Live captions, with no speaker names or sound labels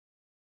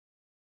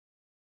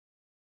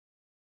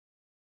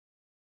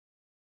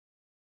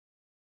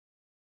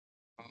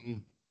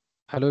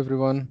Hello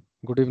everyone,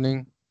 good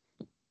evening.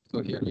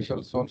 So here we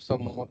shall solve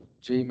some more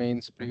JEE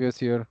Mains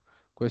previous year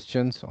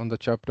questions on the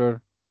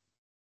chapter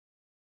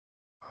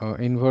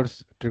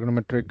inverse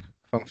trigonometric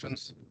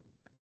functions.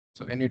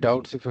 So any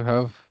doubts if you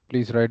have,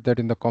 please write that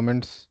in the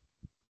comments.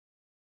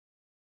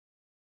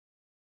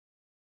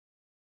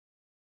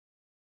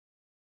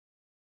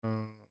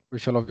 We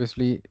shall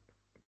obviously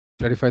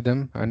clarify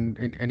them, and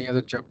in any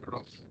other chapter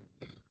of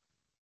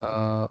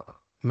uh,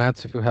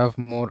 maths, if you have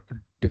more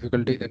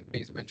difficulty, then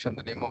please mention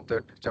the name of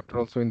that chapter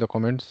also in the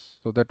comments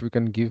so that we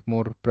can give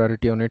more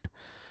priority on it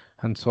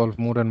and solve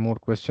more and more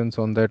questions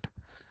on that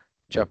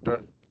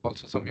chapter.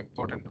 Also, some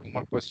important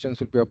homework questions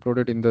will be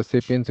uploaded in the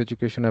Sapience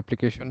education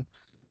application.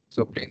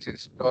 So please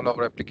install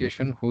our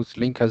application, whose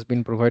link has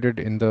been provided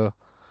in the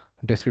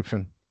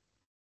description.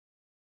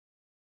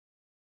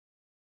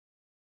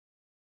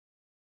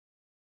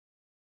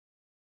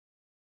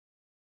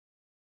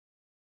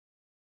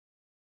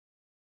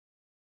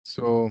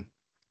 So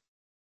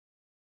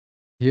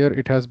here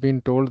it has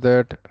been told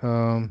that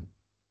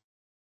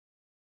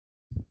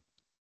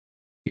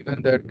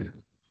given that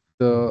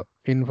the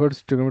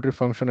inverse trigonometric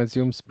function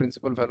assumes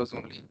principal values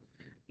only,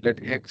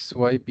 let x,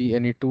 y be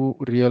any two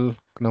real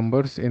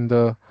numbers in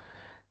the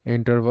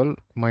interval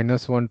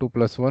 -1 to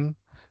 +1,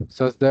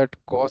 such that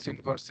cos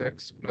inverse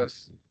x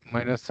plus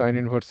minus sin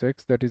inverse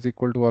x, that is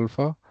equal to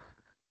alpha,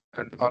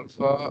 and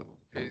alpha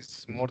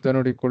is more than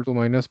or equal to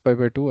minus pi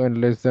by 2 and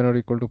less than or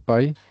equal to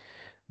pi,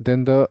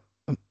 then the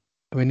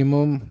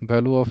minimum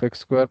value of x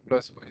square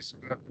plus y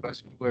square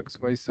plus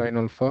 2xy sin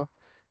alpha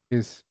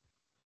is,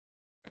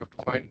 you have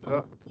to find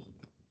the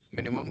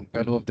minimum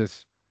value of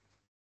this.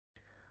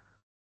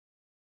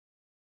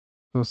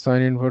 So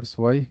sin inverse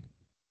y.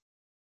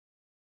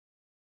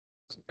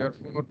 So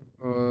therefore,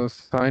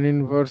 sin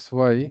inverse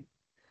y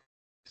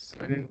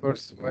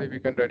we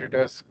can write it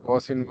as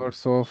cos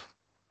inverse of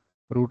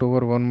root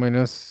over 1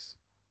 minus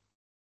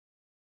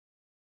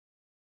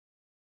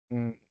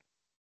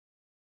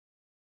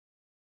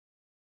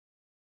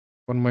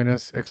 1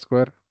 minus x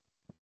square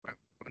 1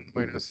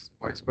 minus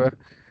y square.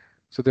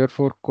 So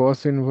therefore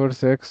cos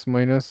inverse x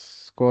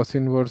minus cos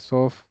inverse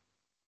of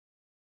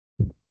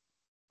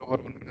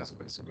over 1 minus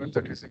y square,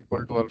 that is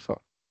equal to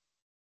alpha.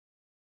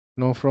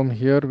 Now from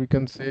here we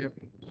can say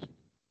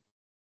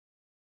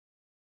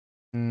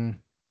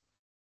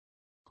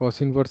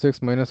cos inverse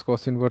x minus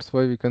cos inverse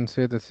y, we can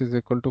say this is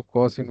equal to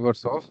cos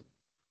inverse of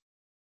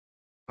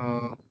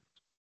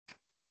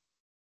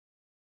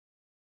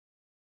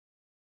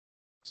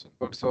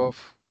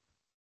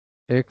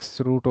x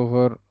root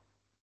over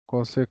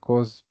cos a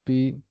cos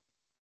b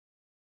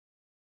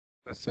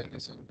plus sin a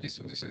sin b.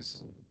 So this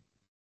is,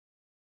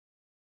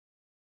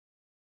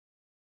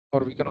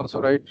 or we can also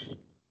write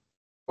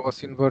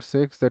cos inverse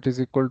x, that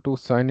is equal to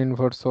sin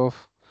inverse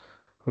of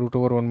root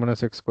over 1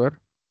 minus x square.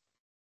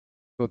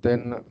 So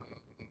then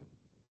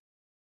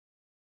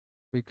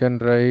we can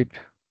write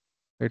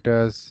it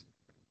as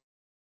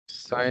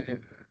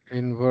sin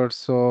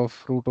inverse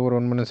of root over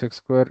 1 minus x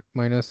square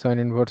minus sin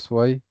inverse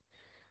y,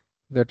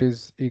 that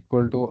is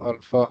equal to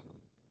alpha.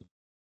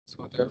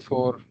 So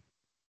therefore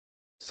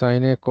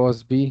sin a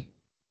cos b,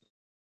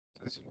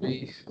 this will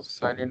be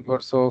sin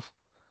inverse of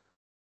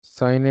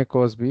sin a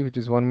cos b, which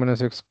is 1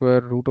 minus x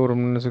square root over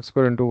 1 minus x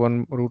square into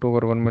 1 root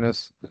over 1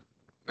 minus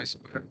y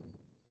square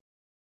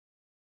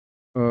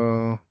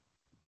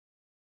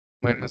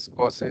minus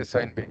cos a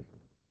sin b.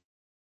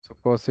 So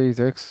cos a is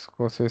x,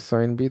 cos a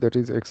sin b, that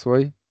is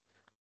xy.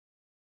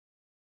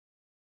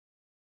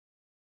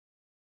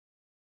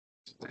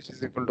 This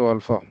is equal to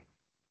alpha.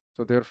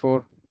 So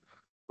therefore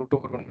root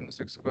over 1 minus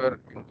x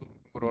square into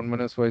root over 1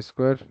 minus y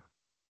square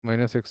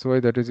minus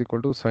xy, that is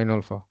equal to sin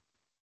alpha.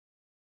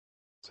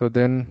 So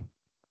then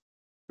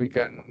we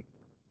can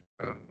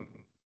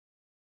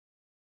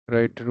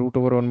write root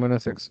over 1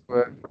 minus x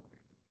square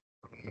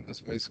 1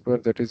 minus y square,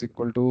 that is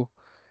equal to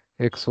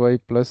xy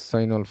plus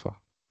sin alpha.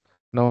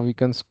 Now we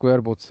can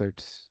square both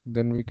sides.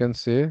 Then we can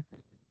say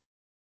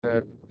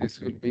that this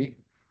will be,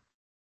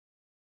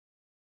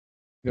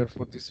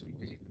 therefore this will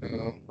be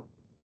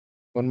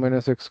 1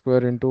 minus x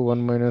square into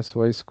 1 minus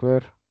y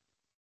square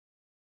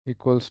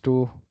equals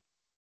to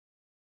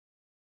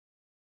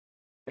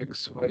x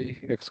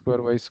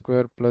square y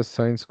square plus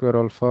sin square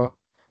alpha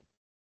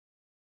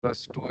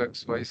plus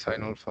 2xy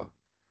sin alpha.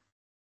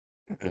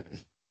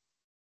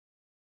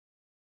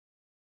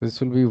 This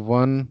will be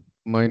 1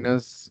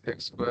 minus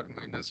x square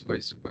minus y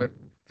square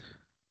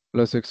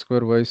plus x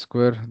square y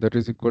square, that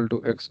is equal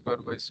to x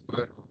square y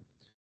square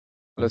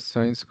plus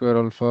sin square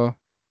alpha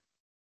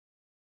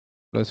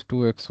plus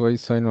 2xy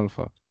sin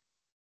alpha.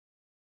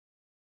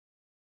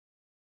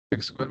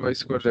 X square y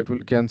square, that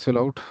will cancel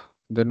out.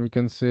 Then we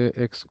can say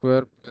x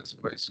square plus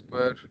y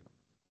square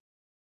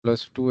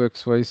plus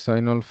 2xy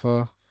sin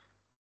alpha,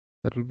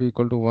 that will be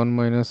equal to 1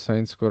 minus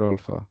sin square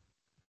alpha.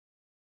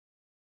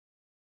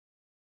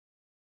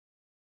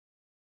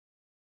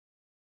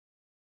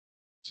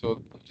 So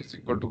which is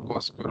equal to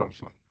cos square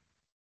alpha.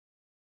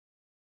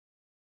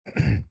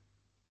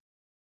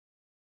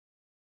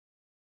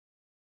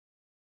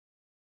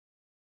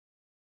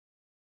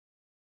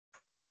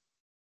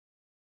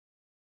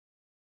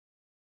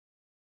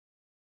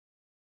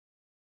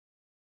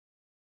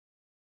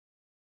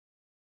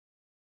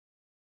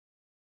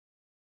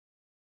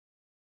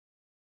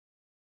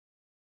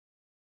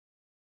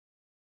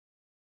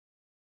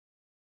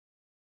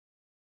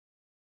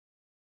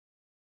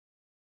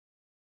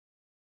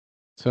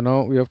 So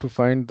now we have to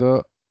find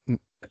the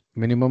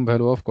minimum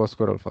value of cos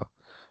square alpha.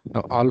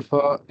 Now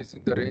alpha is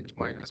in the range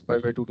minus pi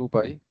by 2 to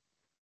pi.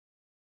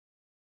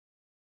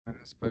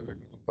 Minus pi by 2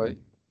 to pi.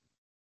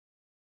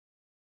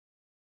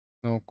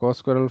 Now cos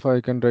square alpha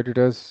I can write it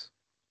as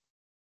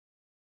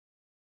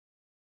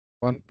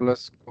 1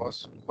 plus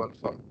cos 2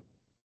 alpha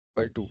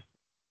by 2.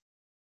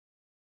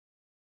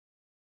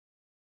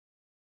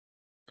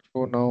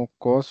 So now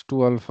cos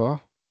 2 alpha.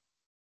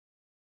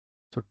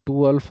 So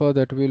 2 alpha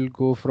that will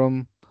go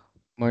from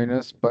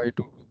minus pi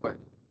to 2 pi.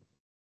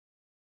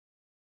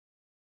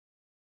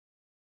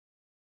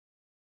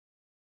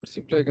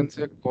 Simply I can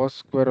say cos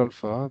square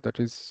alpha, that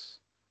is,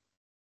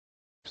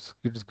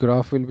 its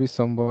graph will be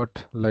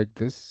somewhat like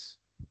this.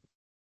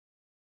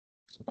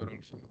 Square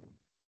alpha.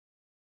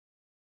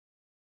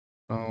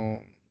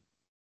 Now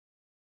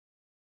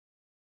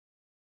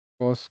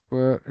cos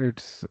square,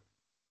 its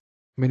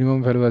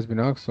minimum value has been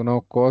asked. So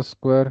now cos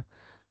square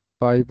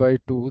pi by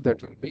 2,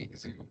 that will be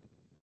 0.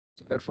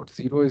 So therefore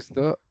 0 is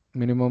the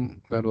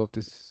minimum value of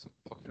this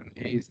option.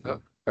 A is the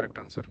correct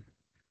answer.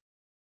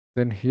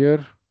 Then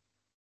here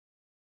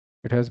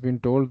it has been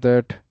told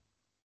that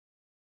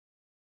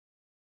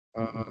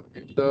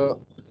if the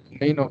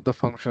domain of the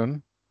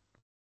function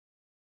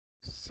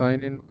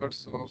sine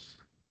inverse of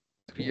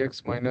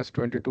 3x minus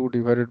 22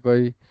 divided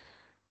by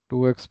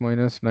 2x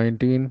minus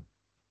 19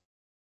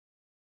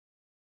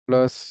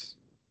 plus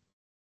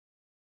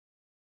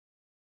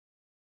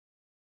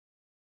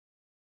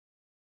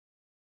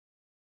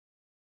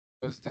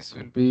this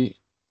will be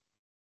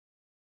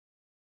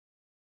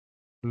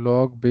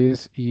log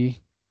base e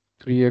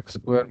 3x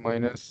square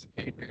minus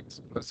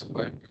 8x plus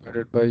 5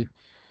 divided by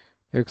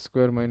x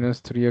square minus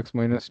 3x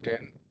minus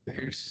 10.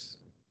 It's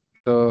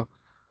the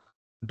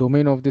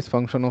domain of this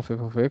function of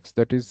f of x,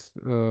 that is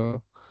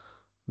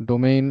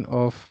domain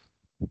of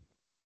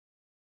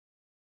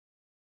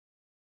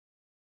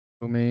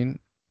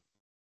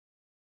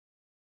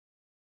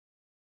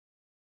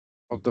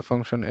the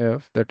function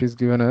f, that is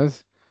given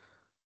as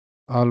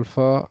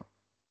alpha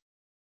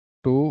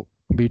to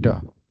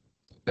beta.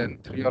 Then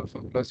 3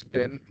 alpha plus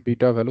 10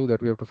 beta value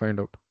that we have to find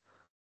out.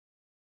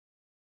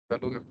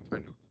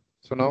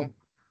 So now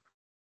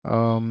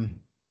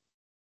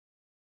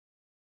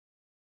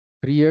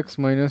 3x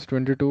minus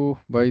 22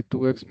 by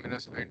 2x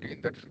minus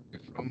 19, that should be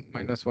from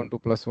minus 1 to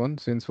plus 1,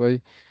 since why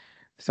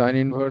sine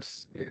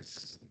inverse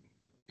is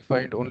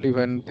defined only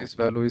when this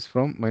value is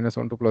from minus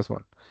 1 to plus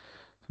 1.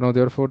 Now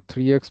therefore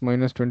 3x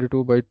minus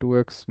 22 by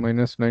 2x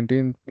minus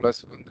 19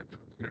 plus 1, that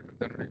should be greater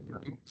than or equal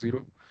to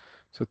 0.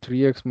 So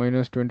 3x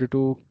minus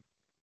 22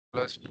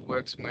 plus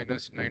 2x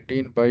minus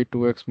 19 by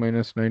 2x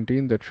minus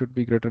 19, that should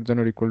be greater than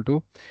or equal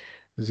to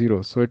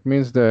 0. So it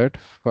means that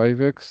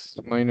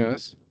 5x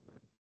minus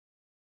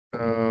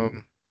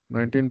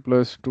 19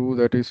 plus 2,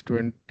 that is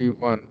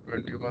 21,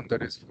 21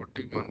 that is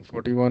 41,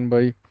 41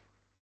 by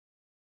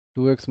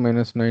 2x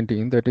minus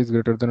 19, that is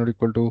greater than or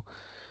equal to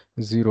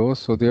 0.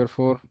 So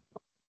therefore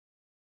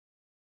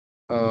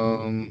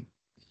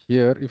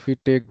here if we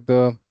take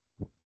the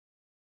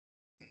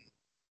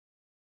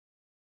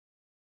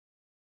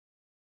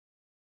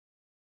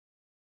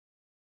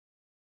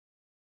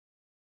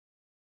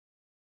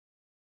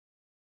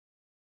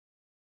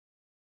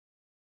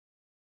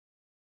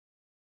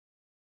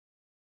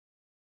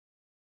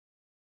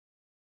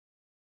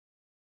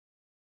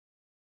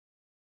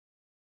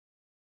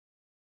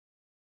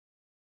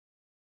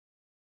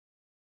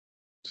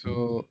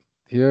so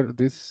here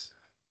this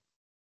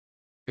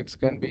x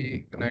can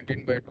be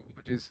 19 by 2,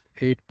 which is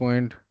 8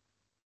 point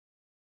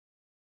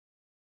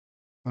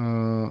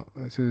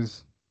this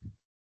is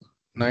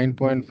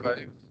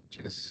 9.5, which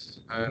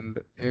is, and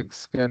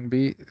x can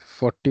be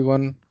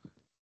 41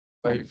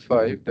 by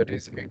 5, that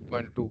is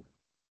 8.2.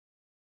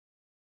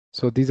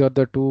 So these are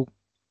the two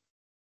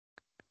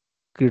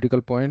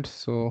critical points.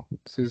 So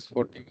this is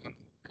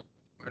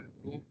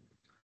 41.2,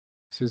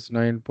 this is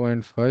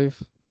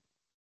 9.5.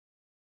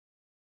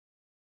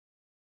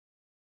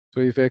 So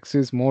if x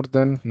is more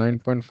than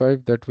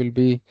 9.5, that will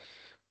be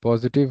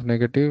positive,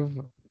 negative,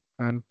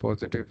 and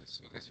positive.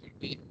 So this will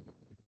be,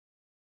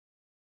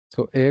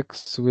 so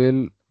x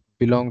will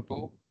belong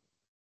to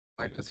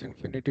minus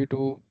infinity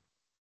to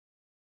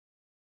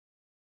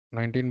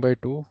 19 by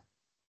 2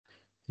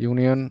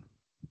 union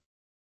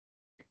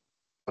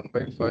 1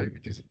 by 5,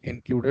 which is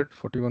included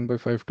 41 by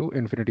 5 to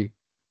infinity.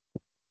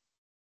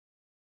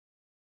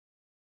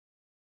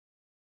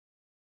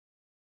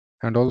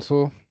 And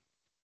also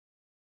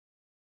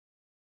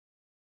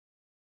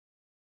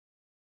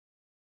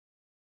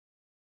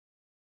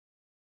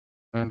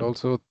and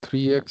also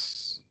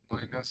 3x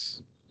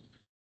minus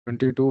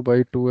 22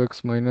 by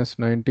 2x minus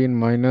 19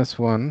 minus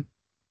 1,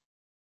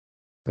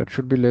 that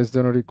should be less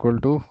than or equal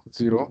to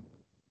 0.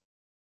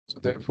 So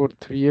therefore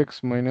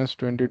 3x minus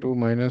 22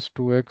 minus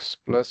 2x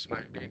plus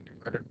 19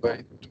 divided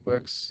by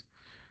 2x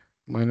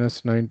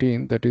minus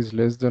 19, that is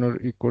less than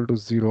or equal to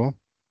 0.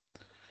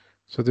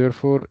 So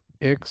therefore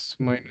x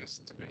minus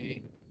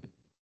 3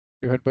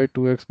 divided by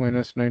 2x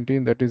minus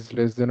 19, that is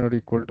less than or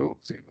equal to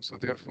 0. So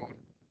therefore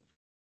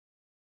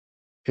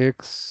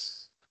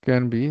x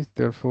can be.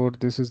 Therefore,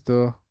 this is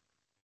the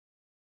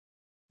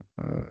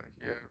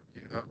here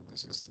we have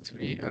this is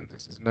 3 and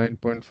this is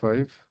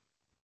 9.5.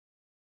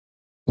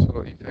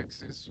 So if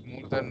x is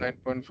more than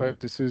 9.5,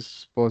 this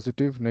is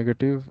positive,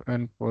 negative,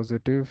 and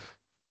positive.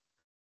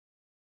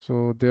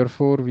 So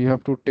therefore, we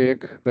have to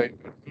take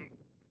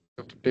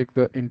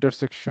the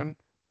intersection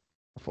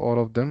of all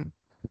of them.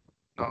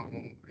 Now,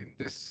 in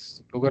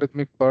this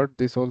logarithmic part,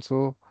 this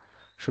also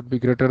should be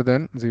greater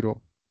than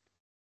 0.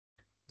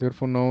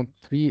 Therefore, now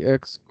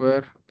 3x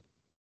square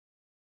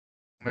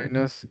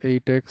minus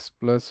 8x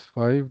plus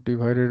 5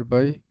 divided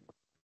by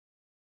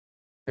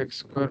x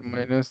square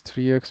minus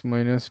 3x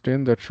minus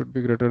 10, that should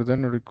be greater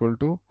than or equal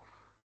to,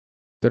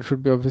 that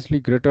should be obviously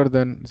greater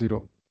than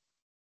 0.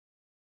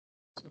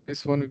 So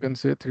this one you can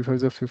say 3 5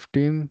 is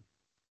 15,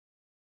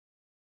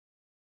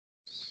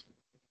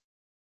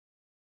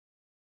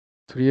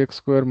 3x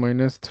square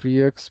minus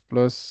 3x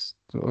plus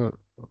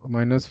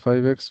minus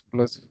 5x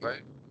plus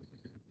 5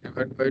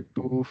 divided by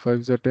 2 5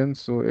 is 10.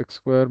 So x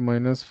square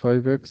minus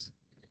 5x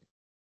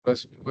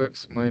plus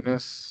 2x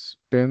minus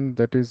 10,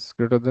 that is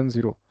greater than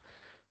 0.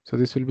 So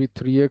this will be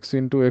 3x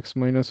into x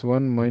minus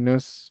 1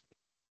 minus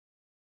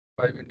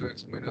 5 into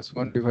x minus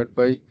 1 divided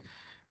by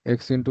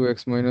x into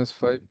x minus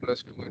 5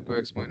 plus 2 into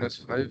x minus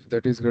 5,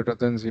 that is greater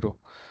than 0.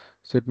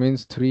 So it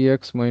means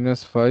 3x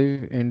minus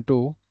 5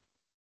 into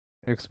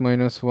x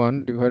minus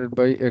 1 divided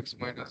by x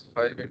minus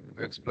 5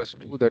 into x plus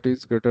 2, that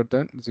is greater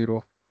than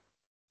 0.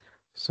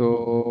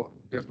 So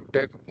we have to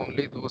take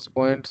only those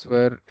points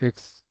where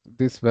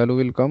this value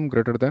will come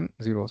greater than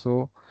 0.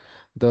 So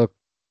the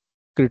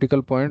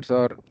critical points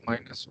are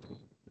minus 2,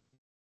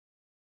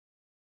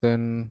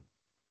 then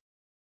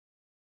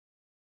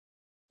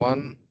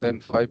 1, then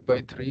 5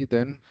 by 3,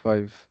 then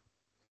 5.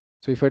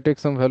 So if I take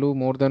some value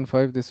more than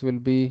 5, this will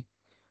be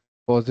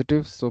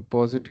positive. So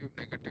positive,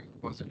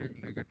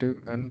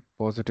 negative, and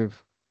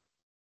positive.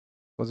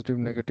 Positive,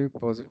 negative,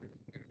 positive,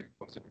 negative,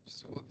 positive.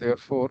 So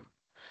therefore,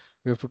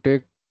 we have to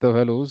take the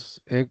values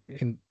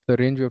in the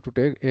range. We have to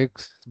take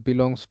x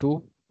belongs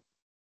to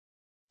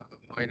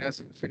minus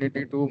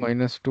infinity to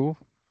minus 2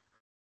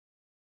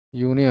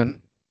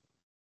 union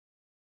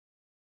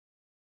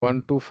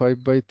 1 to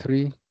 5 by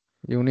 3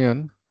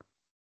 union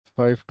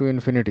 5 to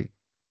infinity.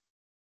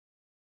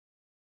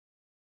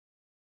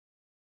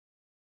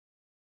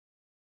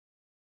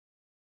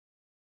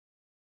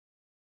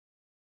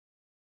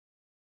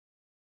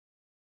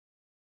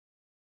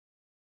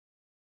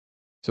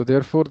 So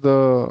therefore,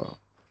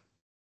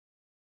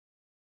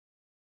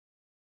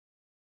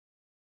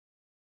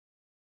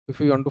 if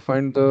we want to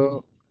find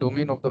the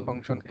domain of the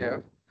function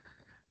f,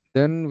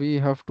 then we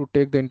have to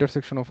take the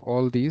intersection of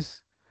all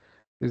these.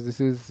 This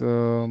is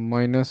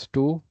minus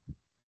 2,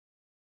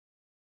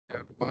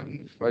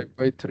 1, 5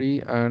 by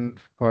 3, and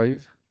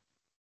 5.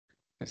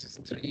 This is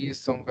 3 is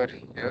somewhere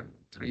here,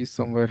 3 is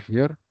somewhere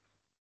here,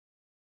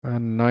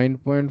 and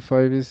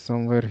 9.5 is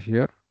somewhere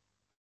here,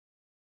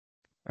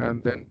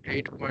 and then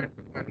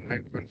 8.2 and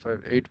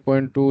 9.5.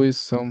 8.2 is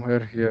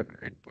somewhere here,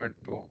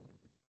 8.2.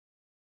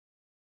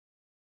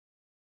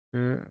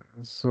 Okay,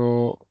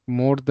 so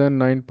more than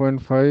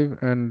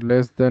 9.5 and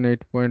less than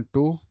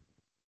 8.2.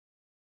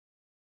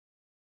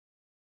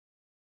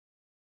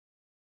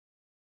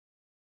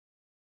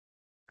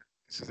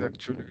 This is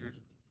actually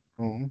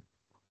wrong.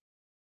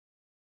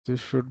 This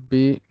should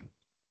be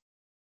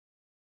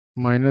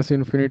minus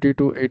infinity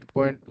to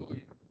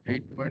 8.2.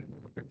 8.2,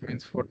 it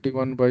means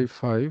 41 by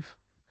 5,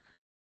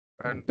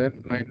 and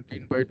then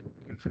 19 by 2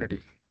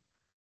 infinity.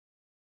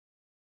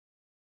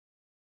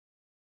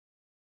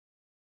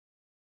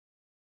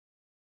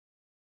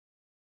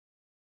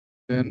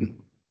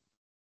 Then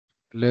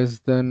less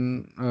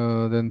than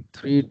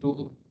 3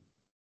 to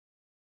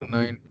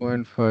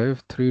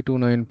 9.5, 3 to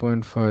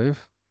 9.5.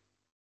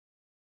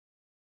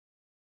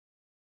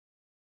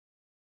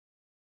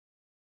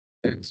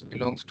 X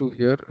belongs to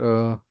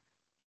here,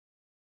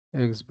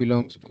 x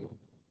belongs to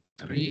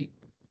 3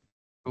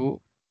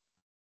 to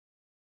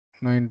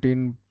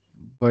 19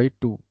 by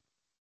 2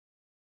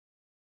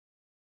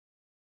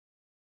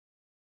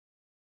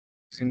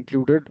 is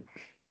included.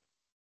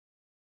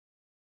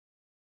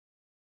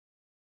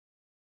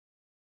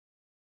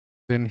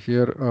 Then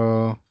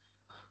here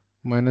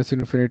minus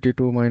infinity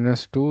to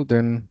minus 2,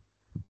 then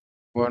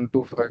 1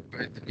 to 5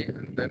 by 3,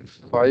 and then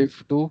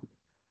 5 to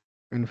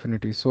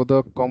infinity. So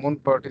the common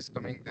part is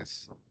coming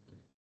this.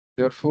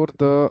 Therefore,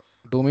 the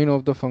domain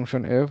of the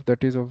function f,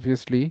 that is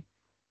obviously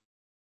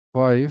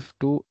 5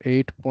 to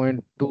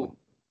 8.2.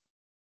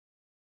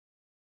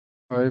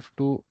 5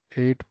 to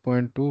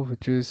 8.2,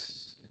 which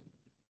is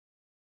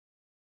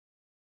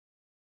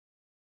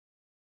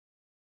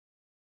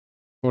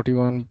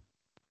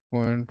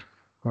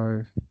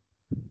 41.5.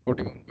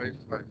 41 by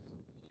 5.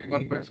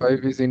 41 by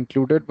 5 is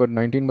included, but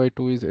 19 by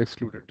 2 is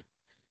excluded.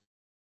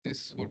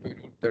 This what we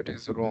wrote, that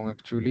is wrong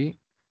actually.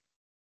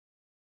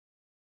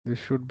 This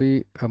should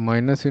be a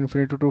minus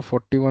infinity to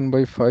 41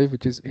 by 5,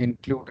 which is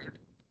included,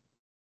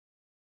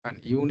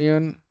 and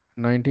union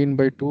 19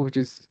 by 2, which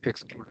is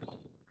excluded.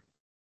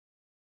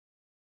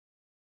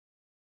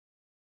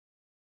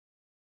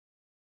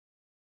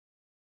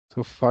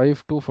 So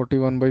 5 to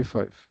 41 by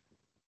 5.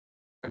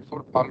 And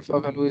for alpha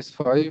value is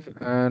 5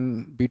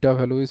 and beta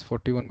value is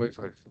 41 by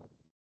 5.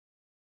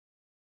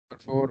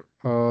 For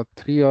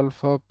 3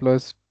 alpha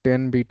plus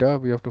 10 beta,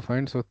 we have to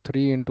find. So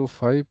 3 into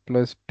 5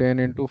 plus 10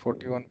 into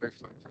 41 by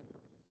 5.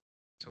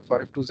 So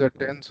 5 to z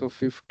 10. So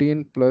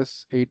 15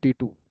 plus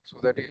 82. So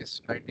that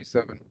is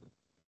 97.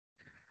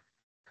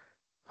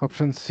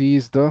 Option C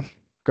is the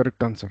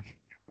correct answer.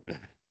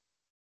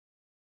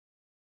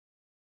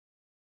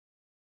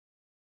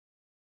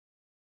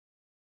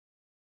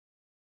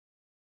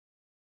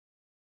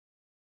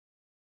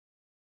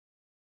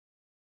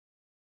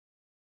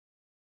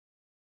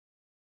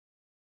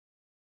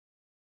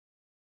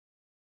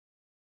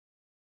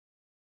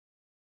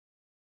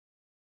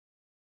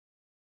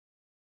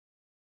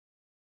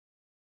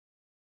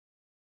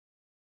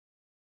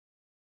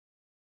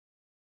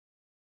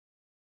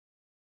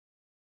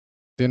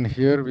 Then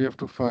here we have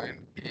to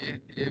find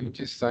A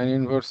which is sine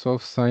inverse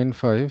of sine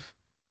 5,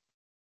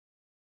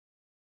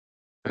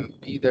 and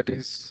B that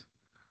is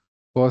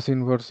cos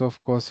inverse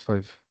of cos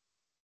 5.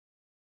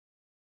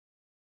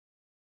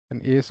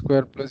 And A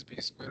square plus B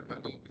square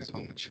value is how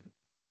much?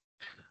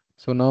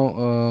 So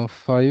now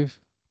 5.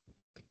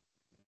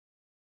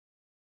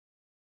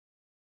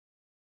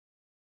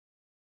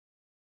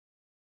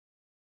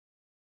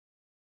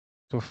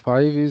 So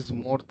 5 is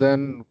more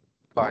than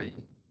pi,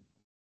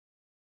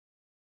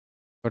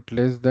 but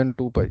less than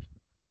 2 pi.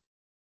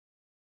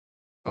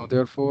 Now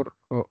therefore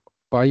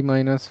pi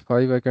minus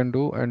 5 I can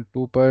do, and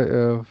 2 pi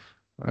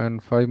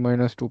and 5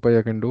 minus 2 pi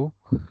I can do.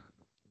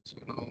 So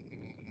now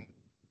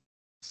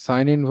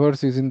sine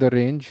inverse is in the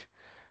range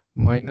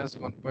minus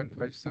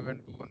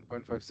 1.57 to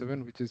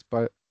 1.57, which is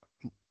pi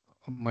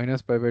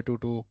minus pi by 2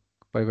 to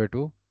pi by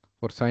 2.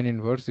 For sine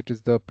inverse, it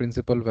is the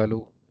principal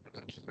value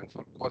branch. And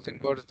for cos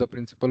inverse, the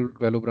principal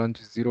value branch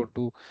is 0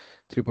 to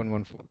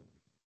 3.14.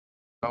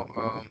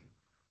 Now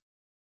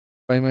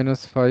pi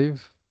minus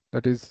 5,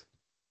 that is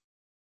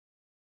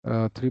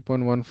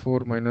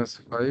 3.14 minus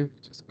 5,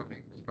 which is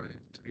coming 5,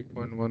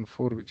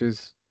 3.14, which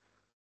is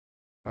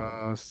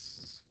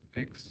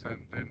 6,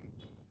 and then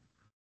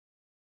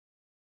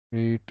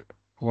 8,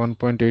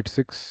 1.86,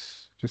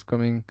 which is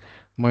coming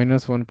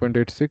minus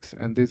 1.86,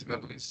 and this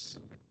value is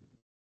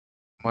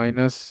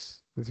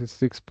minus, this is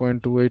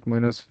 6.28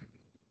 minus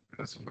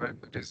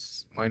 5, that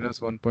is minus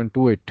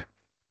 1.28.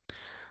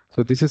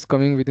 So this is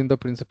coming within the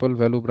principal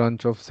value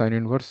branch of sine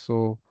inverse.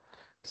 So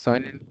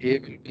sine in A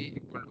will be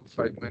equal to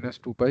 5 minus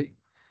 2 pi,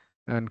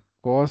 and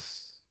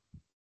cos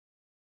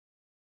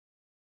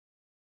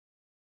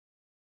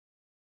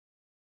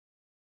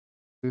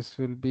this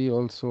will be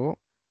also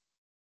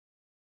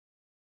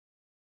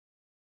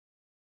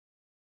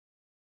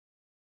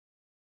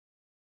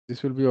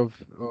this will be 2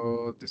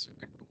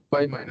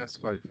 pi minus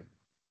 5.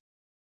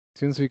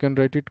 Since we can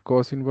write it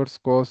cos inverse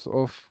cos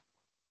of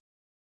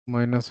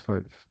minus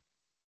 5.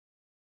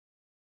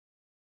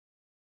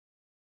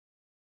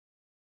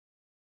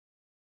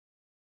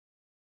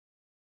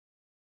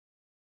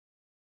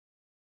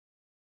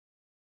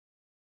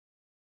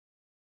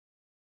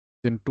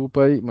 Then 2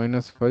 pi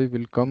minus 5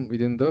 will come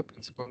within the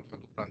principal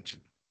value branch.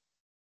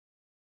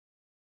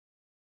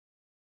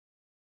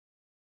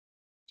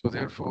 So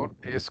therefore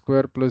a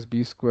square plus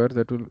b square,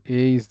 that will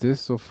a is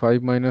this, so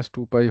 5 minus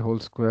 2 pi whole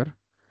square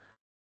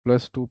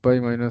plus 2 pi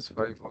minus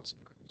 5 whole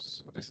square.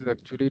 So this is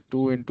actually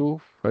 2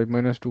 into 5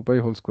 minus 2 pi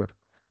whole square.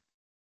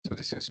 So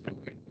this is 2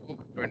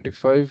 into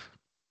 25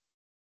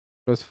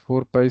 plus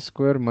 4 pi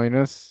square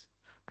minus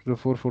to the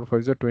 4 5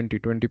 is a 20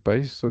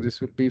 pi. So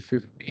this will be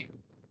 50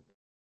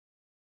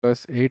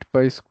 plus 8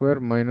 pi square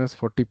minus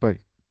 40 pi.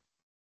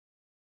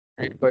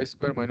 8 pi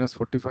square minus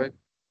 45,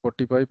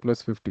 40 pi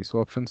plus 50.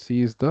 So option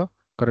C is the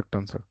correct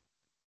answer.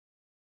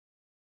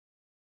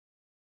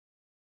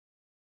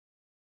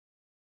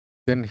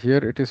 Then here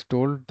it is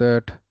told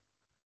that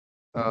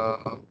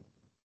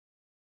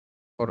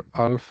for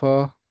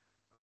alpha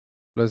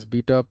plus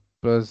beta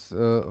plus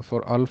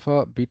for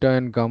alpha, beta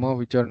and gamma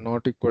which are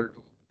not equal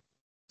to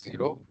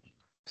 0,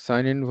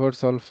 sine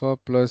inverse alpha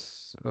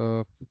plus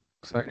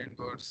sine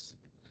inverse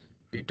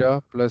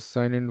beta plus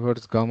sine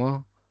inverse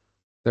gamma,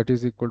 that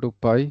is equal to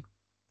pi,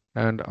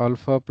 and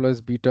alpha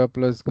plus beta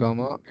plus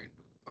gamma into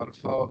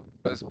alpha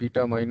plus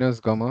beta minus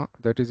gamma,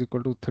 that is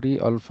equal to 3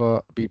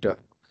 alpha beta.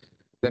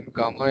 Then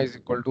gamma is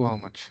equal to how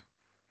much?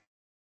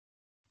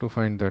 To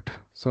find that.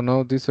 So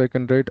now this I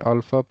can write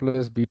alpha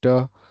plus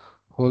beta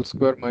whole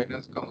square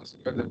minus gamma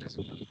square, that is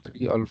equal to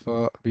 3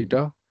 alpha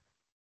beta.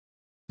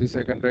 This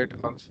I can write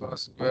alpha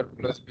square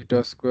plus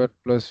beta square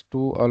plus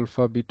 2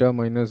 alpha beta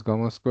minus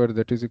gamma square,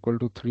 that is equal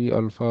to 3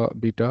 alpha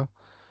beta.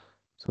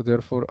 So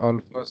therefore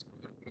alpha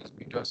square plus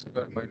beta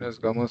square minus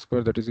gamma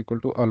square, that is equal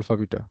to alpha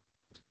beta.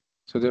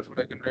 So therefore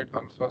I can write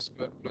alpha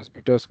square plus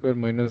beta square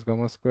minus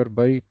gamma square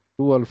by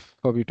 2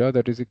 alpha beta,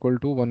 that is equal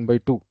to 1 by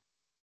 2.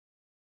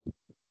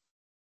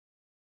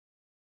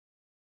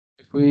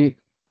 If we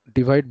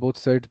divide both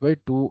sides by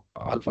 2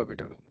 alpha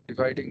beta,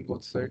 dividing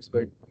both sides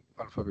by 2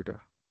 alpha beta,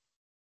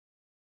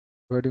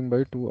 dividing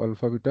by 2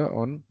 alpha beta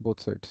on both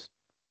sides.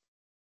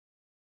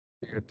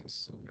 get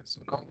this. Okay,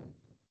 so now,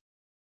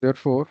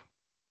 therefore,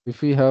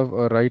 if we have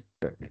a right,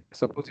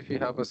 suppose if we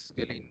have a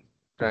scalene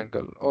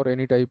triangle or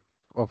any type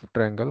of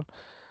triangle,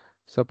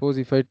 suppose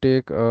if I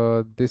take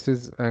this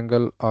is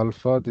angle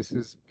alpha, this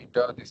is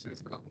beta, this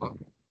is gamma,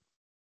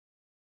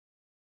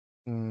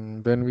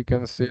 then we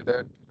can say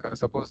that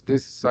suppose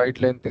this side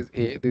length is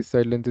A, this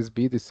side length is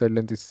B, this side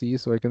length is C.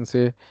 So I can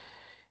say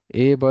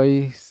A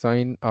by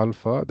sine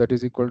alpha, that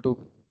is equal to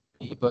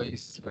B by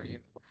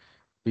sine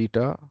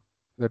beta,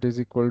 that is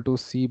equal to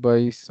C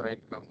by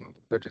sine gamma,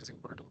 that is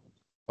equal to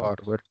R,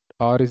 where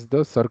R is the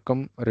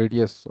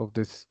circumradius of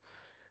this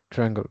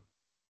triangle.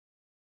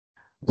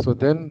 So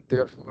then,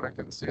 therefore, I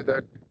can say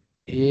that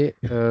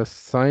A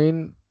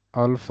sine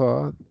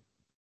alpha,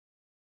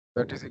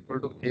 that is equal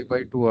to A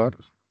by 2R,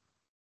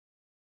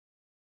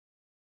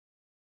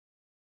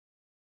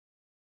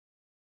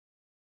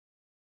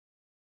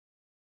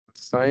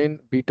 sine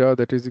beta,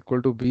 that is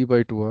equal to B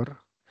by 2R,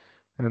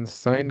 and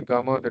sine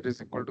gamma, that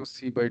is equal to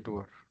C by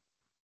 2R.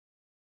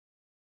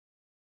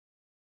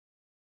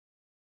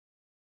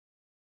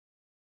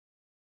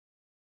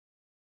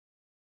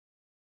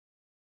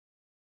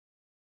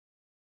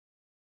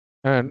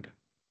 And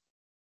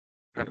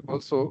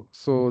also,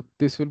 so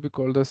this will be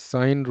called the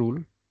sine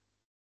rule.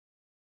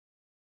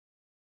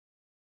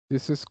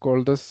 This is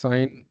called the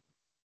sine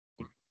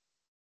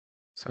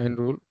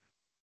rule.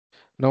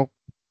 Now,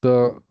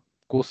 the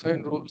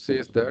cosine rule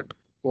says that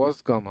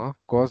cos gamma,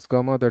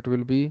 that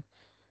will be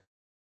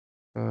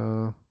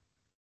uh,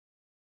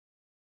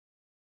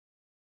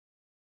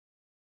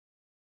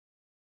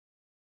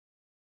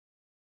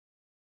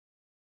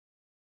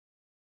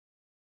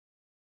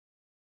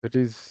 that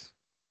is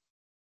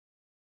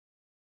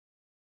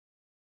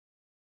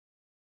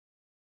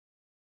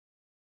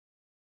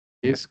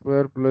a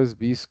square plus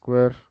b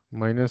square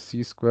minus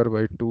c square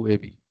by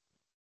 2ab.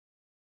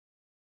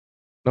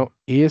 Now,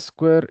 a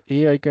square,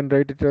 I can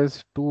write it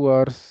as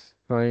 2r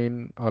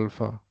sine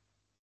alpha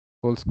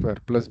whole square,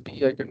 plus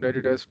b I can write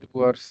it as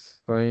 2r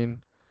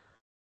sine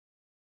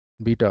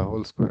beta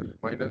whole square,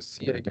 minus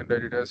c I can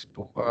write it as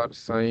 2r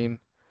sine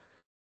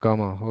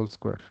gamma whole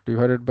square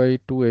divided by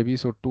 2ab.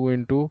 So 2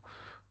 into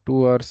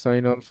 2r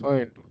sine alpha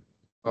into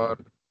r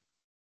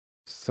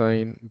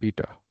sine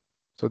beta.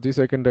 So this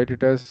I can write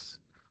it as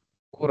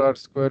 4r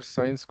square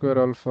sine square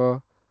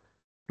alpha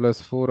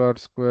plus 4r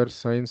square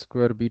sine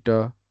square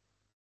beta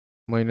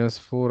minus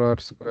 4r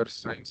square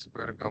sine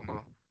square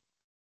gamma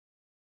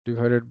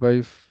divided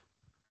by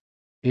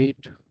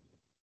 8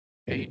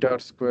 8r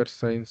square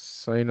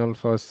sine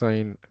alpha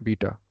sine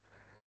beta.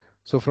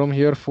 So from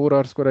here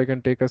 4r square I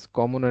can take as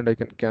common and I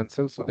can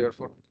cancel. So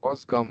therefore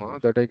cos gamma,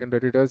 that I can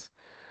write it as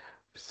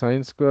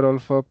sine square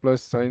alpha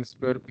plus sine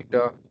square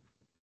beta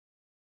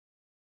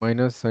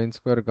minus sine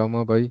square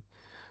gamma by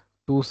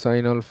 2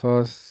 sine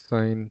alpha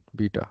sine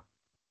beta.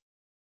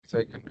 So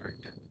I can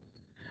write.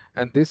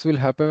 And this will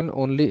happen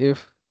only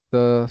if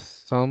the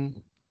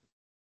sum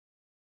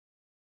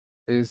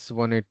is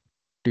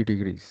 180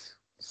 degrees.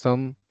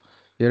 Sum,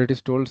 here it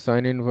is told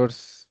sine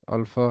inverse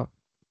alpha.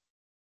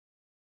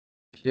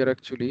 Here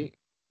actually,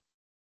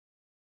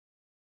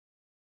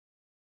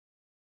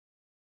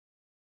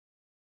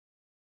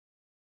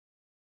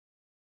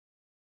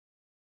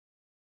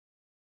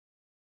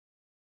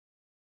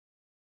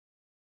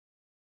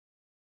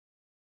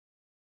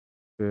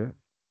 okay.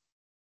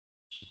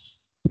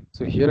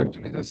 So here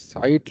actually the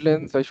side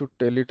length, I should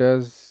tell it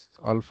as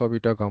alpha,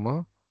 beta,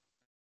 gamma.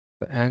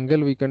 The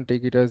angle we can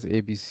take it as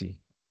ABC.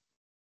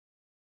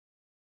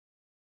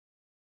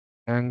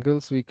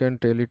 Angles we can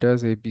tell it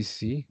as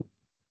ABC.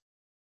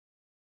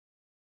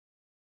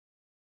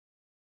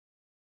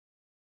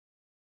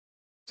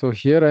 So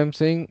here I am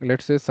saying,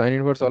 let's say sine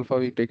inverse alpha,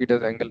 we take it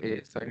as angle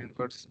A, sine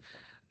inverse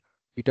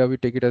beta, we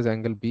take it as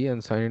angle B,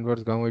 and sine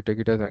inverse gamma, we take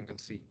it as angle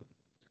C.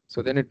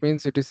 So then it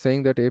means it is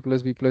saying that A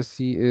plus B plus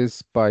C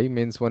is pi,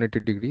 means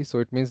 180 degrees. So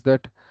it means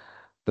that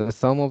the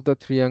sum of the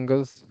three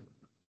angles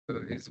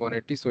is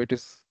 180. So it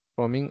is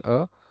forming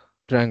a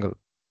triangle.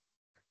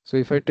 So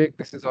if I take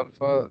this is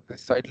alpha,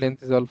 this side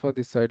length is alpha,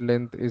 this side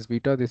length is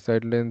beta, this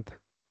side length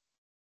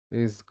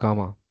is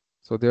gamma.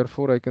 So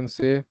therefore I can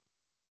say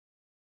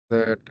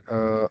that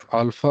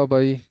alpha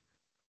by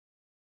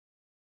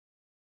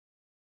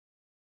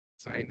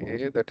sine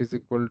A, that is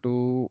equal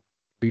to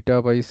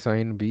beta by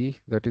sine B,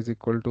 that is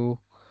equal to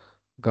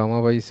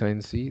gamma by sine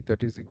C,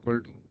 that is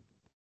equal to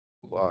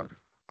R.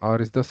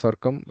 R is the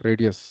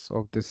circumradius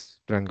of this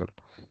triangle.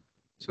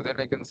 So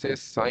then I can say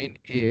sine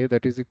A,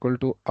 that is equal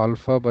to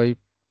alpha by,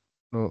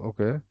 no,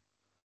 okay,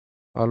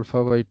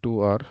 alpha by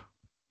 2R.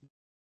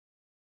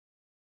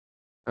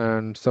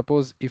 And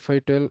suppose if I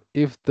tell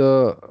if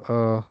the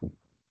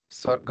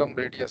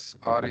circumradius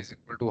R is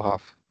equal to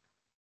half,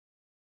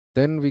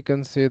 then we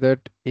can say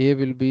that A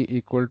will be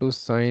equal to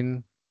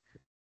sine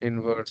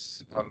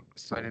inverse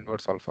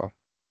alpha,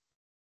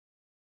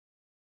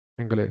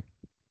 angle A.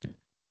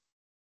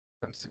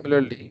 And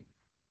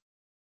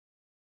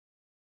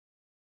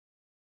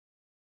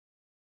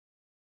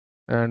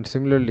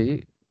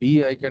similarly,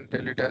 B I can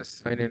tell it as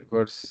sine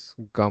inverse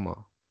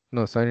gamma.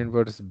 No, sine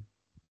inverse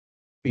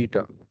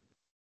beta.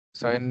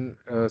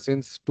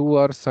 Since 2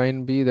 are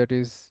sine B, that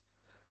is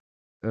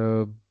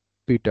uh,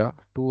 beta.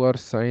 2 are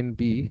sine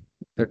B,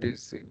 that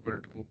is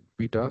equal to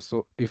beta.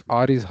 So if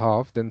R is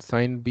half, then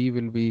sine B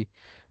will be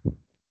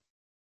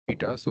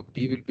beta. So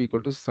B will be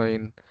equal to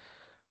sine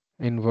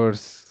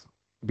inverse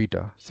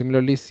beta.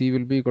 Similarly, C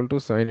will be equal to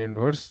sine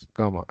inverse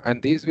gamma.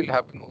 And these will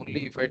happen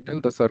only if I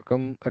tell the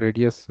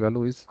circumradius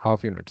value is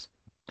half units.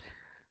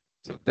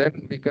 So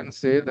then we can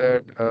say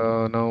that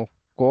now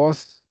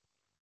cos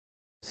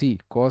C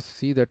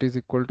that is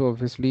equal to,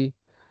 obviously,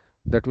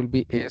 that will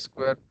be a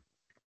square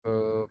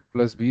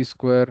plus b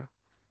square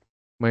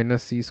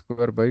minus c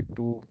square by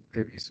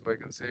 2ab. So I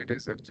can say it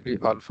is actually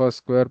alpha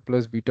square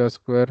plus beta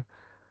square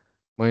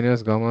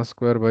minus gamma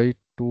square by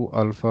 2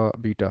 alpha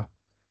beta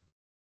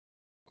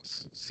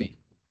c.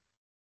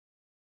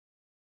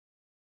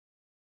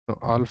 Now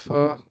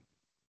alpha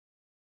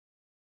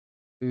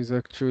is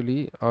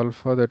actually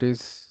alpha, that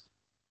is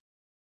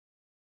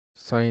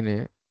sine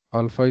A.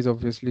 Alpha is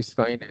obviously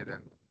sine A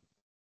then.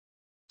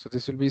 So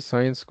this will be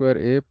sine square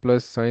A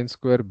plus sine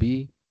square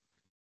B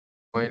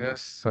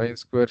minus sine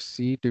square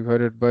C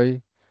divided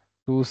by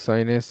 2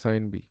 sine A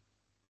sine B.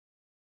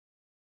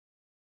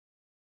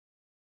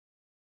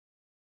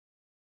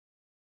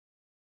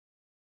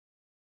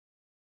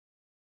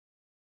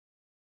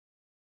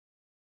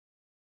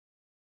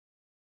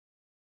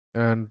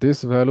 And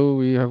this value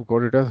we have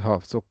got it as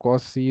half. So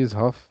cos C is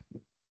half.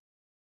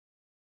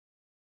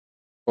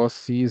 Cos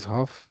C is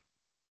half.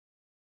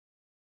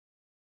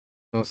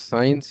 Now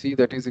sine C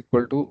that is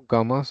equal to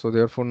gamma. So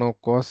therefore now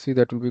cos C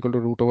that will be equal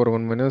to root over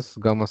 1 minus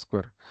gamma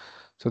square.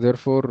 So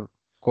therefore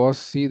cos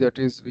C that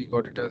is we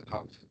got it as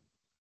half.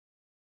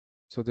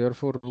 So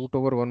therefore root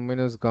over 1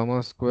 minus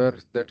gamma square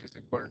that is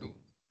equal to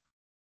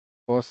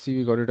cos C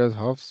we got it as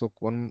half. So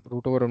 1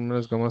 root over 1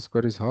 minus gamma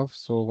square is half.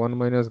 So 1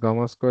 minus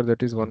gamma square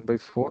that is 1 by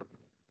 4.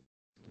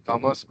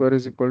 Gamma square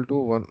is equal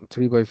to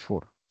 3 by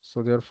 4.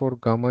 So therefore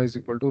gamma is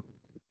equal to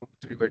root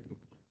 3 by 2.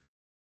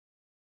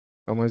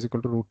 Gamma is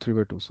equal to root 3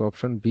 by 2. So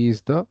option B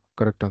is the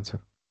correct answer.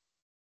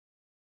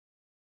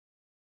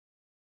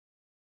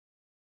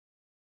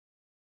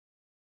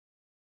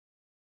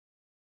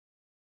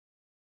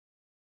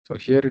 So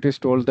here it is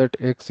told that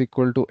x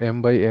equal to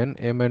m by n.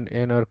 M and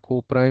n are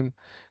co-prime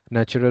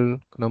natural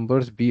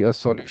numbers. Be a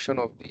solution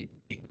of the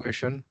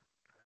equation.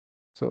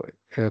 So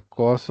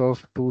cos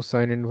of 2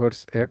 sine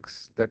inverse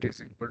x that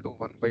is equal to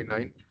 1 by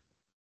 9.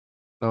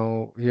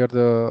 Now here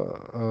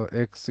the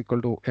x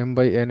equal to m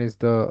by n is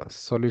the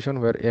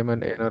solution where m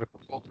and n are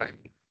co-prime.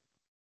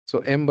 So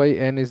m by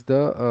n is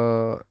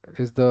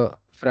the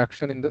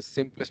fraction in the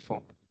simplest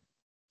form,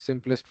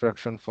 simplest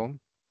fraction form.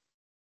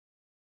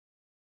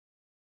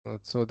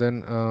 So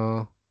then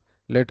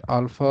let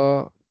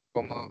alpha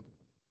comma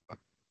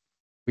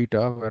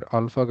beta, where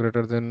alpha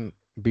greater than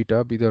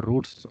beta, be the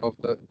roots of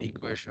the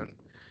equation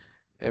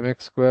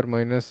mx square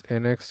minus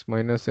nx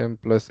minus m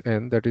plus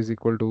n that is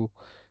equal to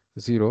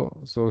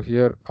 0. So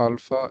here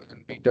alpha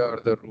and beta are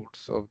the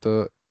roots of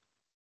the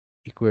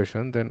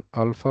equation. Then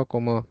alpha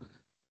comma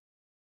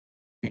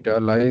beta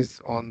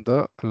lies on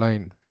the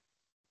line.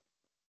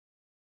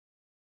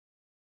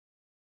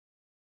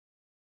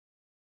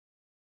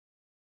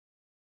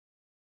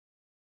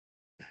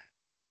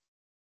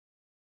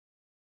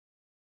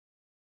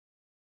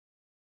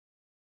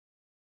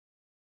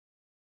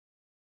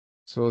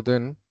 So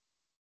then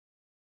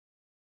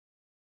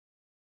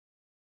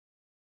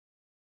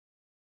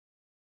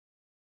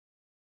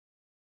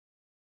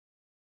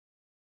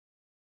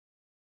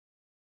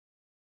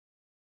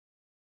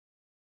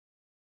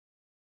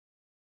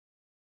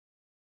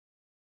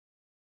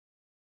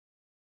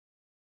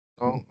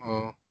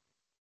now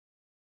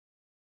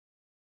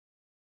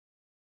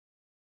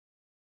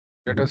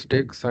let us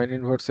take sine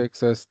inverse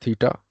x as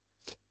theta.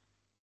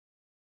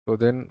 So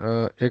then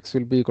x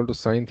will be equal to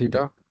sine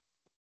theta.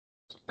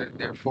 So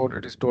therefore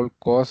it is told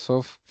cos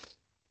of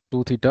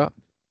 2 theta.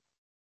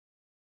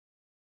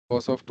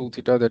 Cos of 2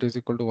 theta that is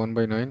equal to 1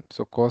 by 9.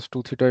 So cos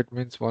 2 theta, it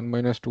means 1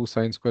 minus 2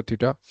 sine square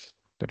theta,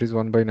 that is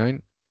 1 by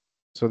 9.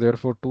 So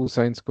therefore 2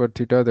 sine square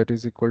theta that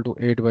is equal to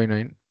 8 by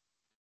 9.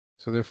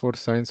 So therefore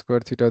sine square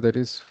theta that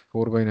is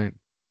 4 by 9.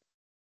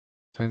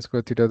 Sine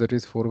square theta that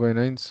is 4 by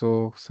 9.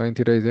 So sine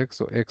theta is x.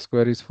 So x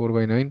square is 4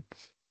 by 9.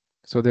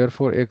 So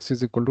therefore x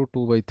is equal to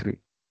 2 by 3.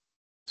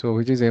 So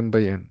which is m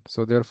by n.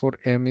 So therefore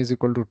m is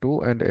equal to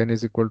 2 and n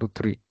is equal to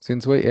 3.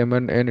 Since by m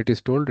and n it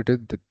is told it is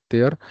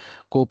they are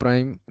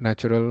co-prime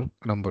natural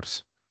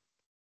numbers.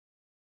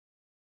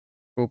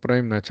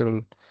 Co-prime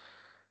natural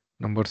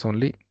numbers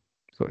only.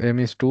 So m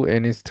is 2,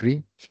 n is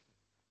 3.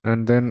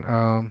 And then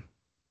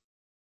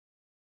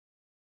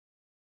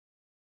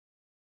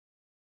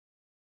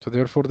so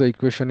therefore the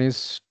equation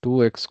is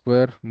 2x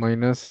square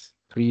minus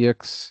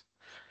 3x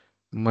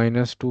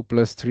minus 2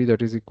 plus 3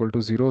 that is equal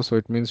to 0. So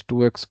it means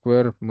 2x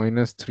square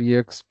minus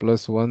 3x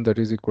plus 1 that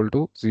is equal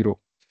to 0.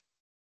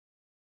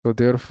 So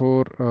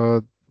therefore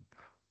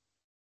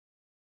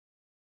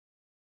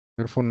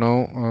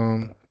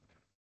now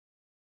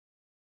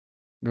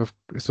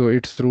so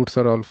its roots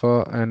are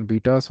alpha and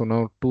beta. So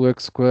now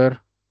 2x square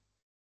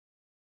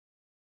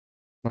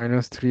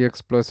minus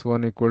 3x plus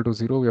 1 equal to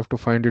 0. We have to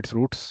find its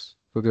roots.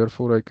 So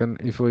therefore, I can,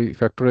 if we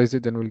factorize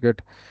it, then we'll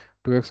get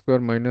 2x square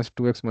minus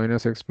 2x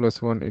minus x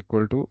plus 1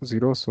 equal to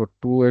 0. So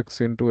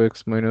 2x into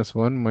x minus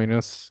 1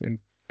 minus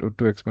into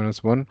 2x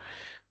minus 1,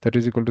 that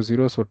is equal to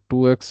 0. So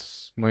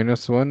 2x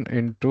minus 1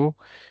 into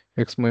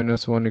x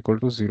minus 1 equal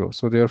to 0.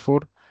 So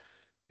therefore,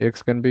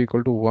 x can be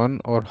equal to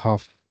 1 or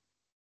half.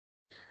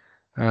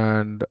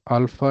 And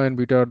alpha and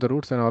beta are the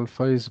roots, and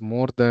alpha is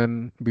more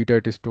than beta,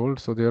 it is told.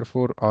 So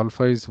therefore,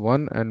 alpha is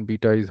 1 and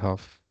beta is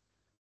half.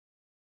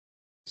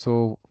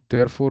 So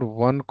therefore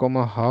 1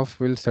 comma half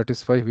will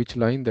satisfy which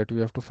line, that we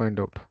have to find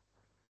out.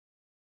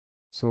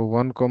 So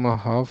 1 comma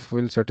half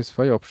will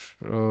satisfy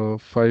option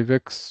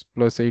 5x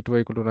plus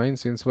 8y equal to 9,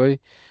 since y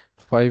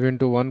 5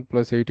 into 1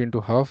 plus 8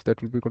 into half,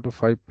 that will be equal to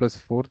 5 plus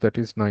 4, that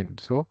is 9.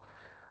 So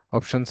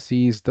option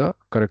C is the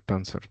correct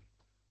answer.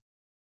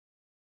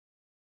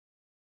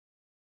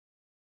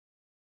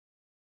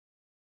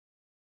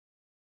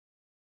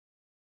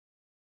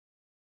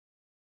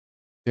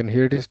 And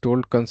here it is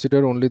told,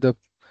 consider only the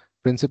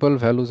principal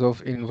values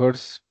of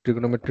inverse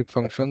trigonometric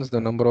functions, the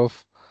number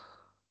of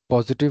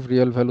positive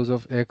real values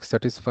of x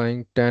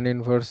satisfying tan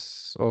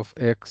inverse of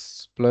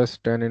x plus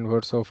tan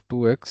inverse of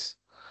 2x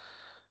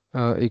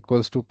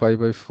equals to pi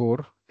by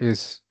 4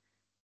 is,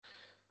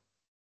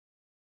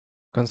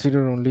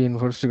 consider only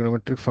inverse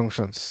trigonometric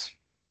functions.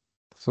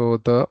 So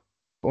the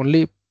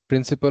only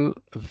principal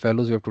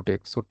values you have to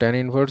take. So tan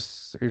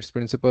inverse, its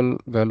principal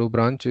value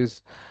branch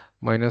is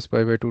minus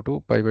pi by 2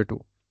 to pi by 2.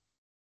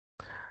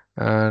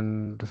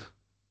 And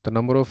the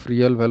number of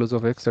real values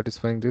of x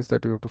satisfying this,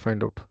 that you have to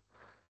find out.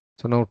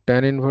 So now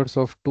tan inverse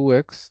of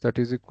 2x, that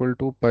is equal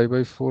to pi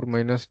by 4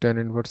 minus tan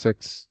inverse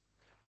x.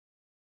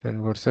 Tan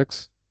inverse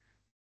x.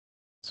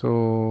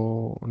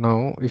 So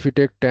now if you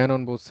take tan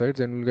on both sides,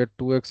 then we'll get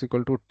 2x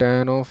equal to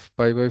tan of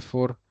pi by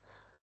 4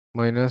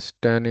 minus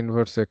tan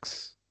inverse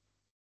x.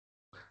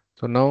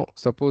 So now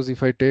suppose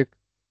if I take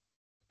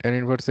tan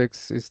inverse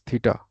x is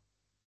theta,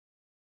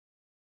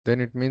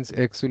 then it means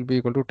x will be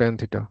equal to tan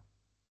theta.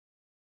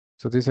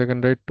 So this I can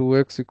write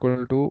 2x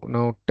equal to,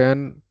 now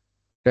tan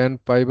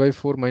pi by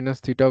 4 minus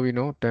theta, we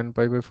know tan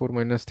pi by 4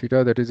 minus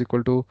theta, that is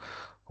equal to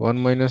 1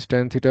 minus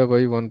tan theta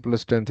by 1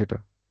 plus tan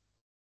theta.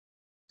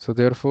 So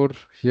therefore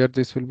here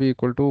this will be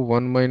equal to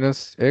 1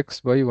 minus x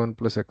by 1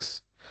 plus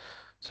x.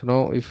 So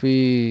now if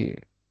we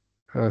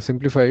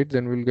simplify it,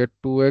 then we'll get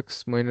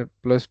 2x minus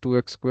plus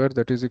 2x square,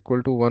 that is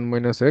equal to 1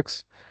 minus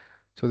x.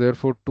 So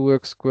therefore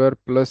 2x square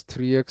plus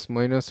 3x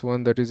minus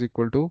 1, that is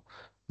equal to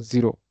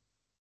 0.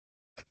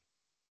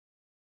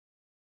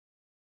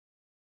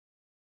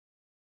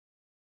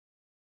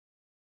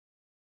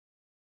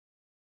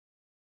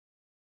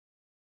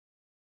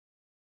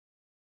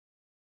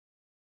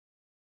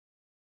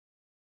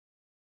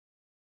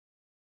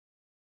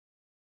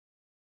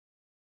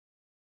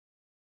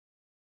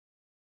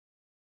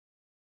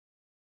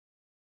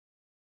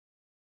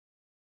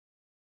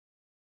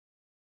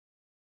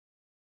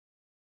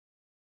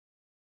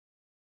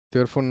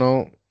 Therefore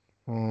now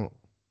uh,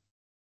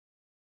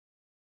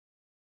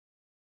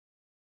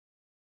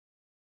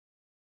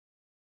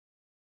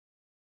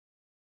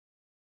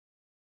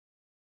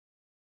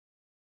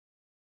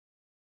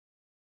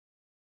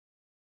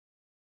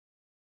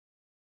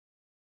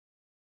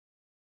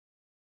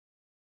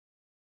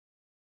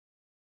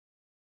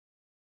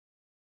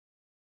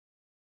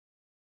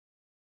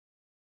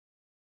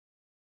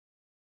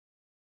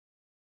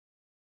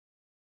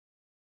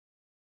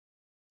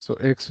 so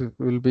x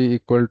will be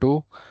equal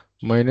to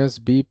minus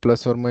b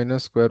plus or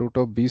minus square root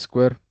of b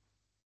square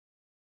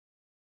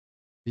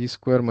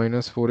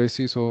minus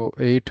 4ac, so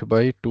 8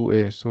 by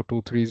 2a, so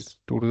 2 3s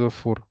 2 to the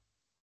 4.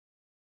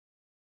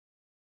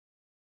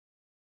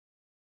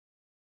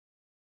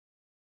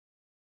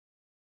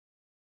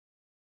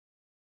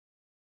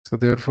 So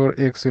therefore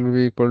x will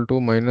be equal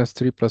to minus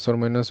 3 plus or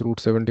minus root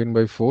 17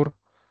 by 4.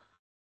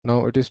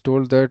 Now it is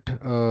told that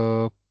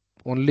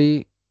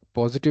only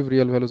positive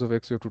real values of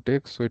x you have to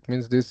take. So it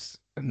means this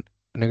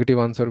negative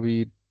answer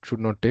we should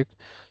not take.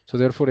 So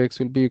therefore x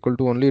will be equal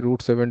to only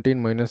root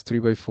 17 minus 3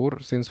 by 4.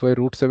 Since by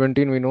root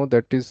 17 we know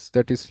that is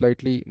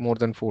slightly more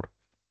than 4.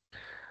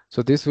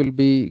 So this will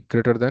be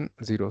greater than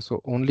 0.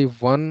 So only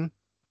one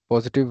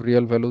positive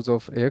real values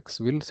of x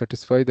will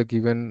satisfy the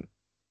given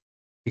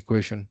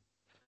equation.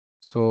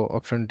 So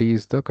option D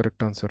is the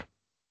correct answer.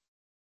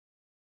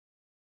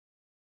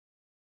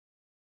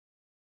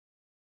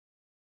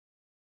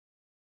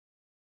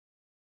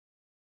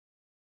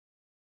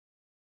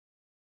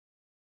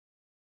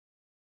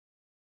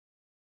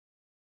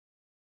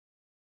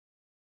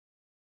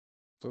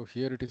 So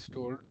here it is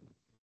told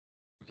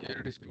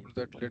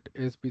that let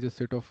S be the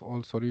set of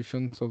all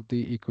solutions of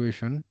the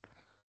equation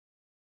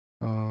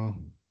uh,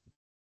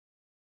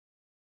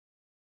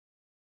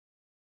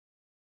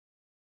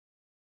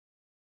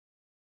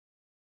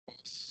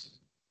 cos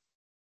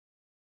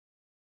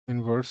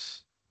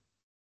inverse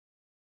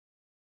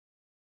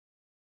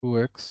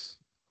 2x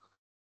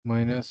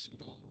minus 2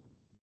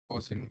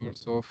 cos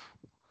inverse of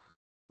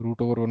root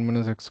over 1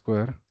 minus x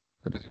square,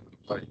 that is equal to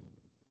pi.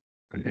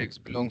 x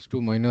belongs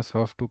to minus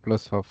half to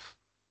plus half.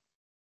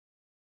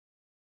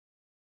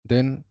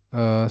 Then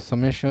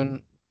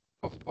summation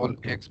of all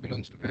x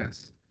belongs to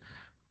s.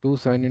 2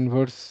 sine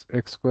inverse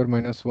x square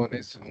minus 1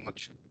 is how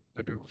much?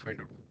 That we will find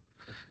out.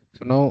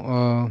 So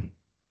now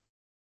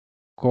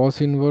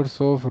cos inverse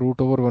of root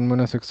over 1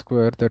 minus x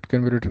square, that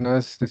can be written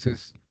as this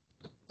is.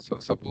 So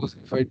suppose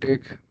if I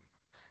take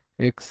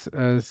x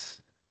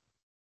as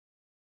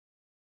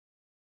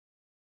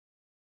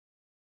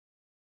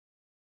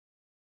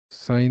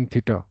sine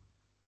theta,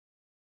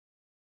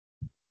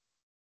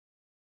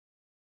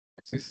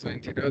 x is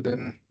sine theta,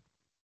 then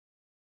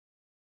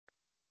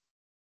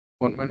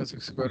 1 minus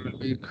x square will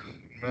be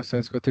minus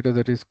sine square theta,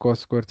 that is cos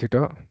square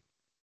theta.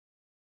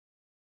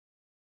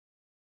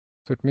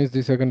 So it means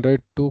this I can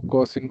write 2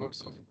 cos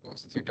inverse of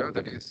cos theta,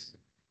 that is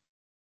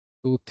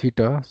 2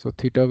 theta. So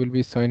theta will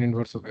be sine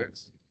inverse of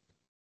x.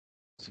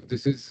 So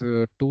this is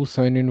 2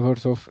 sine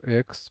inverse of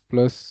x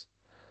plus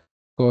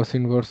cos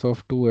inverse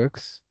of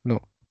 2x. No,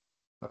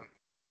 uh,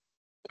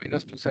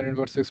 minus 2 sine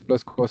inverse x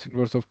plus cos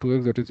inverse of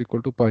 2x, that is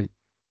equal to pi.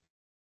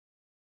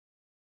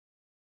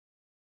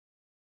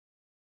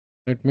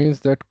 It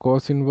means that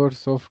cos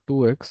inverse of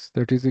 2x,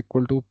 that is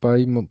equal to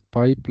pi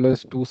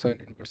plus 2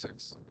 sine inverse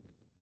x.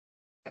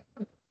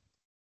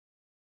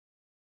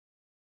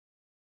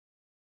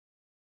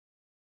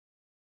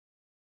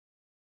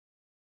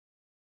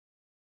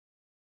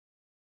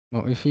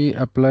 Now if we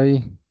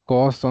apply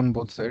cos on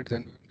both sides,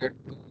 then we will get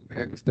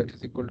 2x, that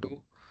is equal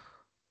to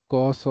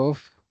cos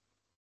of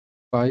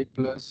pi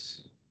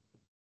plus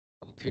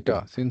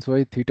theta, since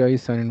why theta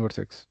is sine inverse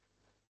x.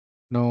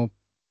 Now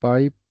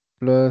pi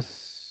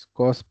plus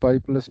cos pi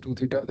plus 2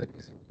 theta, that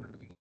is equal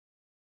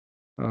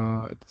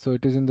to, so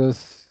it is in the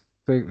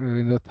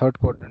third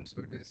quadrant,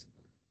 so it is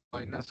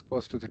minus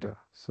cos 2 theta.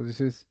 So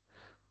this is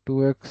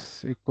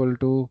 2x equal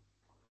to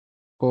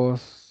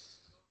cos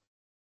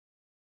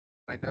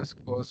minus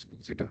cos 2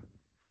 theta.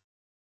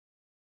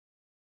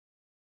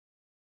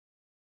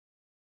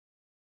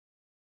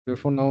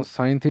 Therefore now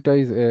sine theta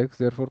is x,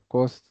 therefore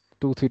cos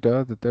 2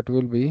 theta, that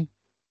will be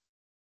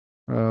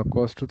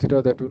cos 2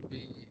 theta, that will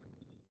be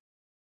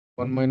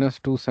 1 minus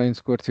 2 sine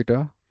square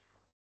theta.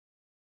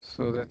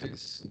 So that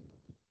is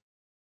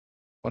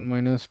 1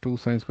 minus 2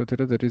 sine square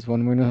theta, that is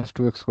 1 minus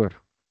 2x square.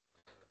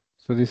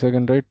 So this I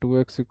can write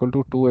 2x equal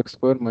to 2x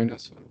square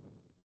minus 1.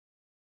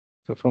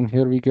 So from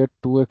here we get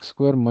 2x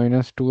square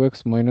minus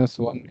 2x minus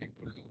 1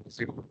 equal to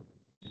 0.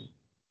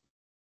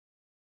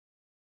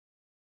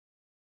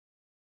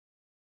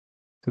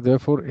 So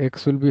therefore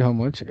x will be how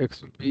much?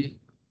 X will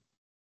be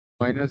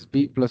minus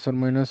b plus or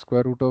minus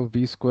square root of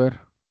b square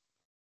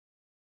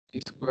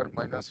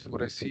minus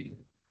 4ac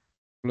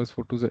plus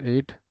 4 to the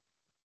 8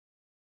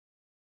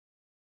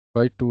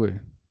 by 2a,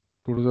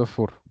 2 to the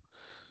 4.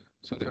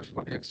 So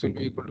therefore x will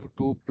be equal to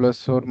 2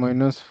 plus or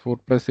minus 4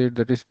 plus 8,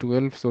 that is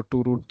 12. So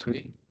 2 root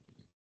 3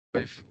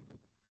 by 4.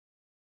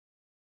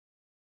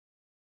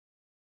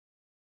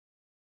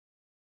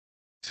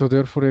 So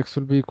therefore x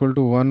will be equal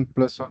to 1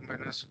 plus or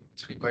minus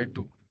 3 by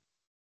 2.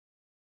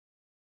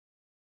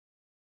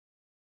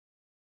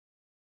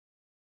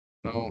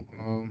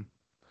 Now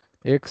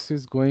x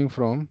is going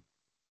from,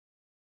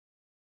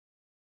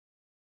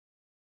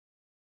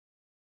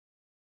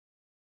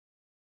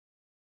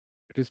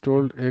 it is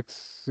told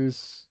x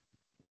is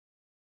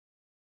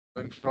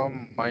going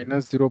from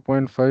minus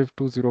 0.5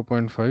 to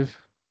 0.5.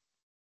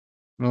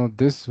 Now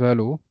this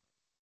value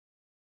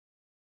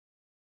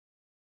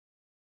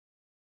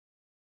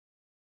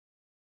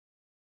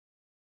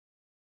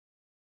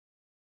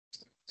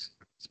is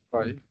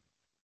 5.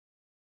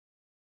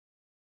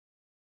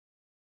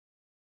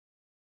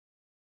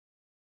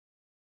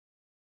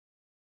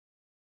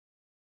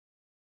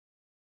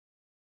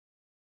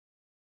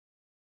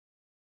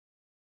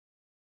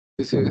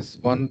 This is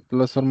 1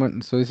 plus or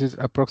minus, so this is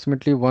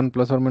approximately 1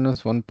 plus or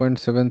minus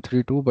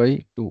 1.732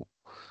 by 2.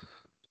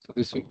 So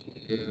this will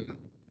be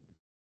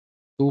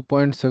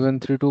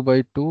 2.732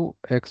 by 2,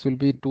 x will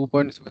be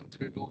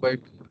 2.732 by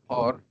 2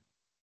 or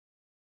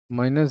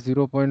minus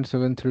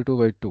 0.732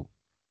 by 2.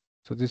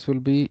 So this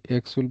will be,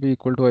 x will be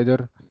equal to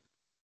either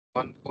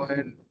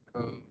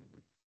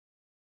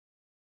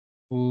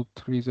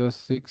 1.23 is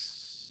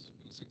 6,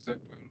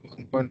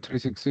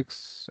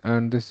 1.366,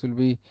 and this will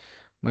be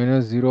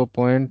minus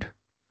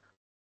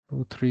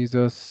 0.23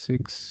 is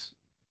 6.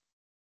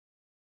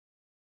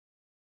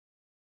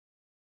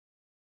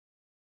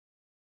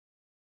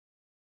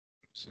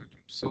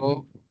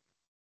 So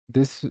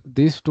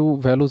these two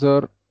values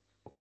are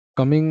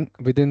coming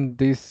within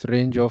this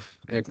range of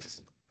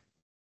x.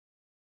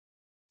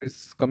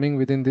 Is coming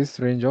within this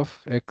range of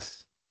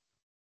x.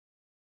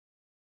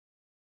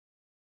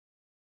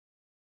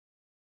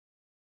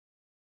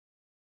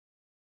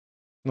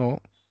 No,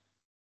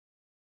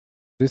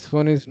 this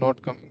one is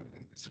not coming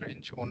within this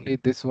range. Only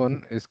this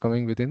one is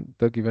coming within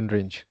the given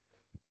range.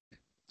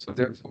 So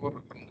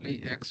therefore,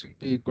 only x will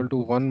be equal to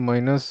 1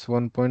 minus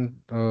 1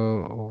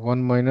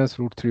 minus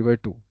root 3 by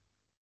 2.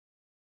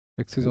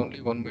 X is only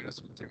 1 minus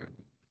root 3 by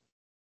 2.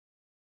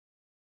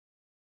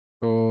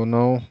 So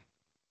now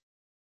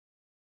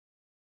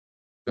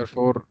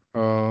Therefore,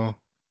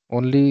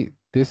 only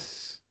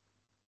this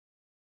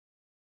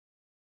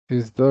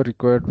is the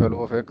required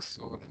value of x.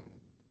 So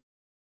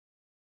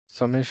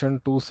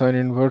summation 2 sine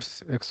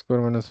inverse x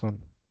square minus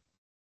 1.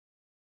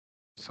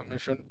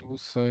 Summation 2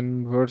 sine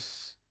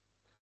inverse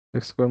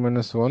x square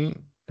minus 1,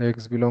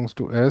 x belongs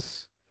to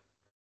S.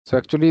 So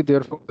actually,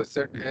 therefore, the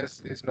set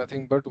S is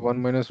nothing but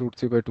 1 minus root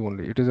 3 by 2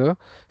 only. It is a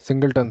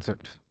singleton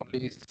set.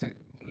 Only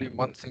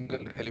one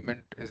single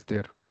element is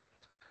there.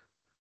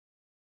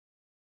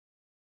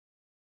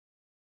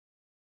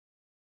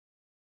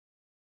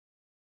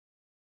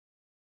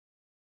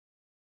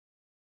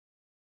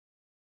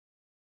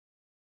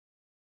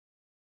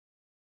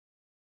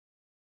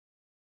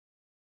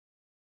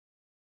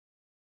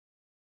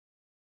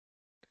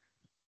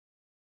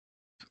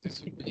 So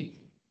this will be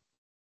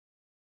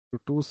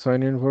 2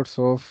 sine inverse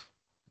of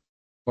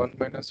 1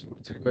 minus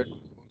root 3 by 2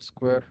 whole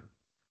square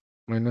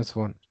minus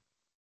 1.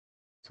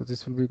 So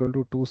this will be equal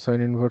to 2 sine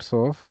inverse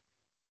of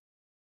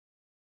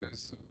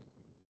this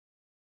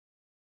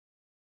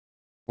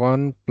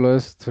 1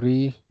 plus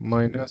 3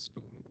 minus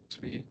 2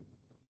 3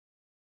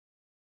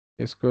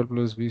 a square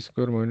plus b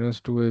square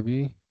minus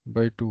 2ab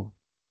by 2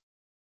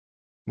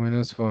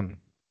 minus 1.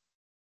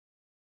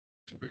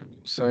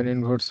 Sine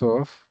inverse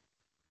of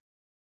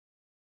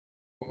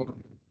 4,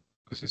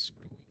 this is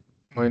 2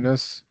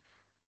 minus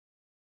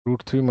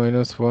root 3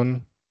 minus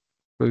 1,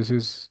 so this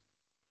is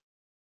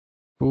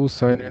 2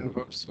 sine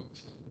inverse of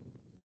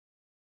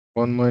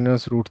 1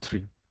 minus root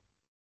 3.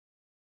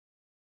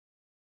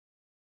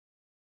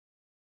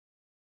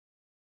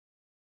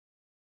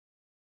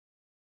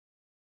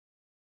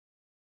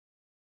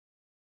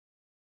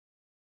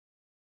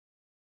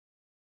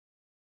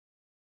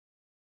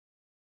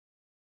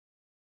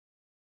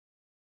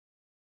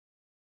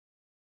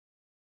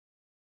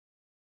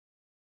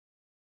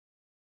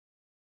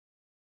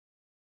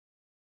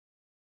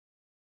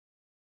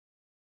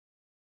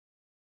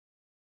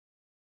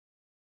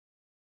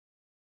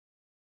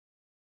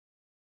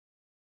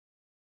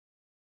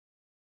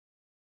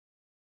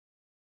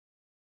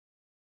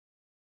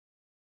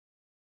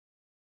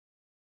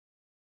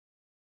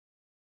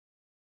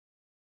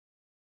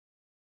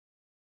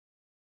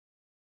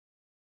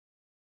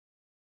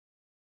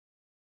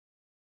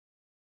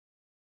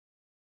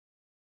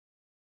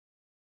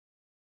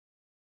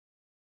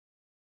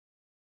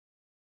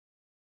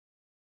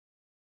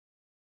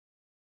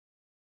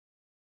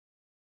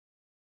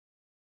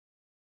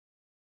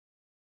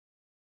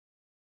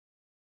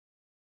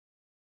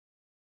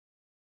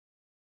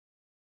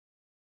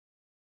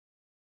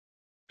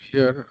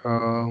 Here,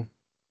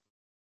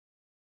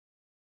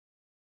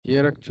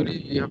 here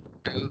actually we have to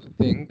tell the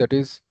thing that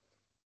is,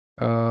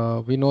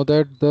 we know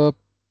that the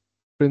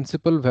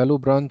principal value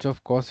branch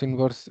of cos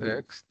inverse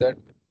x that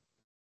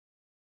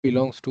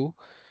belongs to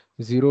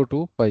 0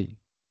 to pi.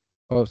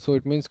 So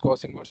it means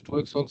cos inverse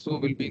 2x also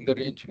will be in the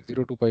range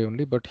 0 to pi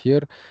only, but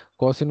here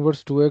cos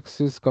inverse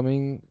 2x is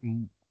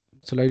coming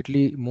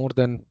slightly more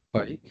than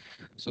pi.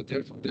 So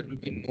therefore there will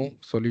be no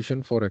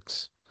solution for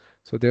x.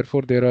 So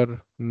therefore there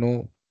are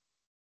no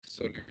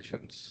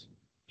solutions.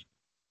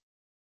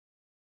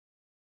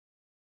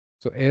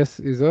 So S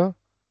is an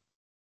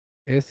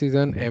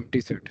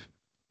empty set.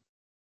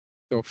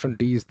 So option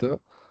D is the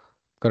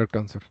correct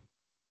answer.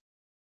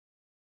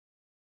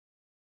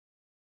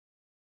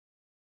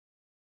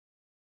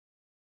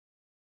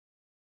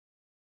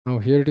 Now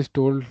here it is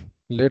told,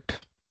 let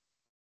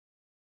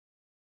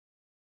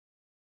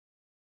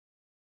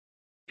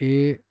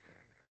A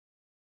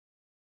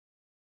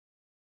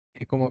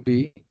comma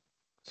B,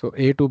 so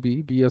A to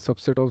B be a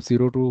subset of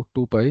 0 to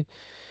 2 pi,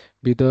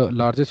 be the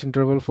largest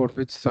interval for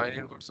which sine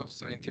inverse of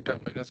sine theta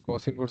minus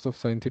cos inverse of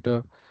sine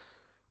theta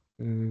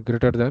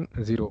greater than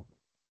 0.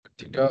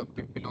 Theta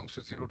belongs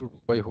to 0 to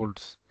 2 pi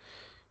holds.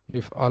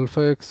 If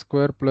alpha x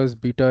square plus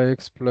beta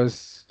x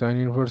plus sine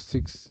inverse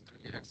 6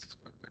 x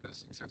square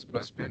minus 6x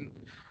plus 10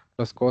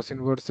 plus cos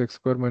inverse x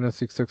square minus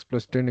 6x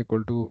plus 10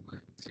 equal to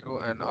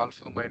 0 and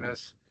alpha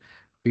minus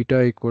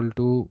beta equal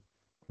to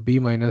b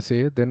minus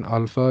a, then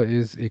alpha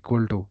is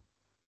equal to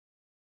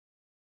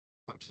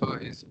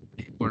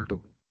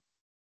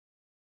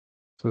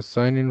so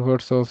sine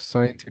inverse of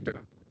sine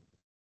theta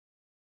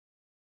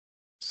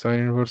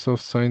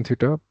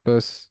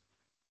plus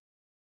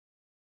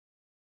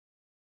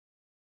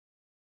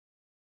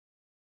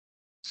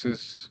this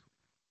is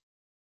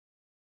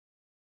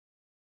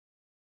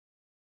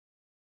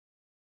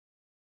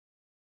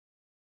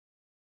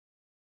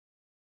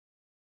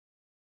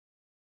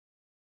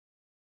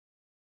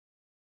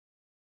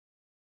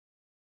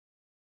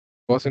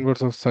cos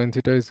inverse of sine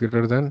theta is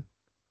greater than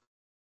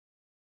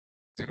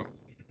 0.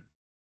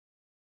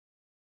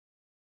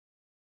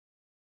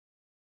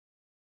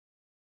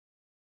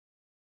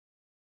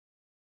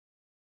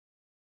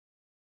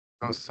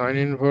 Now sine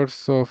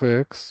inverse of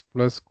x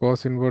plus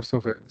cos inverse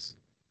of x,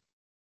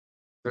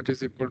 that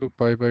is equal to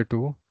pi by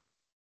 2.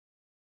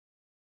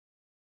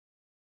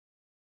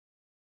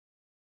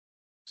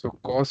 So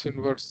cos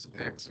inverse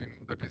x, we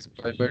know that is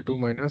pi by 2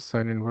 minus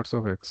sine inverse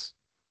of x.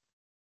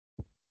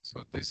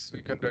 So this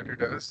we can write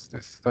it as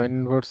this sine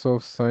inverse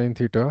of sine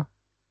theta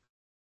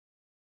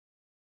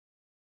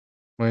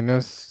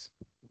minus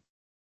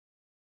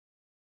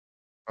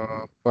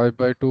pi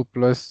by 2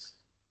 plus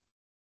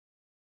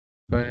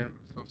sine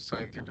inverse of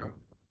sine theta,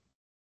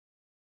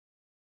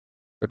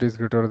 that is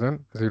greater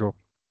than 0.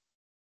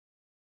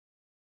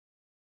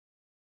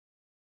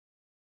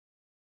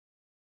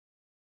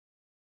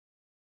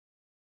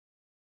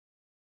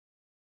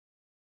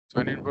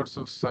 Sine inverse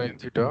of sine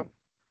theta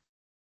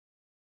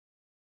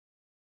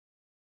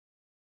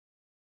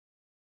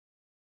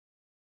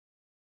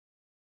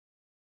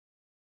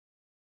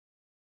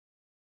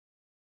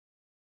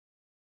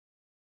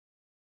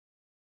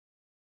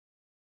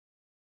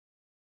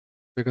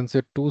we can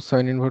say 2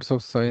 sine inverse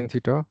of sine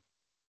theta,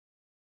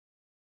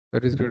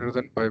 that is greater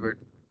than pi by 2.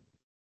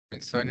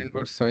 Means sine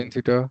inverse sine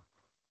theta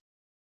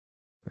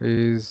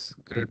is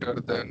greater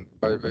than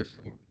pi by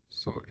 4.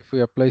 So if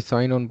we apply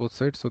sine on both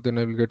sides, so then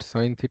I will get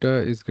sine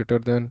theta is greater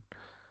than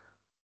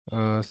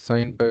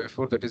sine pi by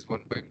 4, that is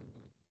 1 by 2.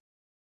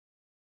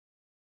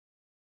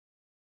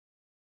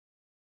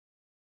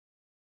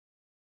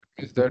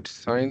 Is that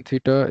sine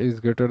theta is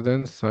greater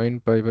than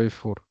sine pi by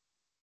 4.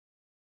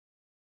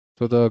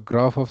 So the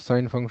graph of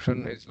sine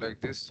function is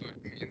like this. So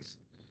it means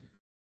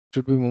it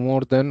should be more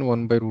than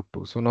 1 by root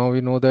 2. So now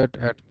we know that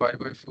at pi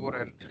by 4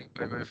 and 3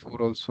 pi by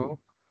 4 also,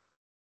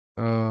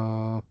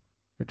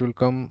 it will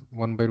come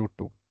 1 by root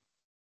 2.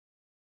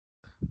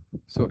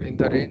 So in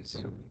the range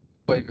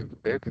pi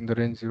back in the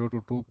range 0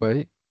 to 2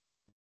 pi.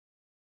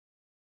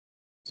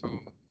 So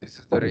this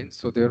is the range.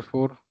 So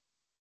therefore,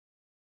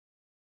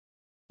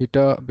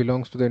 theta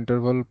belongs to the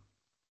interval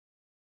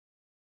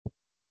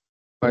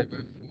pi by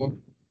 4,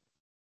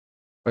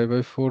 pi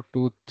by 4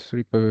 to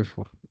 3 pi by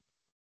 4.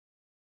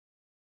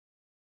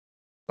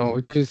 Now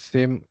which is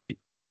same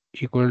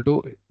equal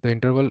to the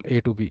interval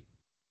a to b.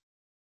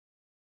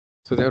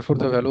 So therefore,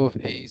 the value of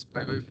a is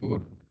pi by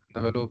 4, the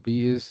value of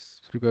b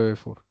is 3 pi by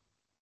 4.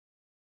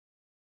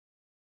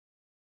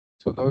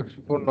 So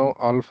therefore, now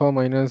alpha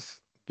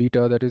minus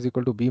beta, that is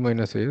equal to b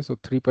minus a. So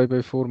 3 pi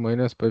by 4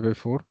 minus pi by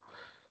 4.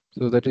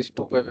 So that is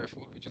 2 pi by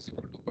 4, which is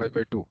equal to pi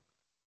by 2.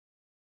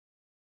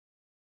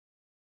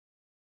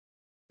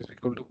 Is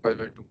equal to pi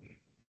by 2.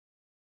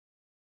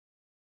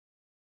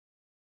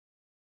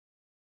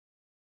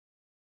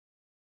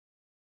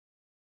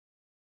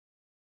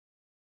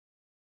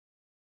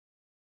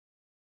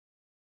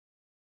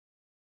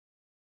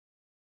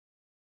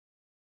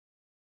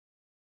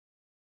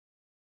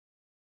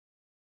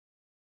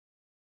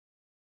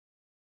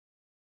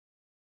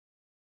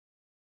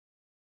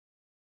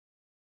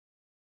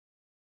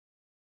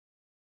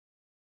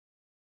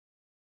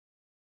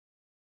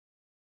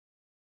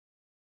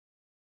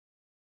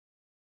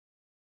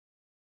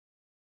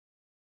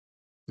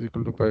 Is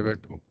equal to pi by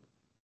 2.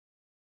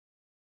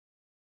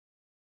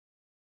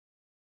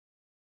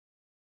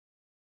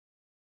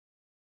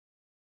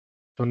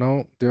 So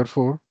now,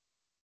 therefore,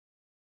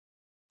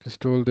 this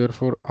told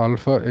therefore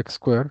alpha x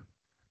square,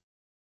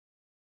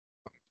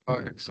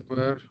 x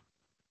square.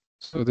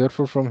 So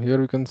therefore, from here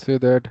we can say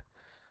that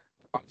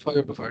alpha you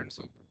have to find.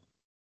 So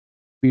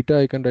beta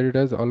I can write it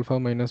as alpha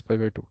minus pi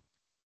by 2.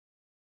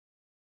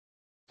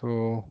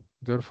 So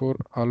therefore,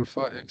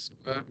 alpha x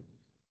square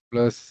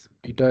plus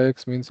beta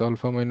x means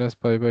alpha minus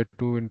pi by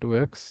 2 into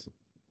x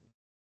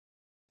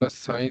plus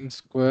sine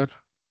square,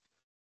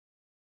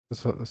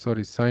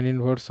 sorry, sine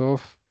inverse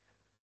of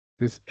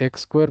this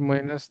x square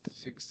minus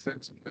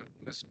 6x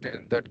plus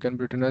 10, that can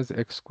be written as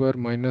x square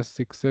minus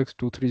 6x,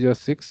 2 3 is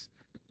 6,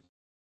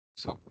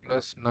 so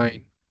plus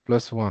 9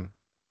 plus 1.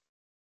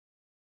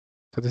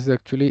 So this is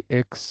actually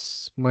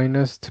x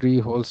minus 3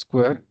 whole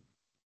square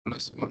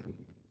plus 1.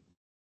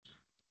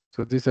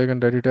 So this I can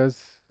write it as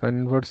sine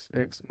inverse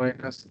x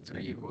minus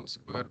 3 whole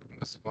square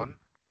plus 1,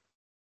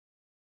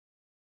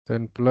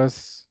 then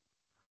plus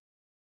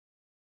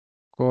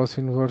cos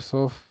inverse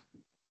of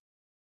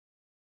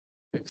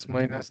x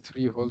minus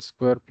 3 whole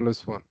square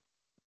plus 1,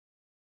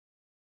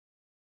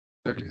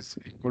 that is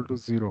equal to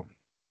 0.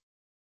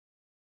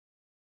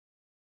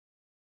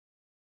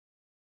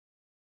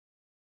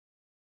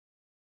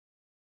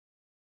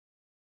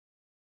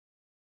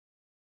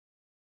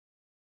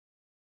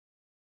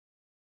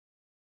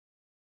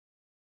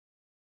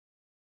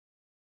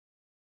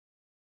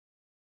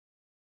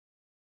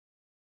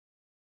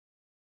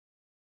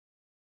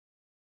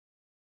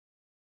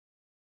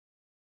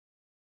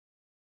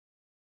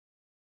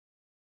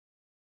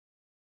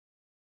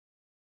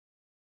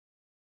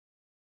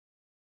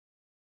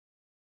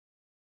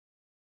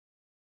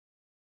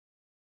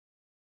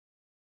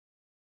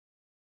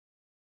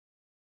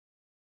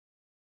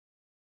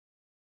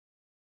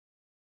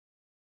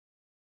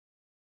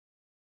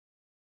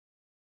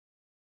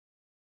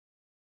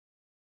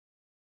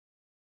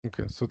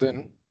 Okay, so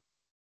then,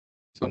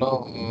 so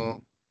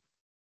now,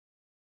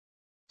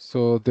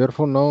 so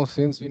therefore now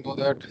since we know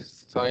that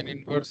sine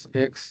inverse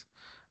x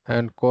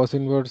and cos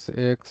inverse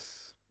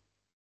x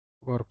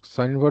or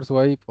sine inverse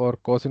y or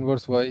cos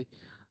inverse y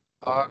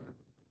are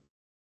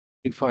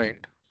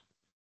defined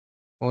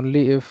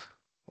only if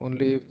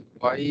only if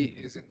y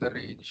is in the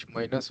range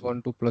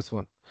 -1 to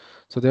 +1.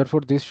 So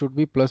therefore this should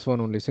be +1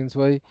 only, since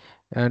y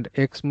and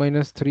x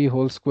minus 3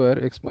 whole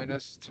square, x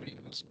minus 3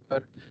 whole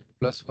square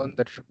plus 1,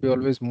 that should be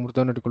always more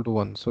than or equal to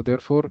 1. So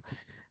therefore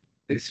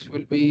this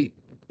will be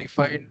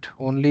defined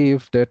only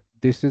if that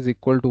this is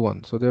equal to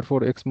 1. So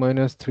therefore x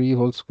minus 3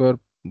 whole square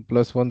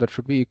plus 1, that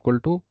should be equal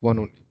to 1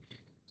 only.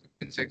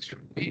 Since x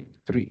should be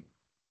 3.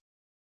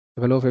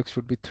 The value of x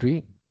should be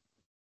 3.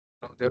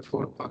 Now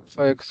therefore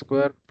alpha x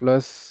square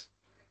plus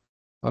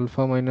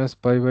alpha minus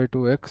pi by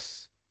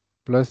 2x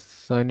plus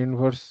sine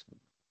inverse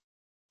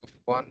of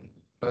 1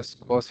 plus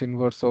cos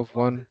inverse of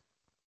 1,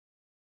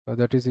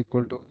 that is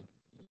equal to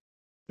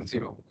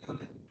 0.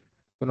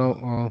 So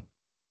now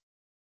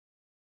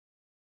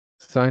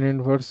sine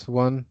inverse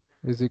 1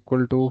 is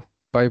equal to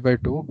pi by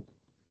 2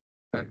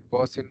 and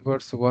cos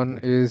inverse 1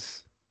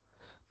 is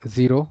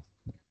 0.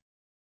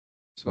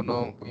 So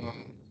now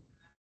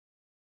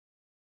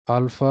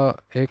alpha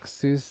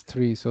x is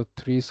 3. So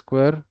 3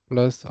 square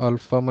plus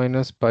alpha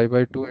minus pi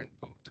by 2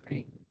 into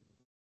 3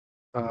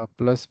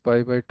 plus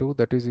pi by 2,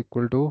 that is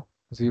equal to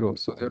 0.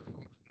 So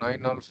therefore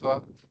 9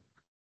 alpha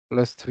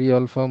plus 3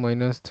 alpha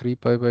minus 3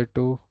 pi by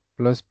 2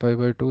 plus pi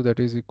by 2, that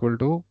is equal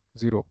to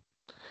 0.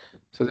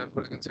 So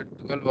therefore I can say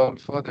 12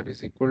 alpha, that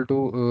is equal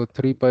to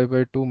 3 pi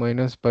by 2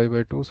 minus pi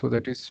by 2, so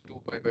that is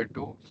 2 pi by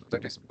 2, so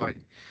that is pi.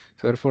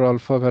 So therefore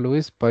alpha value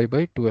is pi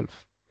by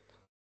 12.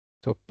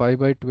 So pi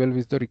by 12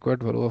 is the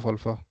required value of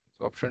alpha.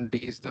 So option D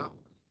is the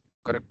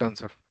correct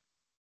answer.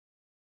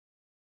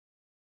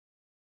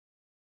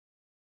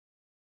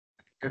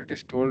 Here it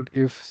is told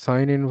if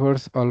sine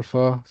inverse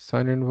alpha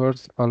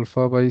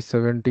by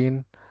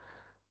 17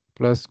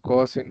 plus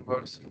cos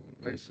inverse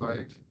by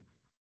 5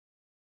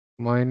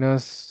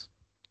 minus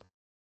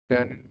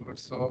tan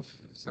inverse of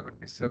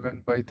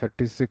 77 by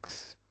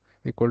 36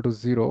 equal to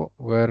 0,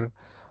 where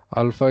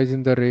alpha is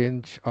in the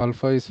range,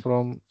 alpha is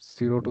from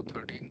 0 to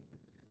 13,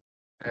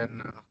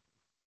 and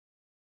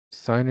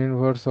sine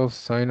inverse of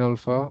sine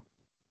alpha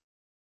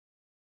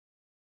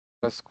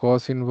plus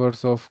cos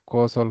inverse of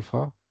cos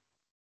alpha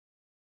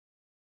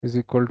is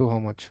equal to how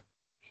much?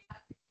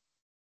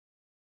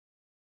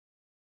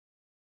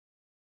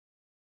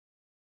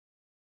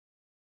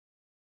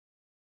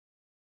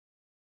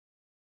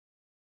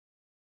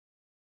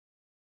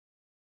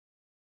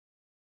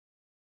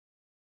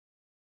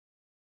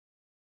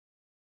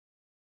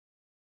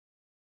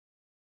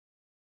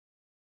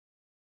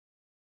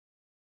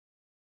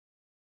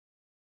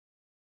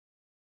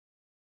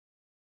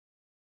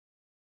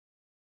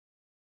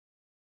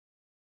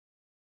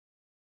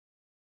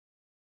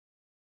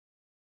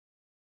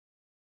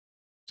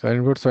 Sine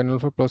inverse sine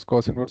alpha plus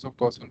cos inverse of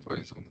cos alpha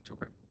is how much?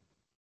 Okay.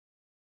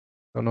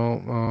 So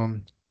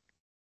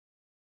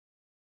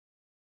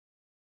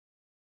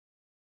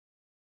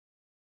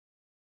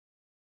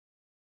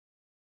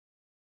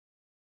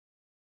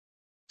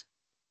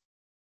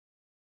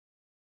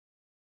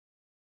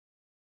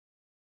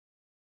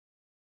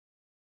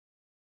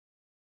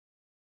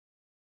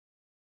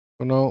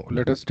now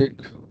let us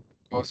take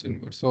cos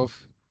inverse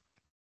of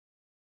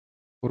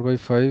 4 by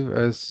 5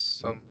 as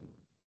some,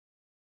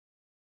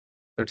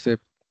 let's say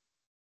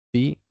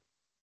p,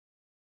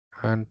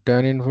 and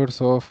tan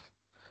inverse of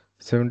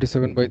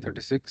 77 by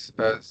 36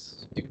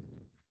 as q.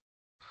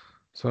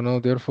 So now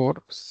therefore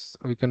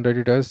we can write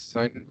it as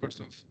sine inverse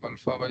of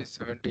alpha by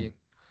 17,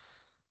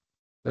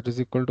 that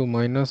is equal to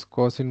minus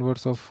cos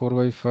inverse of 4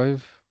 by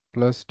 5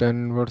 plus tan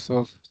inverse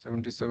of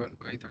 77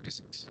 by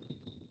 36.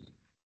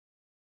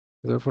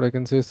 Therefore I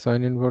can say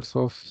sine inverse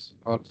of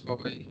alpha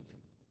by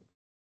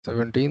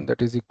 17,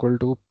 that is equal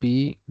to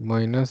p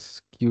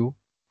minus q,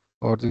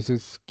 or this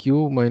is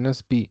q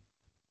minus p.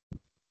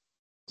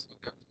 So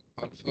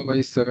alpha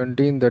by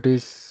 17, that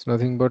is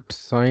nothing but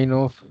sine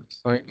of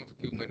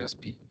q minus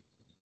p,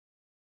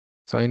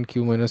 sine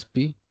q minus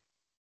p.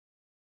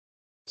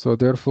 So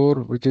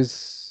therefore, which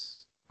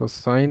is so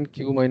sine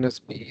q minus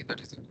p, that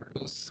is equal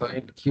to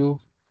sine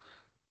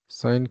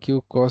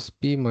q cos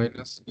p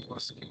minus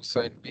cos q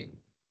sine p.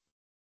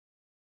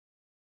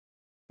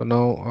 So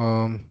now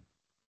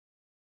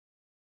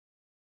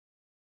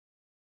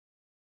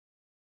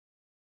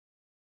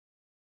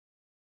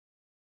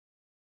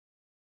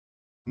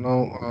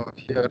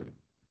here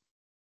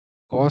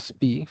cos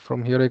p,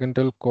 from here I can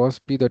tell cos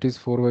p, that is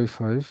 4 by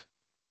 5,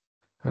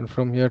 and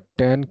from here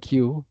tan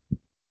q,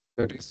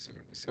 that is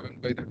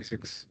 77 by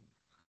 36.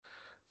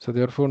 So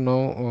therefore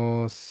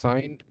now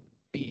sine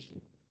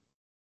p,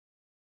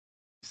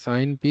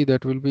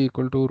 that will be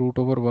equal to root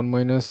over 1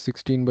 minus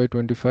 16 by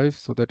 25,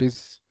 so that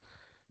is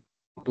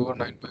root over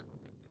 9 by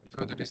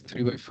 25, that is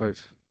 3 by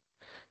 5.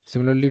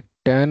 Similarly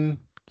tan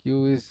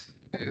q is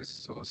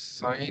so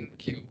sine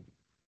q,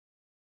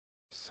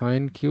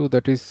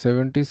 that is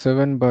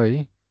 77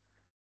 by,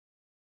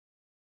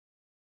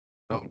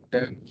 now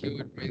tan q,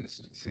 it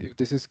means if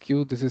this is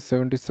q, this is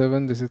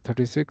 77, this is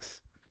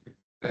 36,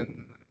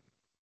 then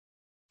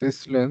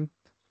this length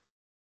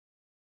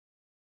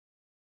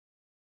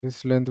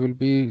will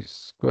be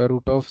square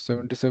root of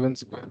 77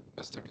 square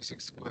plus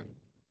 36 square.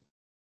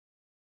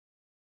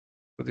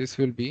 So this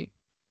will be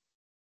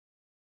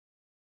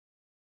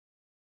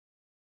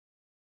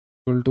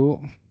equal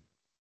to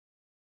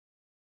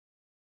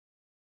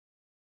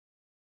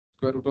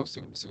square root of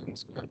 77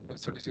 square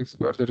plus 36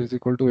 square, that is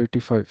equal to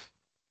 85.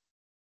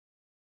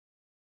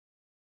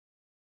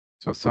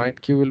 So sine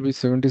q will be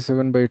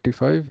 77 by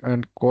 85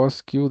 and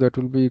cos q, that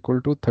will be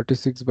equal to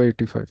 36 by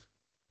 85.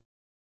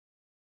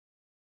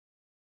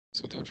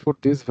 So therefore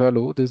this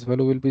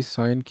value will be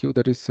sine q,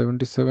 that is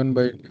 77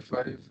 by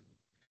 85,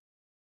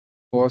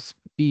 cos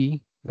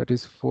p, that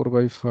is 4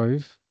 by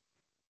 5,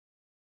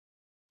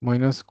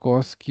 minus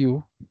cos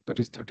q, that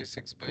is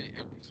 36 by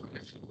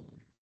 85,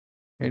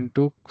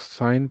 into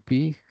sine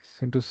p,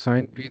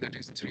 that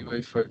is 3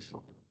 by 5.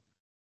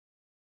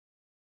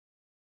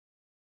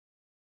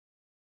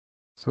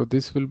 So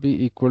this will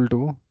be equal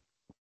to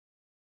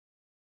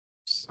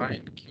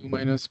sine q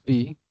minus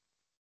p.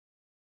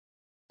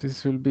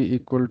 This will be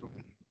equal to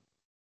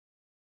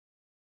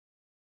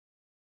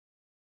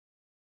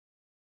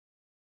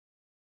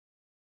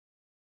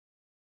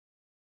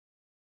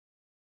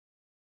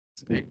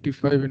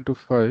 85 into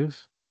 5.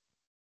 This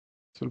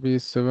will be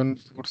 7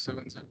 4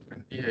 7s are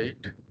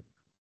 28.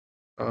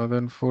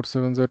 Then 4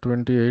 7s are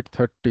 28,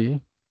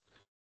 30.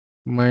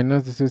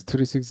 Minus this is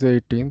 3 6 are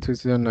 18, 3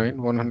 6 are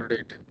 9,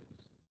 108.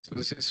 So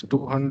this is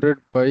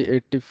 200 by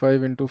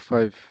 85 into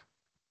 5.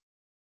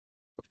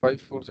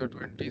 5 4s are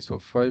 20. So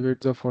 5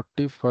 8s are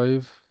 40,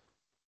 5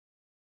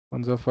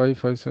 1s are 5,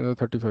 5 7s are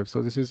 35.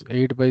 So this is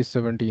 8 by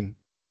 17.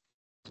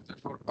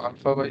 Therefore,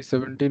 alpha by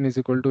 17 is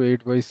equal to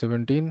 8 by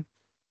 17.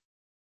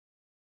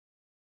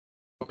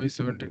 Alpha by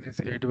 17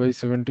 is 8 by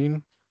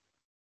 17.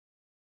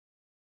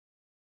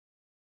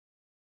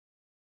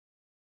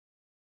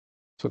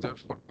 So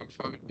therefore,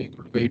 alpha will be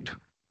equal to 8.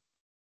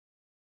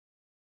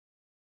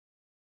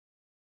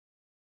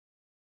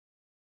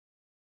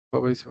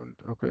 Alpha by 7.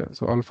 Okay,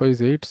 so alpha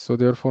is 8. So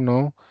therefore,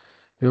 now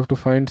you have to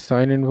find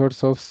sine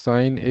inverse of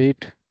sine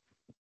 8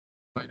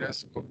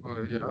 minus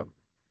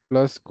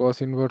plus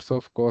cos inverse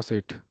of cos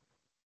 8.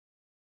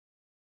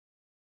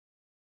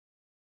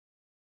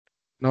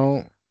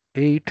 Now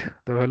 8,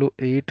 the value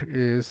 8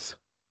 is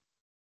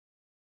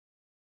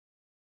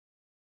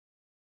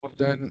more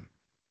than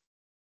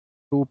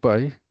 2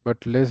 pi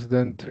but less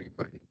than 3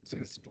 pi.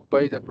 Since 2 pi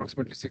is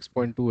approximately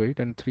 6.28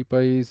 and 3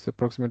 pi is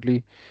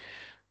approximately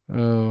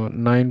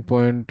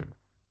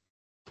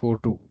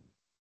 9.42.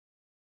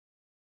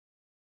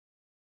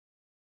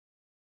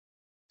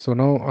 So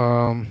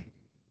now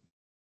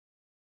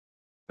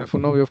therefore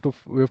now we have to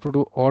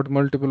do odd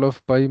multiple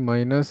of pi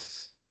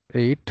minus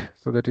 8.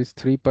 So that is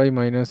 3 pi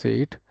minus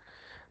 8.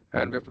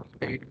 And we have to do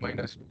 8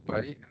 minus 2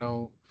 pi.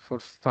 Now for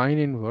sine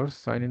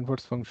inverse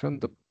function,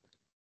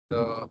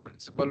 the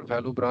principal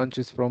value branch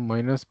is from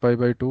minus pi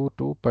by 2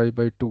 to pi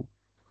by 2.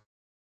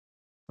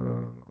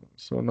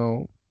 So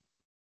now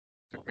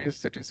it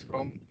means it is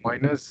from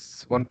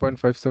minus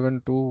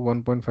 1.57 to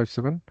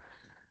 1.57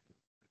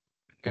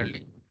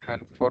 nearly.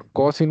 And for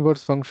cos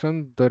inverse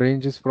function, the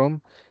range is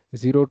from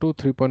 0 to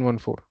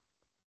 3.14.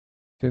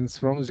 Since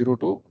from 0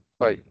 to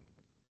pi.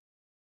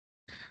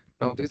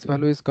 Now this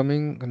value is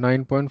coming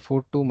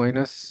 9.42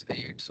 minus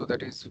 8, so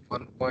that is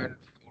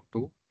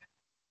 1.42.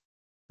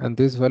 And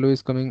this value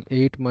is coming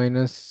 8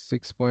 minus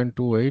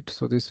 6.28,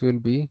 so this will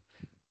be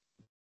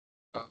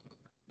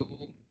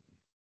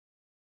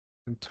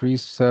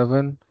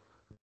 2.37.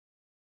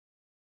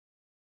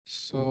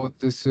 So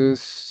this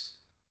is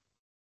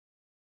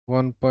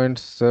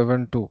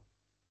 1.72.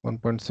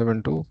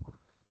 1.72.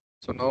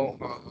 So now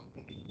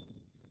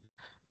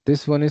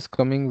this one is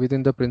coming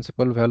within the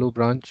principal value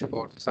branch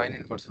for sine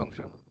inverse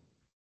function.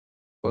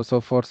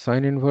 So for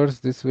sine inverse,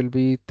 this will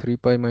be 3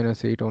 pi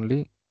minus 8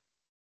 only.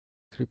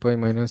 3 pi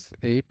minus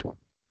 8.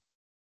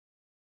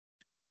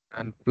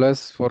 And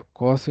plus for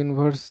cos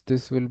inverse,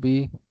 this will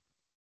be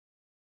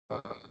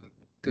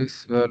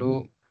this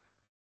value.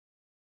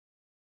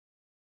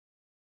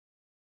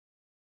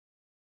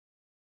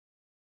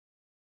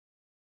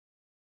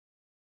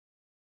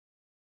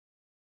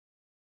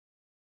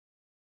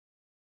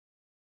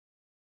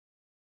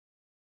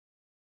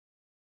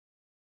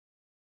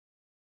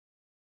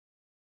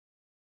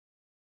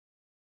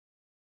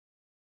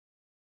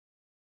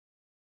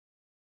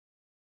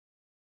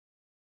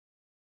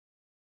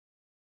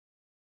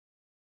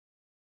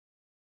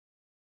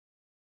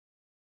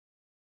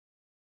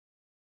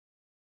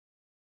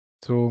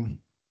 So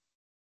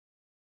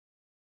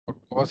for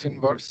cos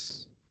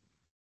inverse,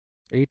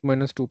 8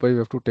 minus 2 pi we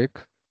have to take.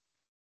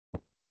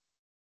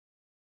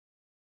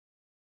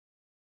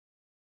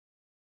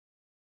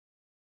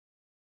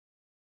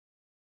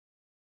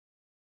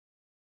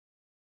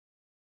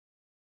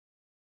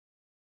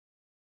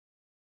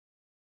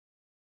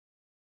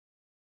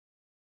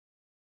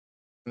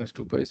 Minus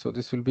 2 pi. So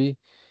this will be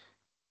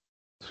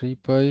 3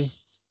 pi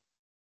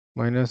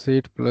minus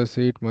 8 plus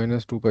 8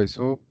 minus 2 pi.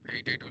 So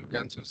 8 will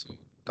cancel. So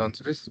the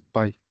answer is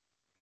pi.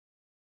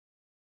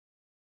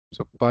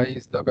 So pi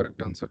is the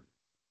correct answer.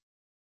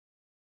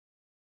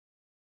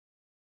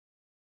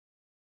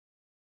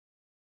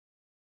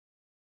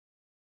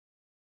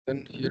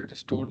 Then here it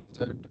is told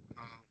that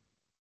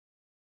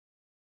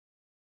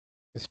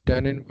is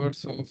tan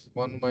inverse of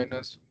 1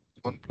 minus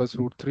 1 plus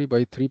root 3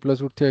 by 3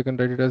 plus root 3. I can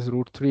write it as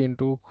root 3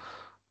 into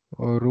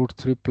root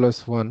 3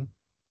 plus 1.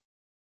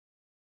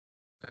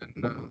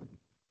 And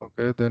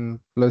okay, then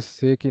plus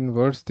sec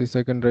inverse. This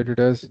I can write it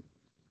as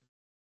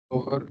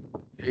over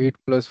 8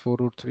 plus 4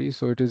 root 3.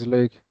 So it is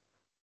like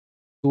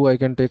 2 I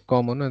can take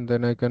common, and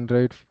then I can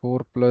write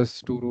 4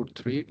 plus 2 root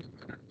 3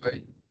 divided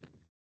by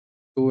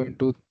 2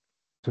 into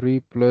 3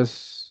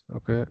 plus,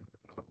 okay,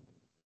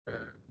 uh,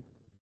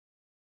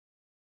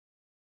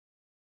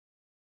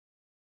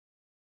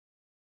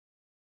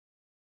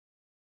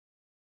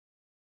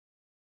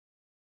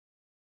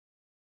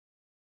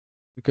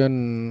 you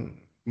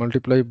can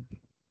multiply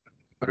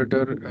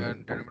numerator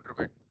and denominator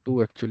by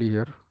 2 actually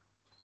here.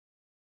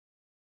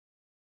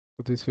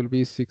 So this will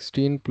be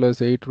 16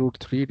 plus 8 root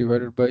 3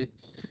 divided by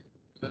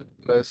 12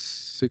 plus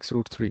 6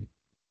 root 3.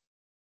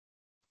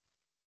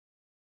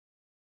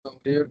 Now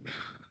here,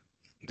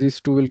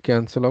 these two will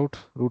cancel out,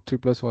 root 3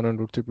 plus 1 and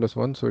root 3 plus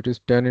 1. So it is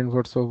tan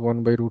inverse of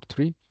 1 by root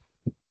 3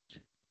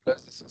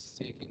 plus this is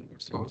sec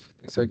inverse of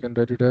this. I can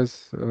write it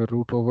as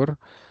root over.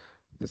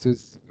 This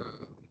is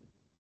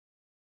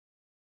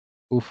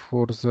 2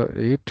 4s are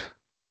 8.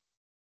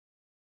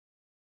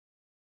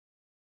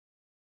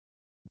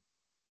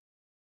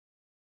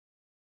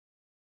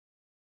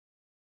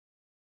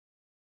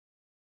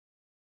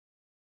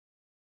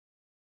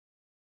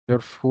 Here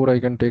 4 I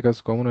can take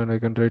as common, and I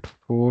can write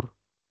 4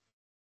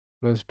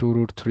 plus 2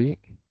 root 3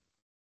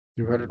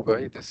 divided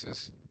by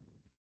this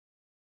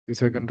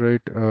I can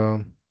write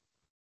 2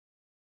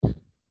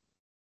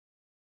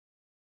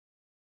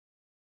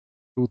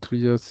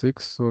 3 are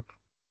 6. So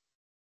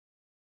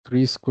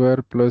 3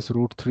 square plus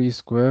root 3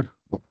 square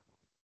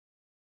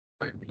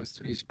 5 plus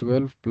 3 is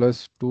 12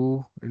 plus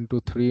 2 into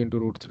 3 into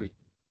root 3.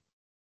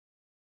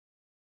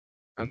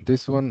 And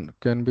this one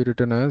can be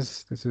written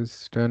as, this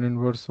is tan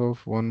inverse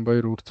of 1 by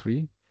root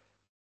 3,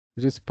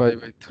 which is pi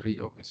by 3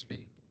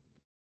 obviously.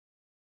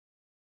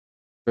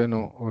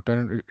 No, or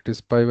tan, it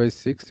is pi by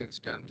 6 since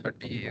tan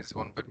 30 is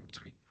 1 by root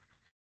 3.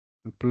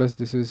 And plus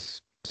this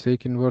is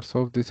sec inverse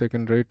of this, I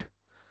can write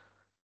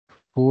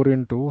 4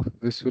 into,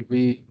 this will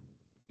be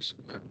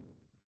square.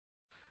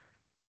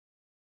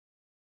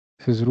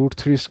 This is root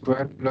 3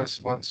 square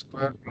plus 1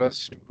 square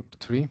plus 2 root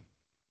 3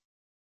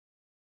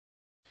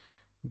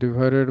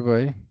 divided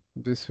by,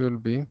 this will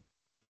be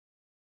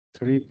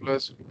 3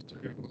 plus root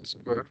 3 whole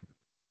square.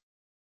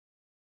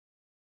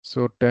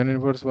 So tan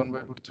inverse 1 by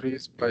root 3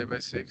 is pi by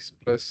 6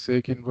 plus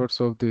sec inverse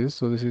of this.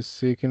 So this is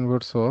sec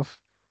inverse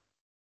of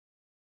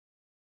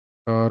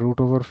root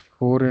over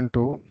 4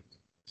 into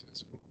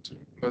root 3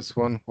 plus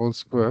 1 whole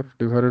square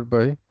divided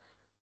by,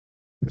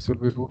 this will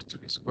be root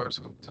 3 square.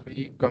 So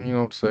 3 coming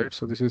outside.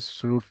 So this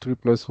is root 3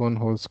 plus 1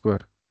 whole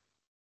square.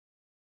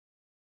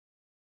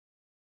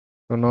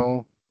 So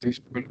now these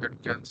two will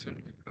get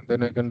cancelled. And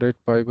then I can write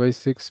pi by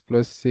 6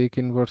 plus sec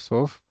inverse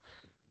of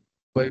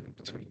by root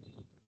 3.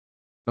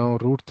 Now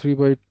root 3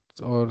 by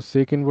or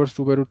sec inverse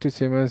 2 by root 3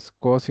 same as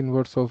cos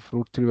inverse of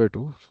root 3 by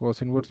 2. So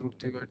cos inverse root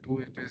 3 by 2,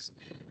 it is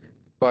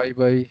pi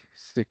by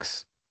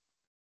 6.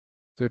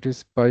 So it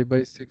is pi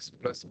by 6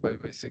 plus pi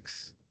by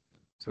 6.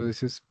 So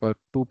this is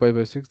 2 pi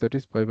by 6, that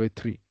is pi by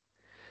 3.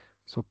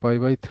 So pi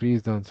by 3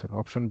 is the answer.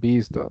 Option B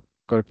is the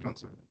correct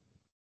answer.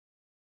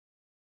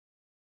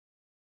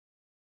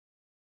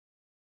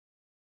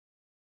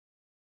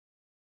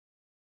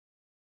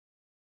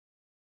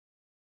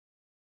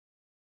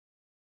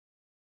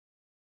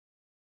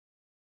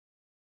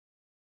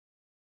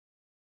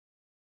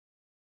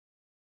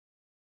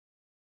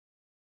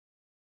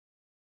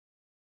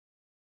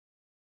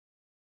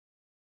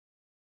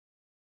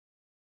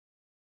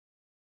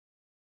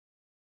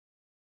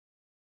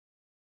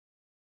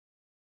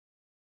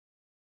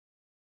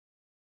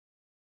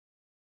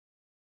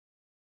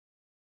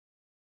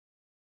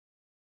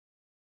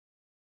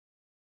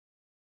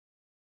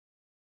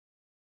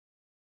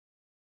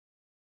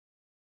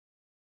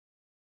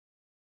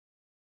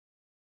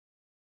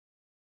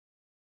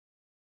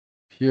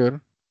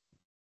 Here,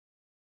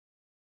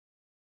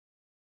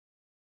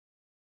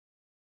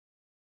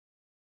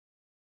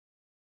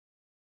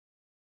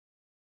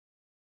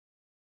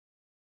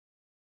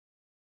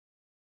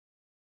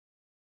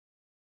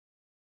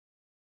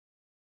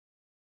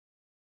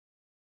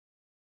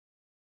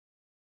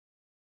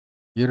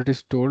 here it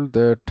is told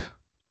that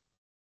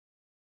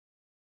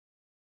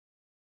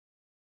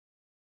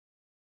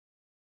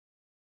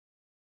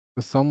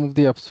the sum of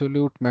the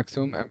absolute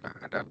maximum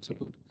and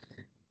absolute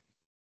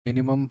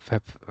minimum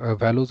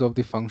values of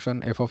the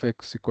function f of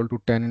x equal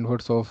to tan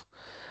inverse of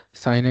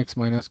sin x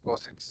minus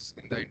cos x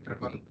in the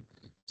interval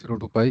 0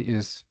 to pi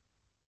is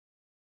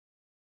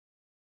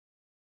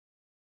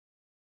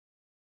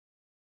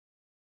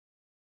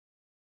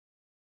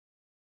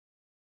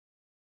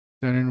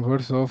tan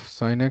inverse of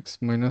sin x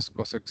minus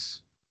cos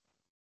x.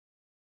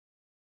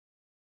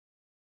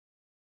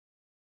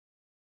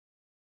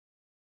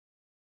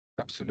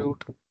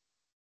 Absolute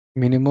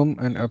minimum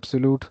and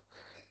absolute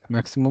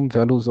maximum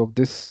values of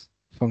this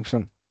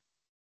function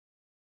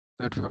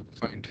that we have to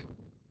find.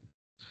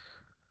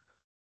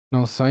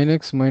 Now sin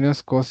x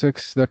minus cos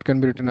x, that can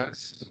be written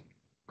as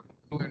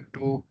 2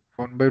 into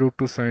 1 by root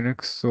 2 sin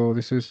x. So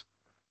this is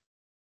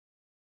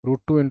root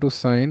 2 into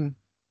sin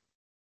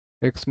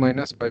x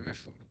minus pi by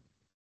 4.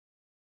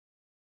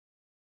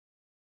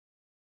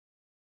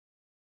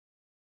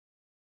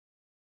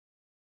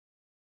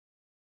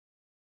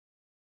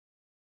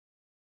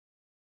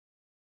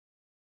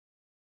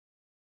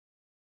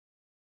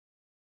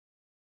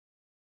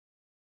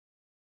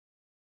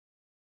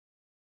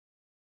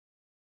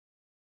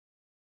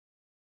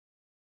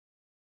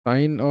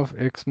 Sin of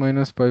x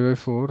minus pi by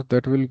 4,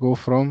 that will go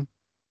from,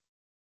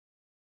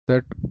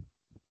 that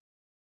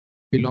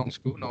belongs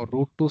to, now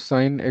root 2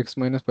 sin x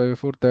minus pi by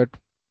 4, that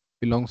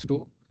belongs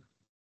to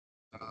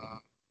uh,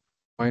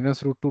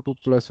 minus root 2 to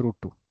plus root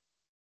 2.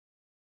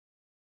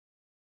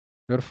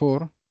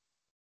 Therefore,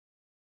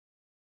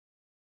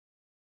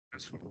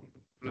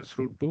 plus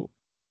root 2.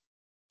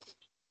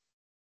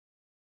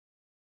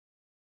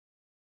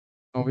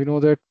 Now we know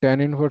that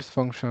tan inverse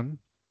function,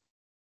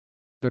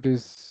 that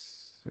is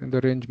in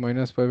the range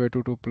minus pi by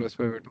 2 to plus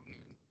pi by 2.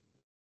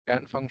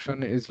 Tan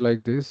function is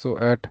like this. So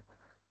uh,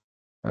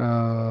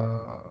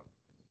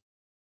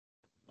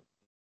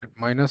 at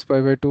minus pi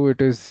by 2,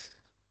 it is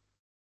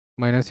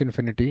minus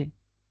infinity,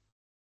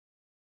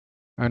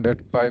 and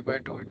at pi by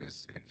 2, it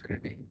is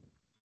infinity.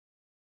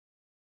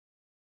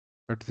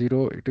 At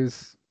 0, it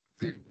is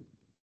 0.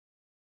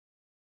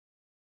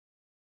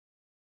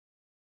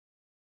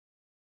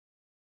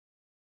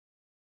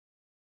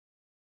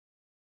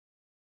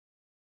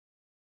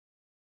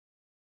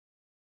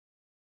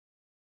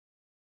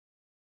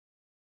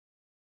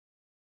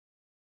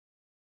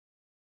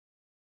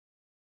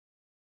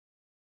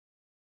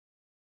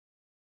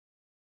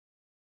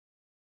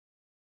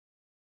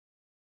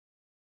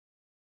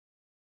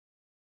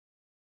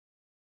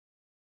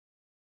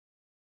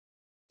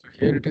 So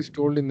here it is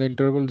told in the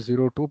interval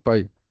 0 to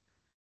pi.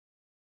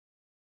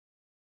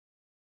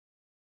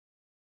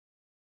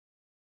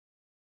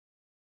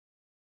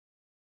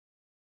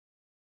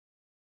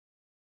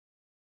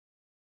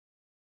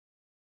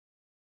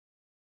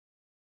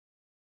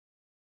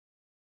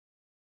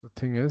 The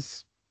thing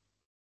is,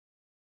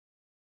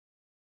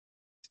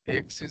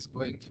 x is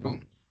going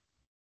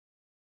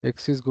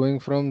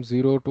from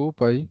 0 to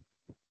pi.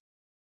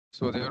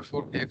 So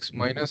therefore, x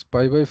minus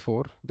pi by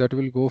 4, that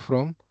will go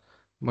from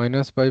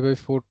minus pi by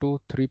 4 to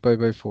 3 pi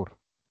by 4.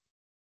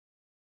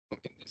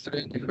 In this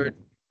range, if I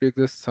take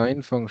the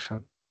sine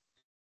function,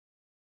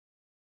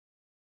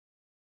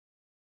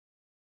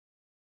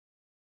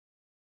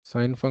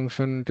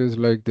 it is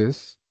like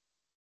this.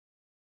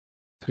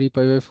 3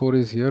 pi by 4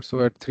 is here.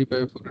 So at 3 pi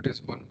by 4, it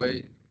is 1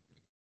 by,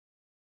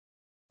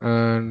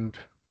 and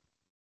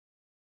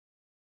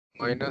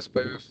minus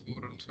pi by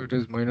 4 also, it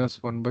is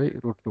minus 1 by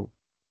root 2.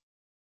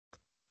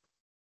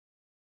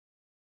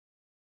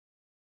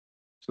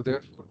 So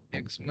therefore,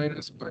 x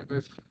minus pi by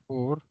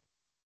 4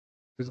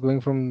 is going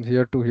from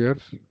here to here,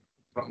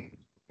 from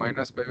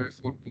minus pi by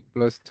 4 to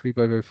plus 3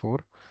 pi by 4.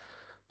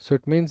 So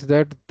it means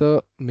that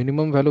the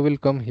minimum value will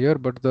come here,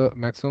 but the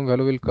maximum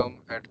value will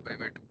come at pi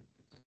by 2.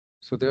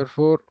 So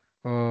therefore,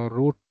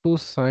 root 2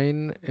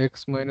 sine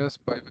x minus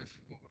pi by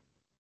 4,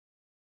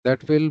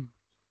 that will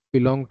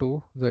belong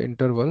to the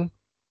interval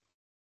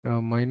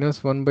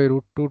minus 1 by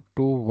root 2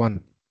 to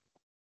 1.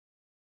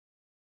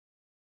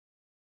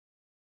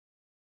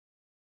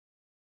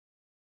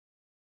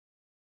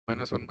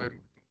 Minus 1 by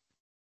root 2.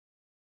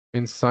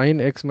 In sine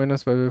x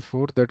minus pi by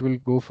 4, that will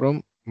go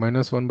from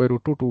minus 1 by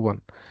root 2 to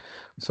 1.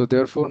 So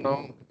therefore,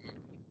 now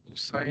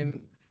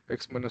sine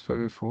x minus pi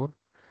by 4,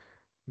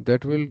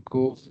 that will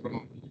go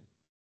from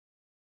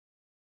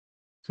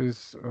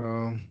this,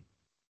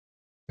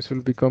 this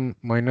will become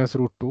minus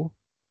root 2.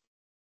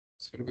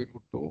 This will be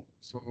root 2.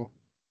 So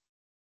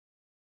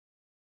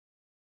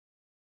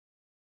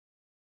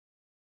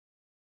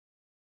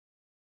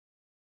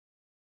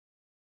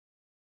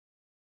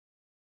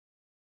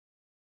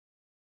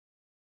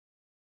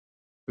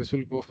this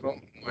will go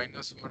from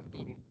minus 1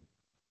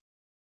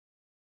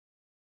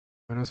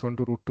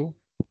 to root 2.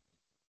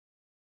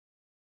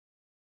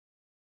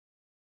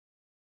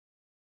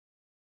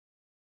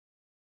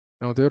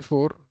 Now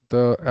therefore,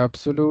 the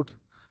absolute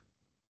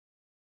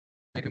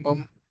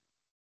minimum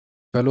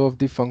value of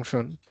the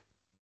function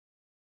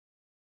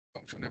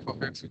f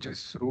of x, which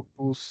is root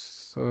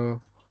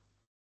 2,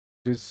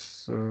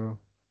 is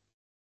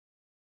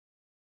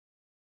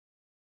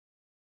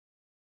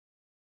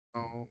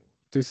now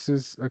this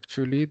is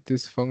actually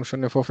this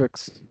function f of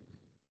x.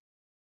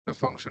 The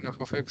function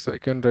f of x, I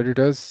can write it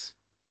as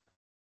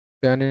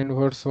tan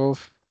inverse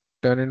of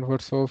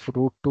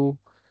root 2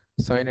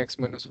 sine x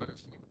minus 5.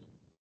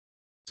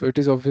 So it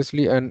is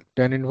obviously, and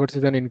tan inverse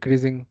is an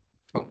increasing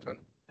function.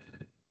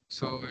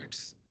 So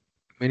its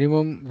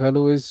minimum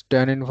value is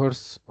tan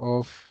inverse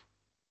of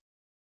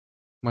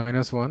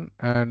minus 1,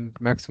 and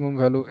maximum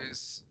value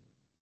is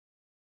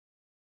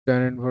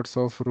tan inverse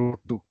of root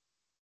 2.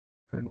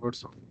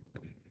 Inverse of.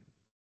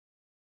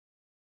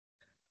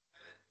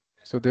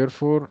 So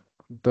therefore,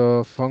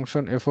 the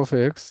function f of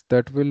x,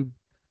 that will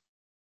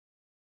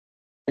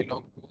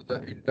belong to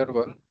the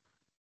interval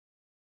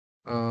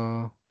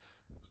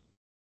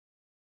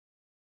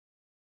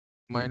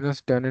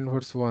minus tan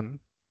inverse 1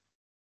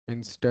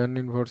 means tan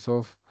inverse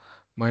of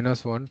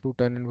 -1 to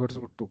tan inverse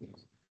root 2.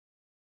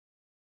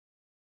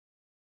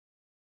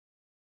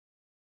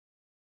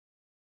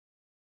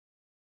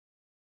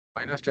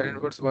 Minus tan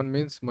inverse 1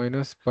 means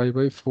minus pi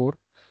by 4,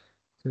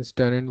 since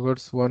tan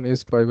inverse 1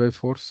 is pi by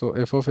 4. So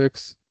f of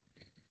x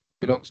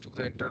belongs to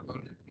the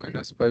interval